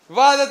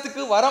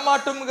 விவாதத்துக்கு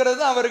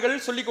வரமாட்டோம்ங்கிறது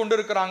அவர்கள் சொல்லி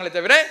கொண்டிருக்கிறாங்களே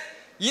தவிர,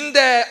 இந்த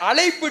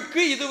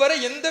அழைப்பிற்கு இதுவரை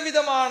எந்த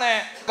விதமான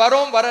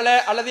வரல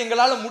அல்லது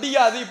எங்களால்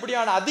முடியாது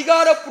இப்படியான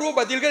அதிகாரப்பூர்வ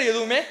பதில்கள்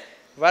எதுவுமே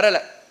வரல.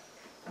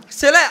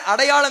 சில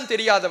அடையாளம்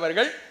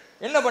தெரியாதவர்கள்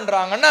என்ன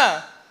பண்றாங்கன்னா,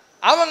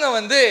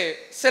 அவங்க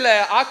சில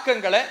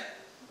ஆக்கங்களை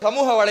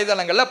சமூக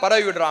வலைதளங்கள்ல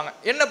பரவி விடுறாங்க.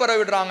 என்ன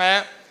பரவி விடுறாங்க?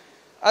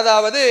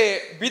 அதாவது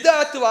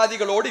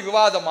பிதாத்துவாதிகளோடு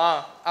விவாதமா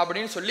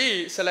அப்படின்னு சொல்லி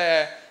சில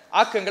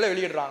ஆக்கங்களை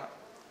வெளியிடுறாங்க.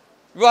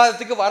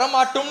 விவாதத்துக்கு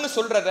வரமாட்டோம்னு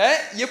சொல்றத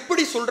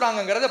எப்படி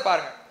சொல்றாங்கிறத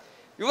பாருங்க.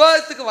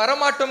 விவாதத்துக்கு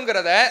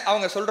வரமாட்டோம்ங்கிறத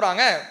அவங்க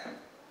சொல்றாங்க,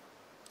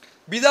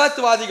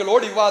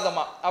 பிதாத்துவாதிகளோடு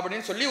விவாதமா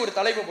அப்படின்னு சொல்லி ஒரு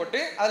தலைப்பு போட்டு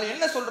அதுல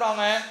என்ன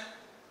சொல்றாங்க,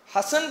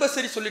 ஹசன்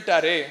பஸ்ரி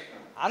சொல்லிட்டாரு,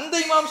 அந்த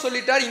இமாம்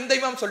சொல்லிட்டாரு, இந்த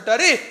இமாம்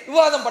சொல்லிட்டாரு,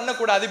 விவாதம்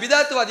பண்ணக்கூடாது,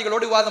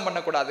 பிதாத்துவாதிகளோடு விவாதம்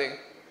பண்ணக்கூடாது.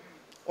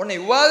 உன்னை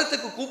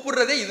விவாதத்துக்கு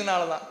கூப்பிடுறதே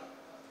இதனாலதான்.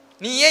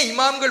 நீ ஏன்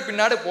இமாம்கள்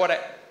பின்னாடி போற?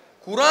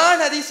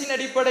 குர்ஆன் ஹதீஸின்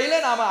அடிப்படையில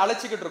நாம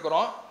அழைச்சிக்கிட்டு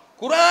இருக்கிறோம்.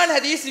 குர்ஆன்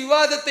ஹதீஸ்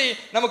விவாதத்தை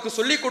நமக்கு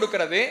சொல்லி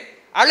கொடுக்கிறது.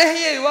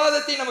 அழகிய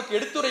விவாதத்தை நமக்கு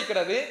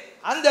எடுத்துரைக்கிறது.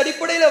 அந்த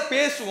அடிப்படையில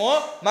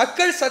பேசுவோம்.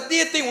 மக்கள்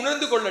சத்தியத்தை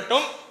உணர்ந்து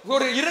கொள்ளட்டும்.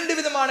 ஒரு 2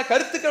 விதமான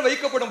கருத்துக்கள்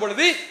வைக்கப்படும்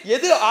பொழுது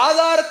எது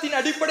ஆதாரத்தின்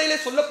அடிப்படையில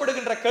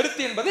சொல்லப்படுகின்ற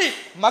கருத்து என்பதை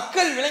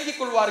மக்கள் விளங்கிக்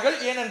கொள்வார்கள்.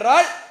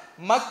 ஏனென்றால்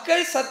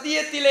மக்கள்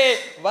சத்தியத்திலே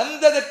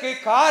வந்ததற்கு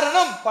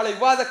காரணம் பல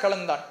விவாத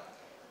களம்தான்.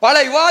 பல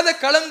விவாத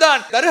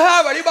களம்தான் தர்கா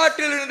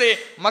வழிபாட்டிலிருந்து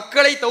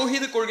மக்களை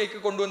தௌஹீது கொள்கைக்கு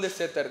கொண்டு வந்து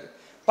சேர்த்தது.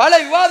 பல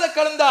விவாத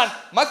களம்தான்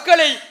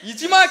மக்களை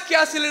இஜ்மா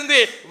கியாஸிலிருந்து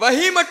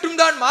வஹி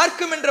மட்டும்தான்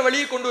மார்க்கம் என்ற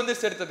வழியில் கொண்டு வந்து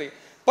சேர்த்தது.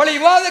 பல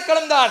விவாத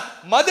களம்தான்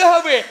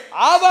மதுஹப்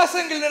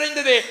ஆபாசங்கள்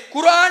நிறைந்தது,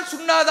 குர்ஆன்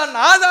சுன்னாதான்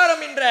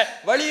ஆதாரம் என்ற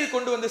வழியில்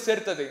கொண்டு வந்து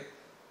சேர்த்தது.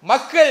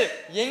 மக்கள்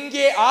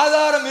எங்கே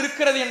ஆதாரம்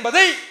இருக்கிறது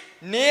என்பதை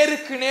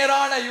நேருக்கு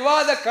நேரான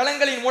விவாத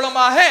களங்களின்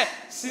மூலமாக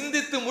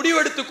சிந்தித்து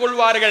முடிவெடுத்துக்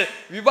கொள்வார்கள்.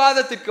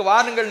 விவாதத்திற்கு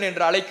வாருங்கள்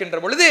என்று அழைக்கின்ற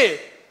பொழுது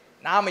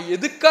நாம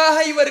எதுக்காக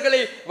இவர்களை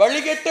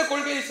வழிகெட்ட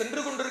கொள்கையில்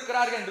சென்று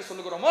கொண்டிருக்கிறார்கள் என்று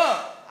சொல்லுகிறோமோ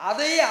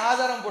அதையே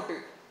ஆதாரம் போட்டு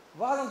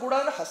விவாதம்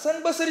கூடாதுன்னு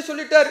ஹசன் பஸ்ரி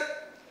சொல்லிட்டார்,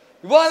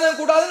 விவாதம்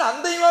கூடாதுன்னு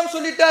அந்த இமாம்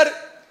சொல்லிட்டார்,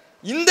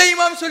 இந்த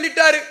இமாம்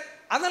சொல்லிட்டாரு,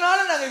 அதனால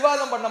நாங்க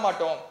விவாதம் பண்ண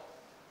மாட்டோம்.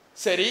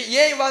 சரி,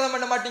 ஏன் விவாதம்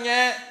பண்ண மாட்டீங்க?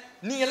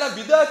 நீங்க எல்லாம்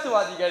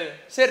பிதாத்துவாதிகள்.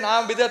 சரி,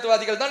 நான்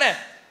பிதாத்துவாதிகள் தானே.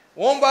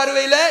 ஓம்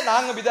பார்வையில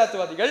நாங்க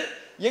பிதாத்துவாதிகள்,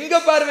 எங்க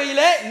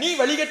பார்வையில நீ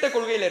வழிகட்ட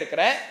கொள்கையில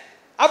இருக்கிற.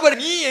 அப்ப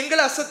நீ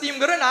எங்களை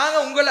அசத்தியம்ங்கிற, நாங்க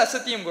உங்களை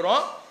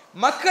அசத்தியம்ங்கிறோம்.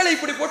 மக்களை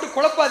இப்படி போட்டு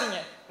குழப்பாதீங்க.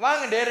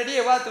 வாங்க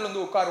நேரடியாக விவாதத்தில்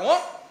வந்து உட்காருவோம்.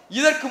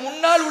 இதற்கு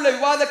முன்னால் உள்ள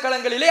விவாத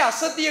களங்களிலே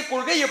அசத்திய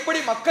கொள்கை எப்படி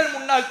மக்கள்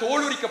முன்னால்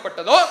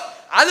தோலுரிக்கப்பட்டதோ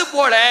அது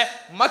போல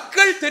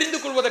மக்கள் தெரிந்து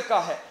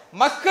கொள்வதற்காக,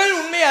 மக்கள்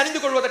உண்மையை அறிந்து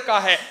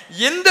கொள்வதற்காக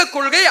எந்த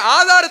கொள்கை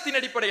ஆதாரத்தின்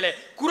அடிப்படையிலே,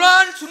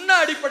 குர்ஆன் சுன்னா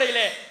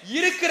அடிப்படையிலே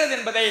இருக்கிறது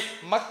என்பதை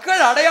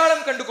மக்கள்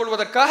அடையாளம் கண்டு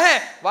கொள்வதற்காக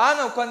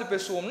வாங்க உட்கார்ந்து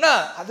பேசுவோம்னா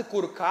அதுக்கு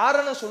ஒரு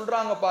காரணம்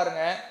சொல்றாங்க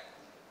பாருங்க.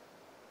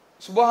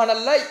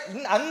 சுப்ஹானல்லாஹ்.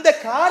 அந்த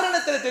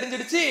காரணத்துல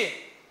தெரிஞ்சிடுச்சு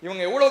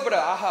இவங்க எவ்வளவு பேர்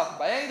ஆஹா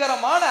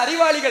பயங்கரமான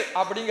அறிவாளிகள்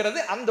அப்படிங்கிறது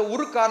அந்த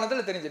ஒரு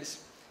காரணத்துல தெரிஞ்சிடுச்சு.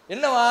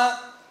 என்னவா?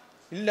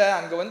 இல்ல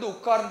அங்க வந்து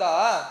உட்கார்ந்தா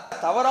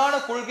தவறான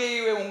கொள்கை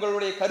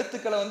உங்களுடைய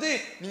கருத்துக்களை வந்து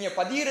நீங்க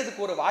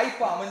பதியறதுக்கு ஒரு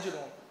வாய்ப்பா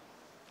அமைஞ்சிடும்.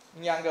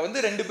 நீங்க அங்க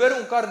வந்து 2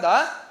 பேரும் உட்கார்ந்தா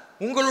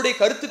உங்களுடைய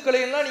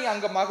கருத்துக்களை எல்லாம் நீங்க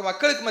அங்க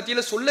மக்களுக்கு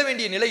மத்தியில சொல்ல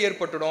வேண்டிய நிலை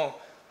ஏற்பட்டுடும்.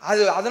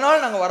 அதனால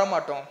நாங்க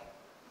வரமாட்டோம்.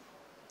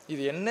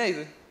 இது என்ன?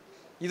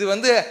 இது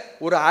வந்து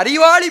ஒரு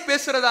அறிவாளி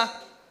பேசுறதா?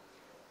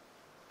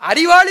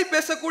 அறிவாளி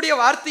பேசக்கூடிய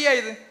வார்த்தையா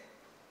இது?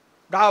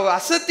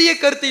 அசத்திய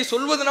கருத்தை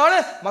சொல்வதனால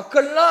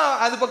மக்கள்லாம்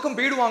அது பக்கம்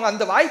போயிடுவாங்க.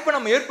 அந்த வாய்ப்பை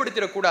நம்ம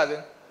ஏற்படுத்திடக்கூடாது.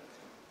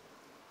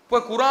 இப்ப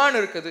குர்ஆன்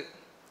இருக்குது.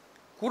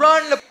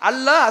 குர்ஆன்ல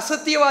அல்லாஹ்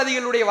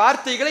அசத்தியவாதிகளுடைய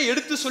வார்த்தைகளை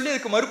எடுத்து சொல்லி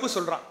அதுக்கு மறுப்பு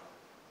சொல்றான்.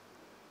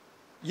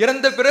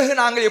 இறந்த பிறகு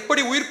நாங்கள்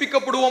எப்படி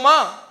உயிர்ப்பிக்கப்படுவோமா?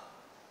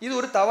 இது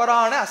ஒரு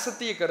தவறான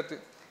அசத்திய கருத்து.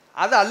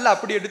 அதை அல்லாஹ்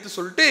அப்படி எடுத்து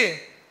சொல்லிட்டு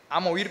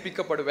ஆமா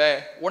உயிர்ப்பிக்கப்படுவேன்,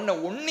 உன்னை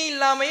ஒண்ணு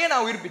இல்லாமையே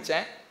நான்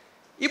உயிர்ப்பிச்சேன்,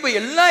 இப்ப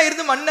எல்லாம்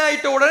இருந்து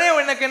மண்ணாயிட்ட உடனே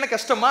எனக்கு என்ன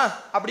கஷ்டமா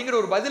அப்படிங்கிற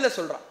ஒரு பதில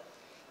சொல்றான்.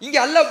 இங்க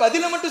அல்லாஹ்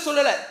பதில மட்டும்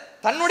சொல்லல,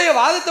 தன்னுடைய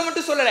வாதத்தை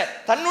மட்டும் சொல்லல,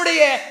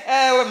 தன்னுடைய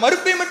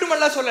மறுப்பை மட்டும்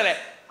அல்லாஹ் சொல்லல,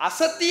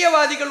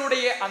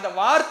 அசத்தியவாதிகளுடைய அந்த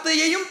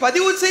வார்த்தையையும்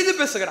பதிவு செய்து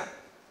பேசுகிறான்.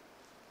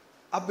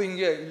 அப்ப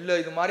இங்க இல்ல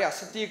இது மாதிரி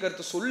அசத்திய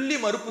கருத்து சொல்லி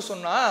மறுப்பு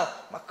சொன்னா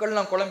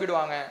மக்கள்லாம்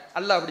குழம்பிடுவாங்க.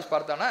 அல்லாஹ் அப்படி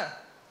பார்த்தானா?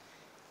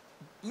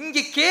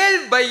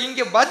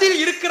 இங்க பதில்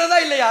இருக்கிறதா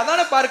இல்லையா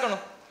அதான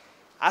பார்க்கணும்.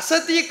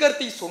 அசத்திய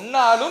கருத்தை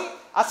சொன்னாலும்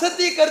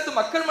அசத்திய கருத்து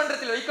மக்கள்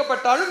மன்றத்தில்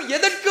வைக்கப்பட்டாலும்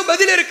எதற்கு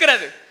பதில்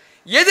இருக்கிறது?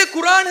 எது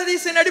குர்ஆன்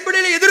ஹதீஸின்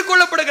அடிப்படையில்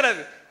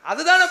எதிர்கொள்ளப்படுகிறது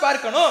அதுதானே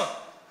பார்க்கணும்.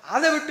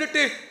 அதை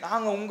விட்டுட்டு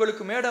நாங்க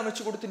உங்களுக்கு மேடை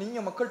அமைச்சு கொடுத்து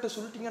நீங்க மக்கள்கிட்ட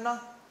சொல்லிட்டீங்கன்னா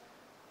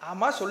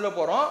ஆமா சொல்ல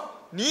போறோம்,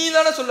 நீ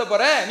தானே சொல்ல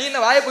போற, நீ என்ன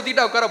வாயை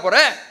புத்திக்கிட்டா உட்கார போற,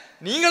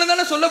 நீங்களும்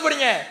தானே சொல்ல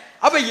போறீங்க.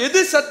 அப்ப எது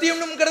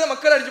சத்தியம்னுங்கிறத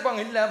மக்கள்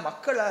அடிச்சுப்பாங்க. இல்ல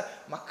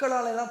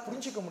மக்களால எல்லாம்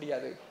புரிஞ்சுக்க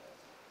முடியாது.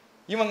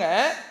 இவங்க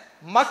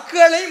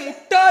மக்களை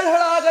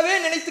முட்டாள்களாகவே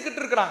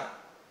நினைத்துக்கிட்டு இருக்கிறாங்க.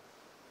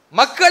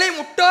 மக்களை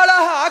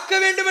முட்டாளாக ஆக்க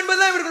வேண்டும்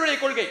என்பதுதான் இவர்களுடைய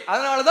கொள்கை.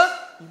 அதனாலதான்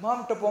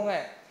இமாம்கிட்ட போங்க,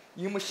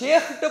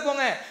 ஷேக் கிட்ட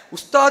போங்க,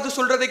 உஸ்தாது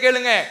சொல்றதை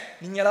கேளுங்க,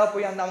 நீங்களா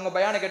போய் அந்த அவங்க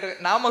பயானை கேட்டு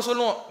நாம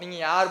சொல்லுவோம் நீங்க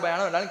யார்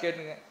பயானம் வேணாலும்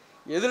கேட்டுங்க,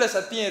 எதுல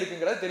சத்தியம்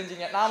இருக்குங்கிறத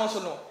தெரிஞ்சுங்க. நாம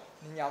சொல்லுவோம்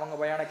நீங்க அவங்க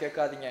பயானை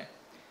கேட்காதீங்க,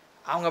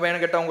 அவங்க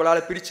பயானம் கேட்டால்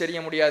உங்களால பிரிச்சறிய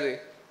முடியாது,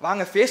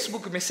 வாங்க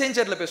ஃபேஸ்புக்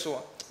மெசேஞ்சர்ல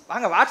பேசுவோம்,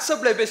 வாங்க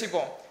வாட்ஸ்அப்ல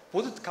பேசிப்போம்,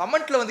 பொது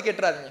கமெண்ட்ல வந்து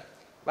கேட்டுறாதீங்க,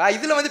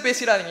 இதுல வந்து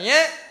பேசிடாதீங்க.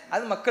 ஏன்?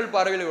 அது மக்கள்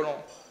பார்வையில்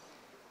விழும்.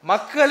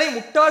 மக்களை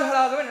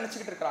முட்டாள்களாகவே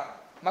நினைச்சுக்கிட்டு இருக்கிறாங்க.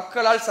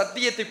 மக்களால்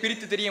சத்தியத்தை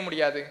பிரித்து தெரிய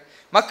முடியாது,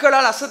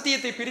 மக்களால்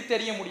அசத்தியத்தை பிரித்து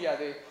அறிய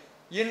முடியாது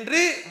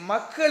என்று,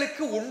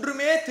 மக்களுக்கு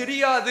ஒன்றுமே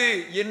தெரியாது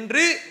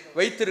என்று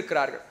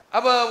வைத்திருக்கிறார்கள்.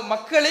 அப்ப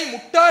மக்களை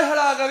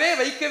முட்டாள்களாகவே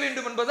வைக்க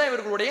வேண்டும் என்பதுதான்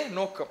இவர்களுடைய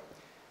நோக்கம்.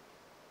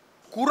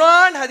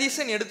 குர்ஆன்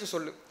ஹதீஸை எடுத்து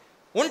சொல்லு,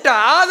 உன்கிட்ட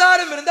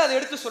ஆதாரம் இருந்து அதை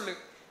எடுத்து சொல்லு,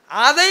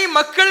 அதை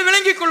மக்கள்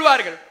விளங்கிக்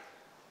கொள்வார்கள்.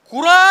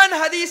 குர்ஆன்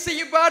ஹதீஸை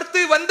பார்த்து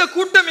வந்த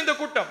கூட்டம் இந்த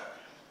கூட்டம்.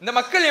 இந்த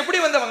மக்கள் எப்படி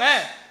வந்தவங்க?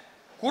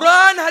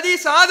 குர்ஆன்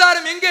ஹதீஸ்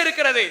ஆதாரம் எங்க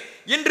இருக்கிறது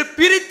என்று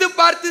பிரித்து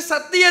பார்த்து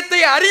சத்தியத்தை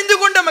அறிந்து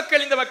கொண்ட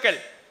மக்கள் இந்த மக்கள்.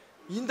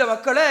 இந்த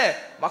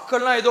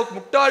மக்கள்லாம் ஏதோ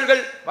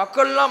முட்டாள்கள்,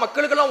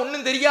 மக்களுக்கெல்லாம்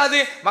ஒன்றும் தெரியாது,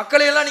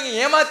 மக்களை எல்லாம் நீங்க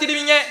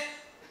ஏமாத்திடுவீங்க,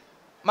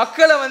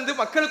 மக்களை வந்து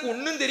மக்களுக்கு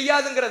ஒன்றும்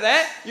தெரியாதுங்கிறத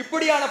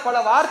இப்படியான பல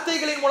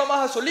வார்த்தைகளின்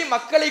மூலமாக சொல்லி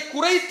மக்களை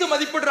குறைத்து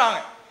மதிப்பிடுறாங்க.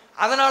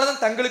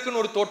 அதனாலதான்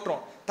தங்களுக்குன்னு ஒரு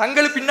தோற்றம்,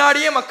 தங்களுக்கு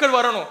பின்னாடியே மக்கள்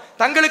வரணும்,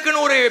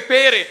 தங்களுக்குன்னு ஒரு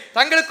பேரு,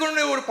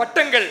 தங்களுக்குன்னு ஒரு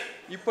பட்டங்கள்,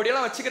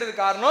 இப்படியெல்லாம் வச்சுக்கிறது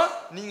காரணம்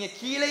நீங்க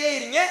கீழேயே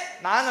இருங்க,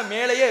 நாங்க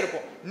மேலேயே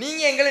இருப்போம்.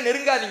 நீங்க எங்களை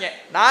நெருங்காதீங்க,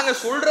 நாங்க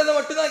சொல்றதை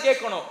மட்டும் தான்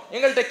கேட்கணும்,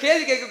 எங்கள்கிட்ட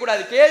கேள்வி கேட்க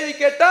கூடாது. கேள்வி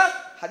கேட்டா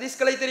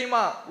ஹதீஸ்களை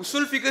தெரியுமா,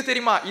 உசுல் ஃபிக்ஹ்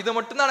தெரியுமா, இதை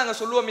மட்டும் தான் நாங்க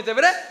சொல்லுவோமே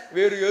தவிர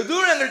வேறு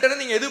எதுவும் எங்கள்கிட்ட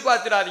இருந்து நீங்க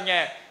எதிர்பார்த்திடாதீங்க.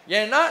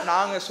 ஏன்னா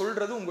நாங்க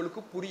சொல்றது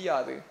உங்களுக்கு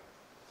புரியாது.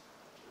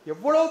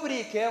 எவ்வளவு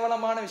பெரிய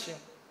கேவலமான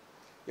விஷயம்,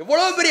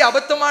 எவ்வளவு பெரிய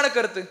அபத்தமான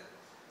கருத்து.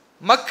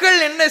 மக்கள்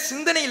என்ன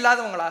சிந்தனை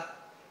இல்லாதவங்களா?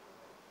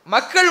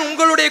 மக்கள்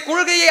உங்களுடைய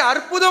கொள்கையை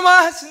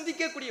அற்புதமாக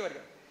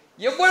சிந்திக்கக்கூடியவர்கள்,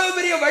 எவ்வளவு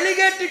பெரிய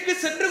வழிகேட்டுக்கு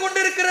சென்று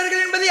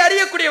கொண்டிருக்கிறார்கள் என்பதை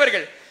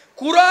அறியக்கூடியவர்கள்.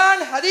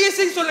 குர்ஆன்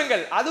ஹதீஸை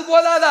சொல்லுங்கள், அது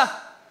போதாதா?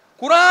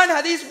 குர்ஆன்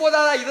ஹதீஸ்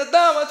போதாதா?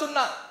 இதைத்தான் அவன்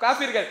சொன்னான்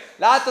காஃபிர்கள்.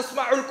 லா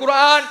தஸ்மஉல்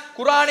குர்ஆன்,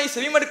 குர்ஆனை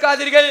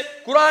செவிமடுக்காதீர்கள்,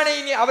 குர்ஆனை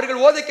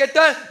அவர்கள் ஓத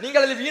கேட்டால்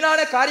நீங்கள் அதில்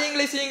வீணான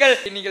காரியங்களை செய்யுங்கள்.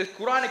 நீங்கள்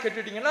குர்ஆனை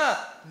கேட்டுட்டீங்கன்னா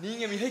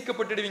நீங்க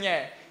மிகைக்கப்பட்டுடுவீங்க,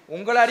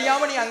 உங்களை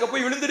அறியாம நீ அங்க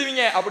போய்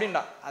விழுந்துடுவீங்க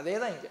அப்படின்னா. அதே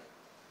தான் இங்க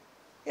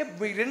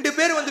ரெண்டு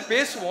பேர் வந்து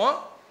பேசுவோம்,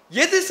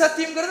 எது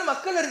சத்தியம்ங்கிறது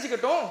மக்கள்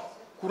அறிஞ்சுக்கட்டும்.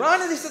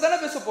 குர்ஆன் ஹதீஸை தானே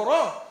பேச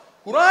போறோம்.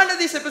 குர்ஆன்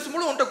ஹதீஸை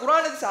பேசும்போது உன்கிட்ட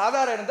குர்ஆன் ஹதீஸ்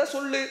ஆதாரம் இருந்தா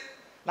சொல்லு,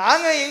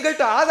 நாங்க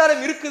எங்கள்கிட்ட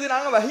ஆதாரம் இருக்குது,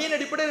 நாங்க வஹீயின்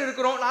அடிப்படையில்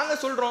இருக்கிறோம், நாங்க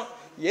சொல்றோம்.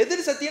 எது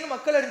சத்தியம்னு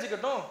மக்கள்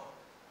அறிஞ்சுக்கட்டும்.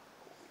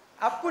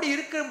 அப்படி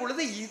இருக்கிற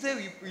பொழுது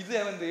இதை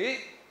வந்து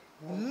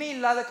ஒன்னும்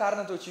இல்லாத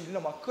காரணத்தை வச்சு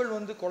இல்ல மக்கள்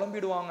வந்து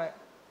குழம்பிடுவாங்க.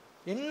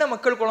 என்ன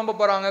மக்கள் குழம்ப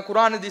போறாங்க?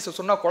 குர்ஆன் ஹதீஸை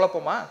சொன்னா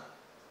குழப்பமா?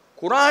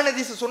 குர்ஆன்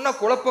ஹதீஸை சொன்னா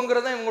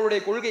குழப்பங்கிறத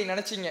இவங்களுடைய கொள்கை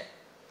நினைச்சிங்க.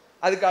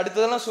 அதுக்கு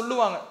அடுத்ததெல்லாம்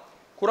சொல்லுவாங்க,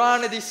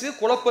 குர்ஆன் ஹதீஸ்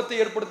குழப்பத்தை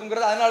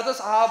ஏற்படுத்துங்கிறது, அதனாலதான்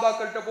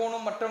சஹாபாக்கள்கிட்ட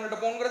போகணும் மற்றவங்கள்ட்ட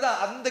போகணுங்கிறது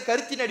அந்த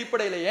கருத்தின்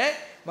அடிப்படையிலேயே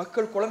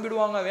மக்கள்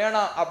குழம்பிடுவாங்க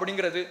வேணாம்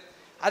அப்படிங்கிறது.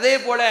 அதே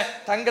போல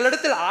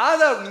தங்களிடத்தில்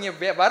ஆதாரம்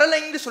நீங்க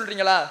வரலைன்னு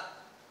சொல்றீங்களா,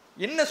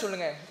 என்ன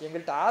சொல்லுங்க,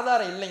 எங்கள்கிட்ட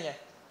ஆதாரம் இல்லைங்க,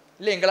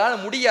 இல்லை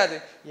எங்களால் முடியாது,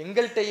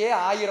 எங்கள்கிட்டயே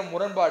 1000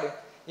 முரண்பாடு,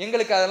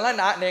 எங்களுக்கு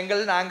அதெல்லாம்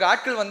நாங்கள்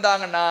ஆட்கள்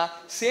வந்தாங்கன்னா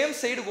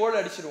சேம் சைடு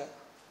கோல் அடிச்சிடுவோம்.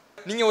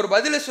 நீங்க ஒரு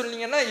பதில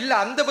சொன்னீங்கன்னா இல்ல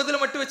அந்த பதில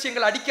மட்டும் வச்சு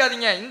எங்களை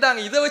அடிக்காதீங்க, இந்தாங்க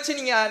இதை வச்சு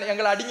நீங்க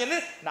எங்களை அடிங்கன்னு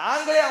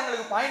நாங்களே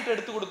அவங்களுக்கு பாயிண்ட்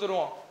எடுத்து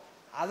கொடுத்துருவோம்,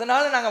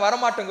 அதனால நாங்க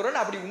வரமாட்டோங்கிறோம்.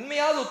 அப்படி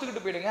உண்மையாவது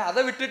ஒத்துக்கிட்டு போயிடுங்க.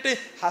 அதை விட்டுட்டு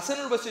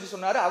ஹசனுல் பஸ்ரி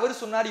சொன்னாரு, அவர்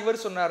சொன்னார்,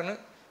 இவர் சொன்னாருன்னு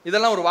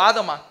இதெல்லாம் ஒரு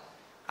வாதமா?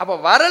 அப்ப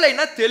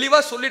வரலைன்னா தெளிவா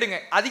சொல்லிடுங்க,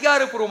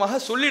 அதிகாரப்பூர்வமாக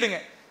சொல்லிடுங்க.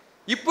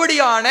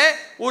 இப்படியான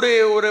ஒரு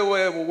ஒரு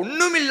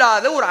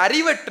ஒண்ணுமில்லாத ஒரு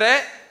அறிவற்ற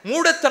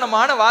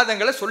மூடத்தனமான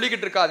வாதங்களை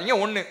சொல்லிக்கிட்டு இருக்காதீங்க.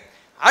 ஒண்ணு.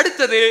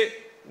 அடுத்தது,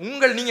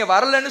 நீங்க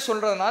வரலன்னு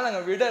சொல்றதுனால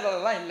நாங்க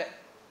விடலாம் இல்லை,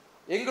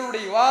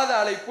 எங்களுடைய விவாத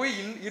அழைப்பு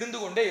இருந்து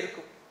கொண்டே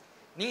இருக்கும்.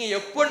 நீங்க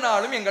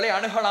எப்பனாலும் எங்களை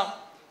அணுகலாம்,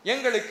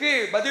 எங்களுக்கு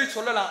பதில்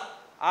சொல்லலாம்.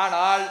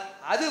 ஆனால்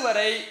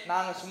அதுவரை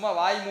நாங்க சும்மா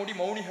வாய் மூடி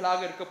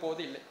மௌனிகளாக இருக்க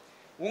போது இல்லை.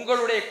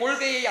 உங்களுடைய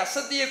கொள்கையை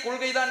அசத்திய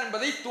கொள்கை தான்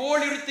என்பதை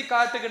தோலுரித்தி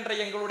காட்டுகின்ற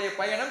எங்களுடைய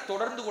பயணம்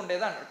தொடர்ந்து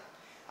கொண்டேதான் இருக்கும்.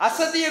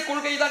 அசத்திய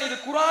கொள்கை தான், இது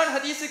குர்ஆன்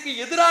ஹதீஸுக்கு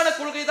எதிரான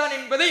கொள்கை தான்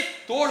என்பதை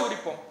தோல்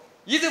உரிப்போம்.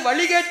 இது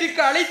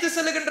வழிகேட்டிற்கு அழைத்து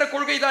செல்லுகின்ற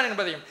கொள்கை தான்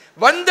என்பதையும்,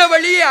 வந்த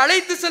வழியை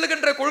அழைத்து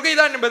செல்லுகின்ற கொள்கை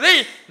தான் என்பதை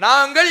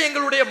நாங்கள்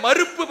எங்களுடைய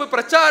மறுப்பு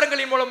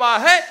பிரச்சாரங்களின்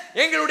மூலமாக,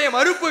 எங்களுடைய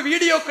மறுப்பு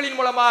வீடியோக்களின்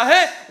மூலமாக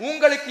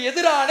உங்களுக்கு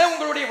எதிரான,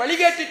 உங்களுடைய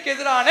வழிகேட்டிற்கு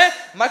எதிரான,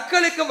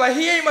 மக்களுக்கு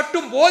வஹியை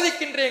மட்டும்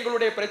போதிக்கின்ற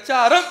எங்களுடைய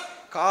பிரச்சாரம்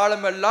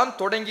காலமெல்லாம்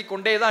தொடங்கி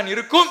கொண்டேதான்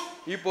இருக்கும்.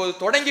 இப்போது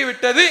தொடங்கி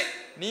விட்டது.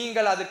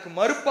 நீங்கள் அதற்கு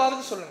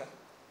மறுப்பாவது சொல்லுங்க.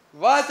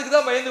 விவாதத்துக்கு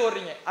தான் பயந்து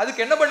வர்றீங்க,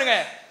 அதுக்கு என்ன பண்ணுங்க,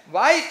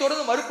 வாய்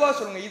தொடர்ந்து மறுப்பாக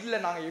சொல்லுங்க. இதுல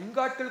நாங்க எங்க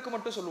ஆட்களுக்கு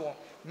மட்டும் சொல்லுவோம்,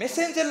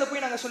 மெசேஞ்சர்ல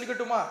போய் நாங்க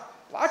சொல்லிக்கட்டுமா,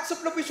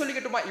 வாட்ஸ்அப்ல போய்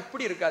சொல்லிக்கட்டுமா,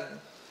 இப்படி இருக்காது.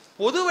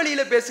 பொது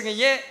வழியில பேசுங்க.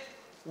 ஏன்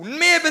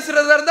உண்மையை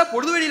பேசுறதா இருந்தா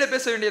பொது வழியில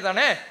பேச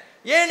வேண்டியதானே,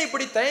 ஏன்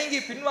இப்படி தயங்கி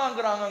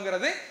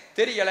பின்வாங்குறாங்கிறது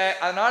தெரியல.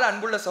 அதனால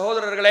அன்புள்ள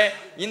சகோதரர்களே,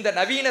 இந்த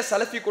நவீன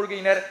சலஃபி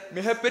கொள்கையினர்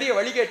மிகப்பெரிய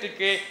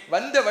வழிகேட்டிற்கு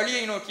வந்த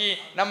வழியை நோக்கி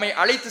நம்மை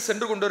அழைத்து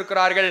சென்று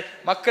கொண்டிருக்கிறார்கள்.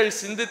 மக்கள்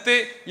சிந்தித்து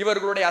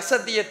இவர்களுடைய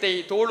அசத்தியத்தை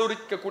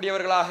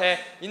தோலுரிக்கக்கூடியவர்களாக,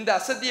 இந்த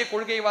அசத்திய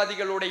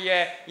கொள்கைவாதிகளுடைய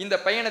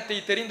இந்த பயணத்தை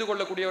தெரிந்து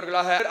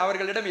கொள்ளக்கூடியவர்களாக,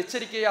 அவர்களிடம்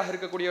எச்சரிக்கையாக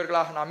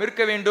இருக்கக்கூடியவர்களாக நாம்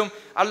இருக்க வேண்டும்.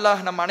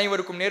 அல்லாஹ் நம்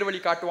அனைவருக்கும்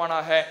நேர்வழி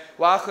காட்டுவானாக.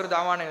 வாஹிர்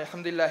தாவான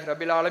அல்ஹம்துலில்லாஹி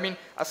ரபில் ஆலமீன்.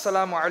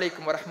 அஸ்ஸலாமு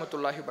அலைக்கும்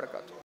வரஹ்மத்துல்லாஹி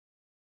வபரகாத்துஹு.